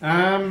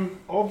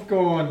 I've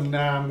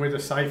gone with a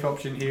safe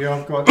option here.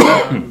 I've got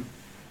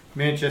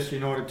Manchester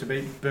United to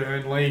beat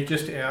Burnley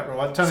just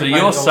outright. So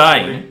you're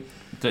saying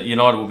that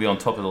United will be on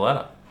top of the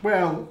ladder?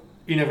 Well,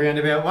 in a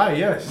roundabout way,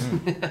 yes.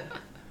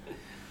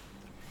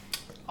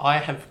 I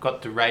have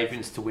got the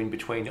Ravens to win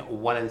between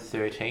 1 and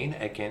 13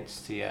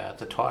 against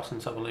the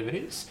Titans, I believe it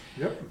is.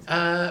 Yep.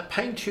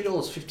 Paying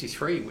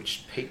 $2.53,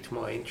 which piqued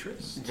my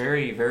interest.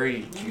 Very,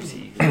 very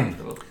juicy.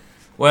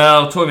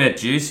 Well, talking about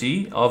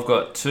juicy, I've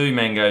got 2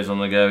 mangoes on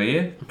the go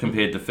here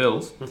compared to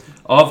Phil's.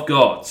 I've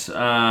got,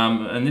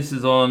 and this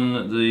is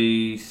on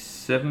the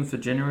 7th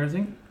of January, I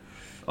think.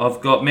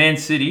 I've got Man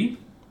City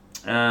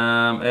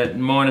at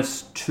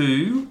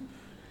 -2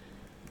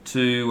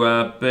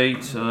 to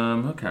beat,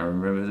 I can't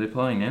remember who they're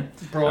playing now.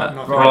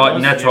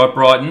 Brighton, that's right,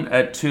 Brighton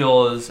at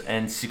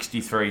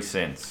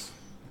 $2.63.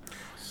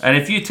 And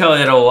if you tally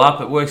that all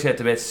up, it works out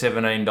to about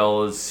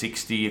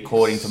 $17.60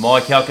 according to my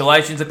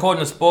calculations. According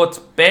to Sports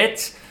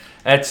Bet,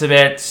 it's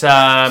about...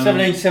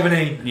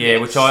 $17.17. Yeah,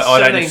 which I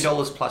don't...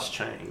 $17 plus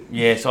change.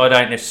 Yes, I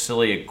don't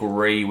necessarily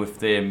agree with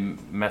their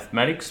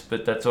mathematics,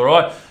 but that's all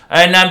right.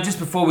 And just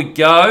before we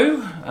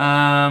go,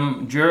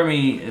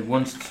 Jeremy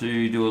wants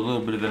to do a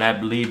little bit of an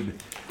ad-lib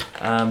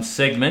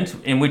segment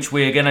in which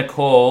we're going to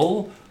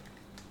call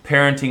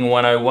Parenting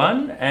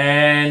 101,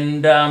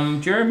 and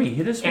Jeremy,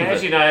 hit us with it.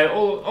 As you know,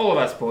 all of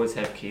us boys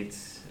have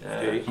kids.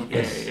 So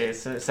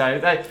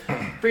they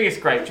bring us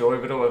great joy,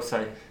 but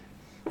also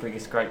bring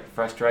us great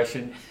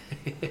frustration.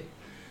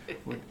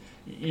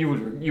 You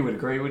would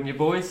agree, wouldn't you,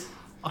 boys?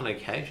 On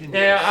occasion,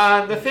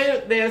 Now, the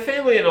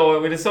family and I,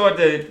 we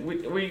decided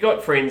we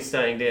got friends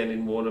staying down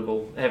in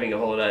Warrnambool having a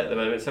holiday at the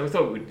moment, so we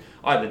thought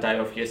I had the day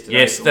off yesterday.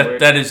 Yes,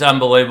 that is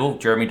unbelievable.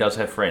 Jeremy does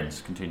have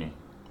friends. Continue.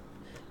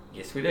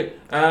 Yes, we do.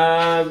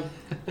 And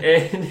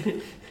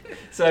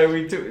so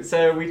we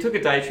took a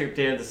day trip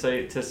down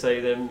to see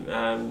them.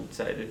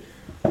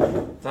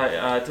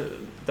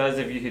 Those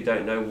of you who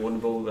don't know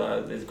Warrnambool,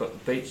 there's got the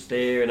beach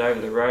there, and over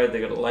the road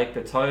they've got a Lake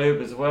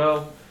Patobe as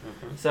well.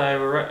 Mm-hmm. So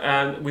we're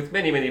with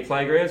many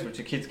playgrounds which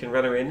the kids can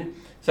run around in.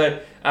 So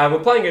we're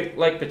playing at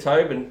Lake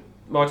Patobe, and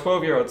my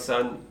 12-year-old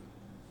son,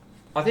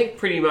 I think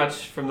pretty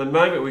much from the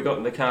moment we got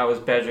in the car, was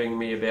badgering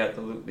me about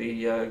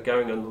the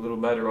going on the little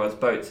motorised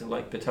boats in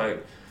Lake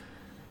Patobe.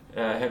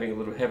 Having a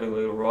little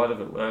ride of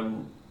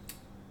them,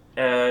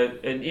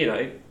 and you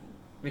know,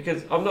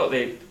 because I'm not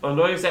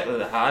exactly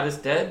the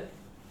hardest dad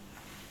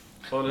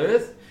on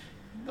earth.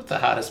 Not the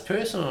hardest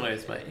person on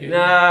earth, mate.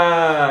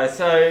 No,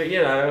 so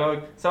you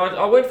know,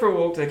 I went for a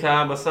walk to the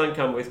car. My son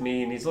come with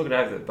me, and he's looking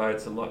over the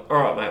boats. I'm like,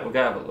 all right, mate, we'll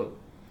go have a look.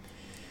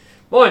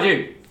 Mind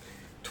you,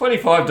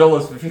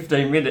 $25 for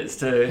 15 minutes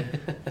to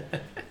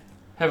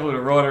have a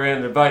little ride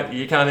around the boat that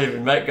you can't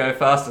even make go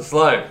fast or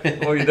slow.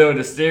 All you're doing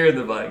is steering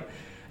the boat.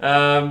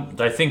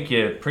 They think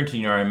you're printing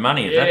your own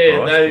money at that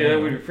price. They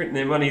would be printing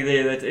their money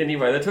there.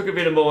 Anyway, they took a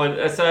bit of mine.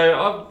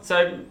 So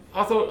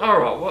I thought,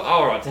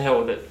 all right, to hell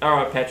with it. All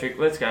right, Patrick,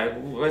 let's go.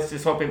 Let's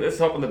just hop in. Let's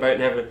hop on the boat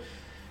and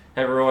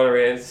have a ride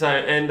around. So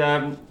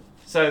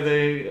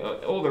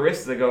all the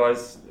rest of the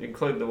guys,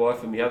 including the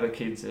wife and the other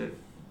kids, are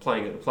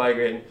playing at the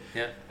playground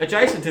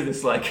adjacent to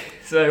this lake.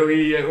 So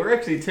we're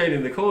actually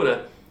turning the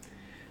corner,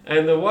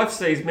 and the wife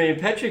sees me and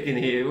Patrick in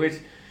here,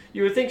 which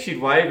you would think she'd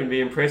wave and be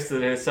impressed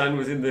that her son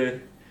was in the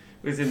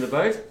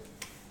boat.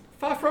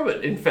 Far from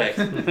it, in fact.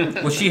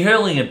 Was she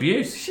hurling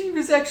abuse? She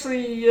was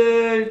actually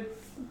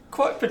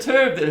quite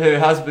perturbed that her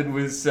husband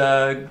was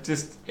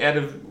just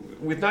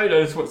with no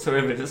notice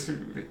whatsoever, just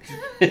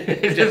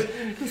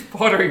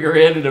pottering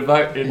around in a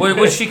boat.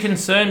 Was she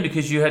concerned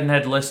because you hadn't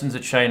had lessons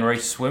at Shane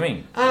Reese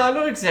swimming?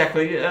 Not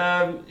exactly.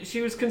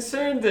 She was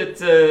concerned that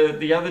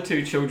the other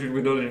 2 children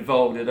were not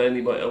involved, and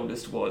only my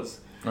eldest was.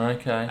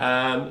 Okay.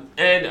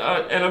 And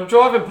I'm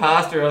driving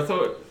past her. I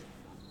thought,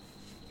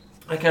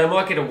 okay, I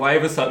might get a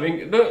wave or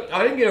something. No,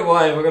 I didn't get a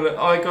wave. I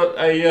got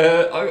a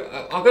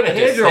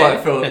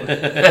hairdryer, Philip.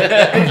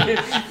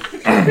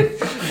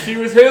 She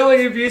was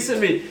hurling abuse at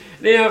me.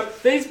 Now,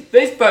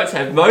 these boats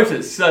have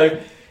motors, so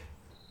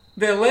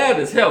they're loud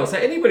as hell. So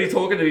anybody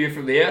talking to you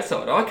from the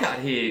outside, I can't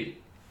hear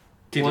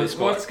what's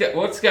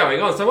going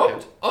on.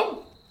 So I'm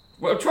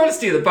trying to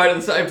steer the boat at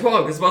the same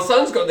time because my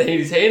son's got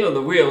his hand on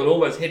the wheel and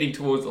almost heading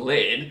towards the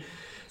land.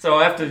 So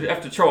I have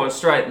to try and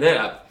straighten that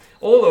up.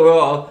 All the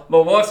while, my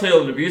wife's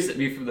hurling abuse at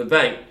me from the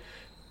bank.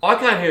 I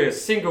can't hear a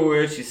single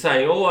word she's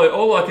saying.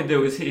 All I can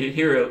do is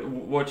hear her,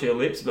 watch her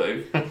lips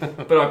move.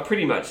 But I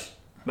pretty much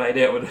made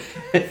out what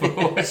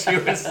she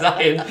was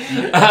saying.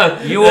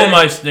 You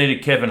almost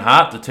needed Kevin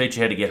Hart to teach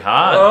you how to get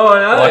hard. Oh,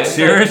 I know. Like,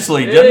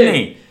 seriously, didn't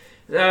he?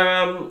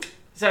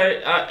 So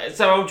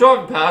I'm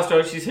driving past her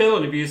and she's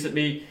hurling abuse at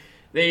me.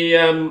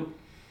 The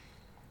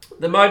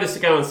motors are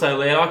going so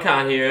loud, I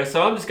can't hear her.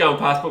 So I'm just going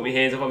past, put my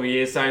hands up on my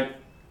ears saying,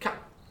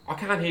 I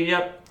can't hear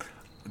you.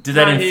 Did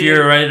that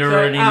infuriate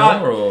her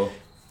anymore? Or?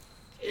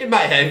 It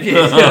may have,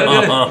 yes.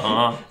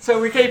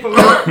 So we keep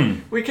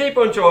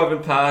on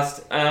driving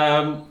past.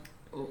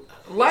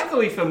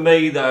 Luckily for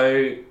me,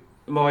 though,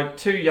 my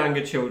two younger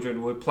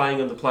children were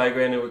playing on the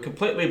playground and were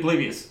completely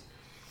oblivious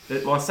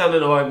that my son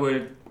and I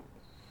were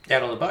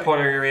out on the boat,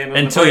 pottering around.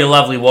 Until your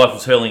lovely wife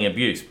was hurling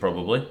abuse,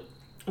 probably.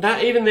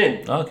 No, even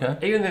then. Okay.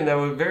 Even then, they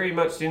were very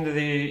much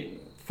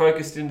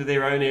focused into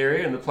their own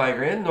area in the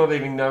playground, not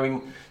even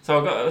knowing. So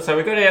we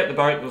got out the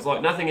boat. It was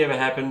like nothing ever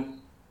happened.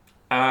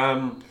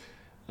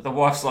 The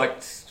wife's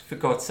like, for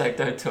God's sake,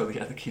 don't tell the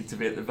other kids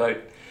about the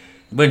boat.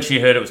 When she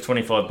heard it was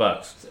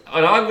 $25.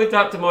 And I lived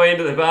up to my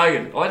end of the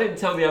bargain. I didn't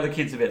tell the other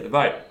kids about the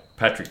boat.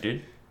 Patrick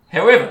did.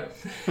 However,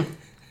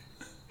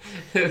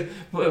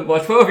 my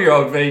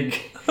 12-year-old being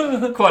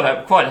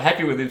quite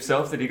happy with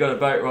himself that he got a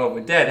boat ride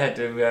with Dad had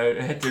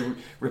to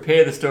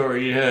repair the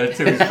story to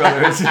his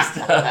brother and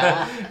sister,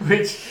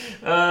 which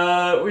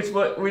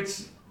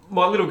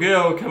my little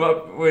girl come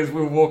up as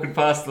we were walking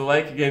past the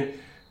lake again.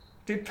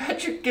 Did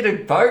Patrick get a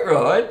boat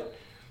ride?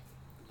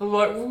 I'm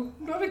like, well,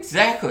 not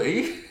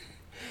exactly.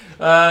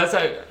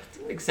 So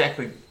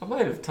exactly, I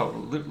might have told a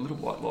little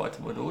white lie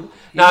to my daughter.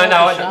 No,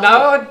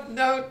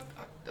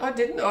 I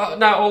didn't.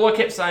 No, all I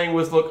kept saying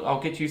was, look,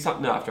 I'll get you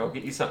something after.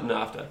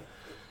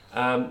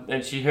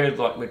 And she heard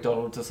like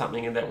McDonald's or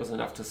something, and that was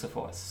enough to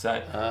suffice.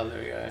 So, there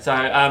we go. So,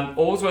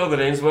 all's well that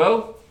ends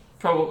well.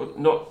 Probably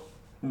not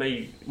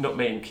me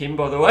and Kim,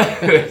 by the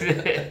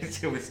way.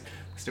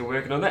 Still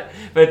working on that,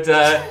 but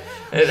no,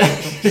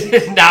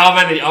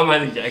 I'm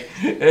only joking.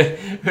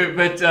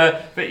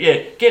 but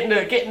yeah,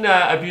 getting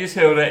abuse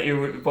hurled at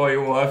you by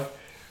your wife,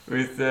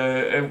 with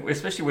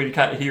especially when you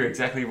can't hear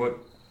exactly what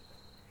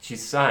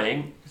she's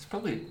saying, I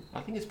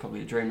think it's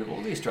probably a dream of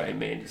all the Australian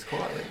men, just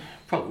quietly.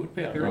 Probably would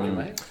be, I reckon,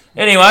 mate.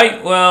 Anyway,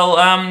 well,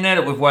 now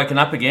that we've woken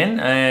up again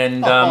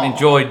and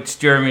enjoyed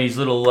Jeremy's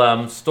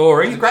little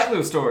story. It was a great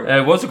little story.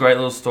 It was a great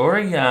little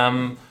story.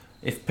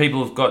 If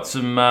people have got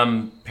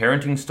some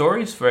parenting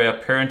stories for our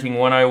Parenting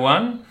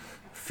 101,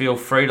 feel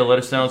free to let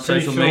us know on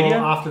social media.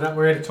 After that,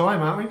 we're out of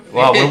time, aren't we?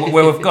 Well,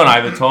 we've gone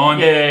over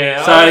time.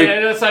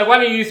 Yeah. So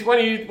one of you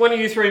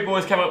three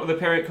boys come up with a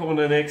parent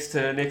corner next.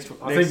 I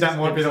think that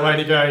might be the way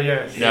to go.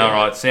 Yeah. All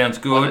right, sounds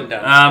good.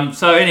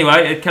 So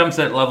anyway, it comes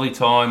that lovely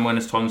time when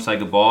it's time to say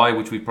goodbye,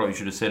 which we probably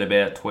should have said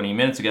about 20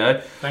 minutes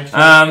ago. Thanks.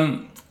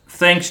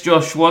 Thanks,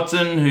 Josh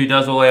Watson, who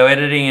does all our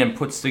editing and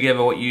puts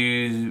together what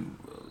you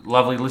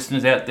lovely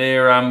listeners out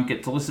there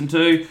get to listen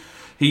to.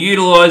 He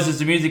utilises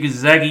the music as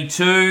Zaggy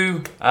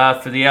too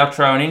for the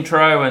outro and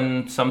intro,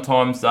 and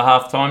sometimes the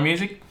halftime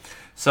music.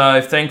 So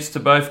thanks to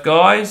both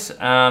guys.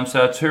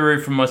 So it's hooroo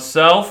from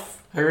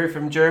myself. Hooroo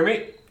from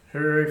Jeremy.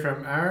 Hooroo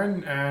from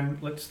Aaron. And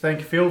let's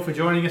thank Phil for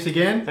joining us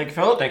again. Thank you,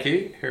 Philip. Thank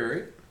you.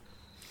 Hooroo.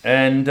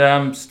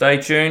 And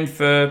stay tuned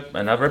for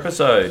another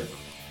episode.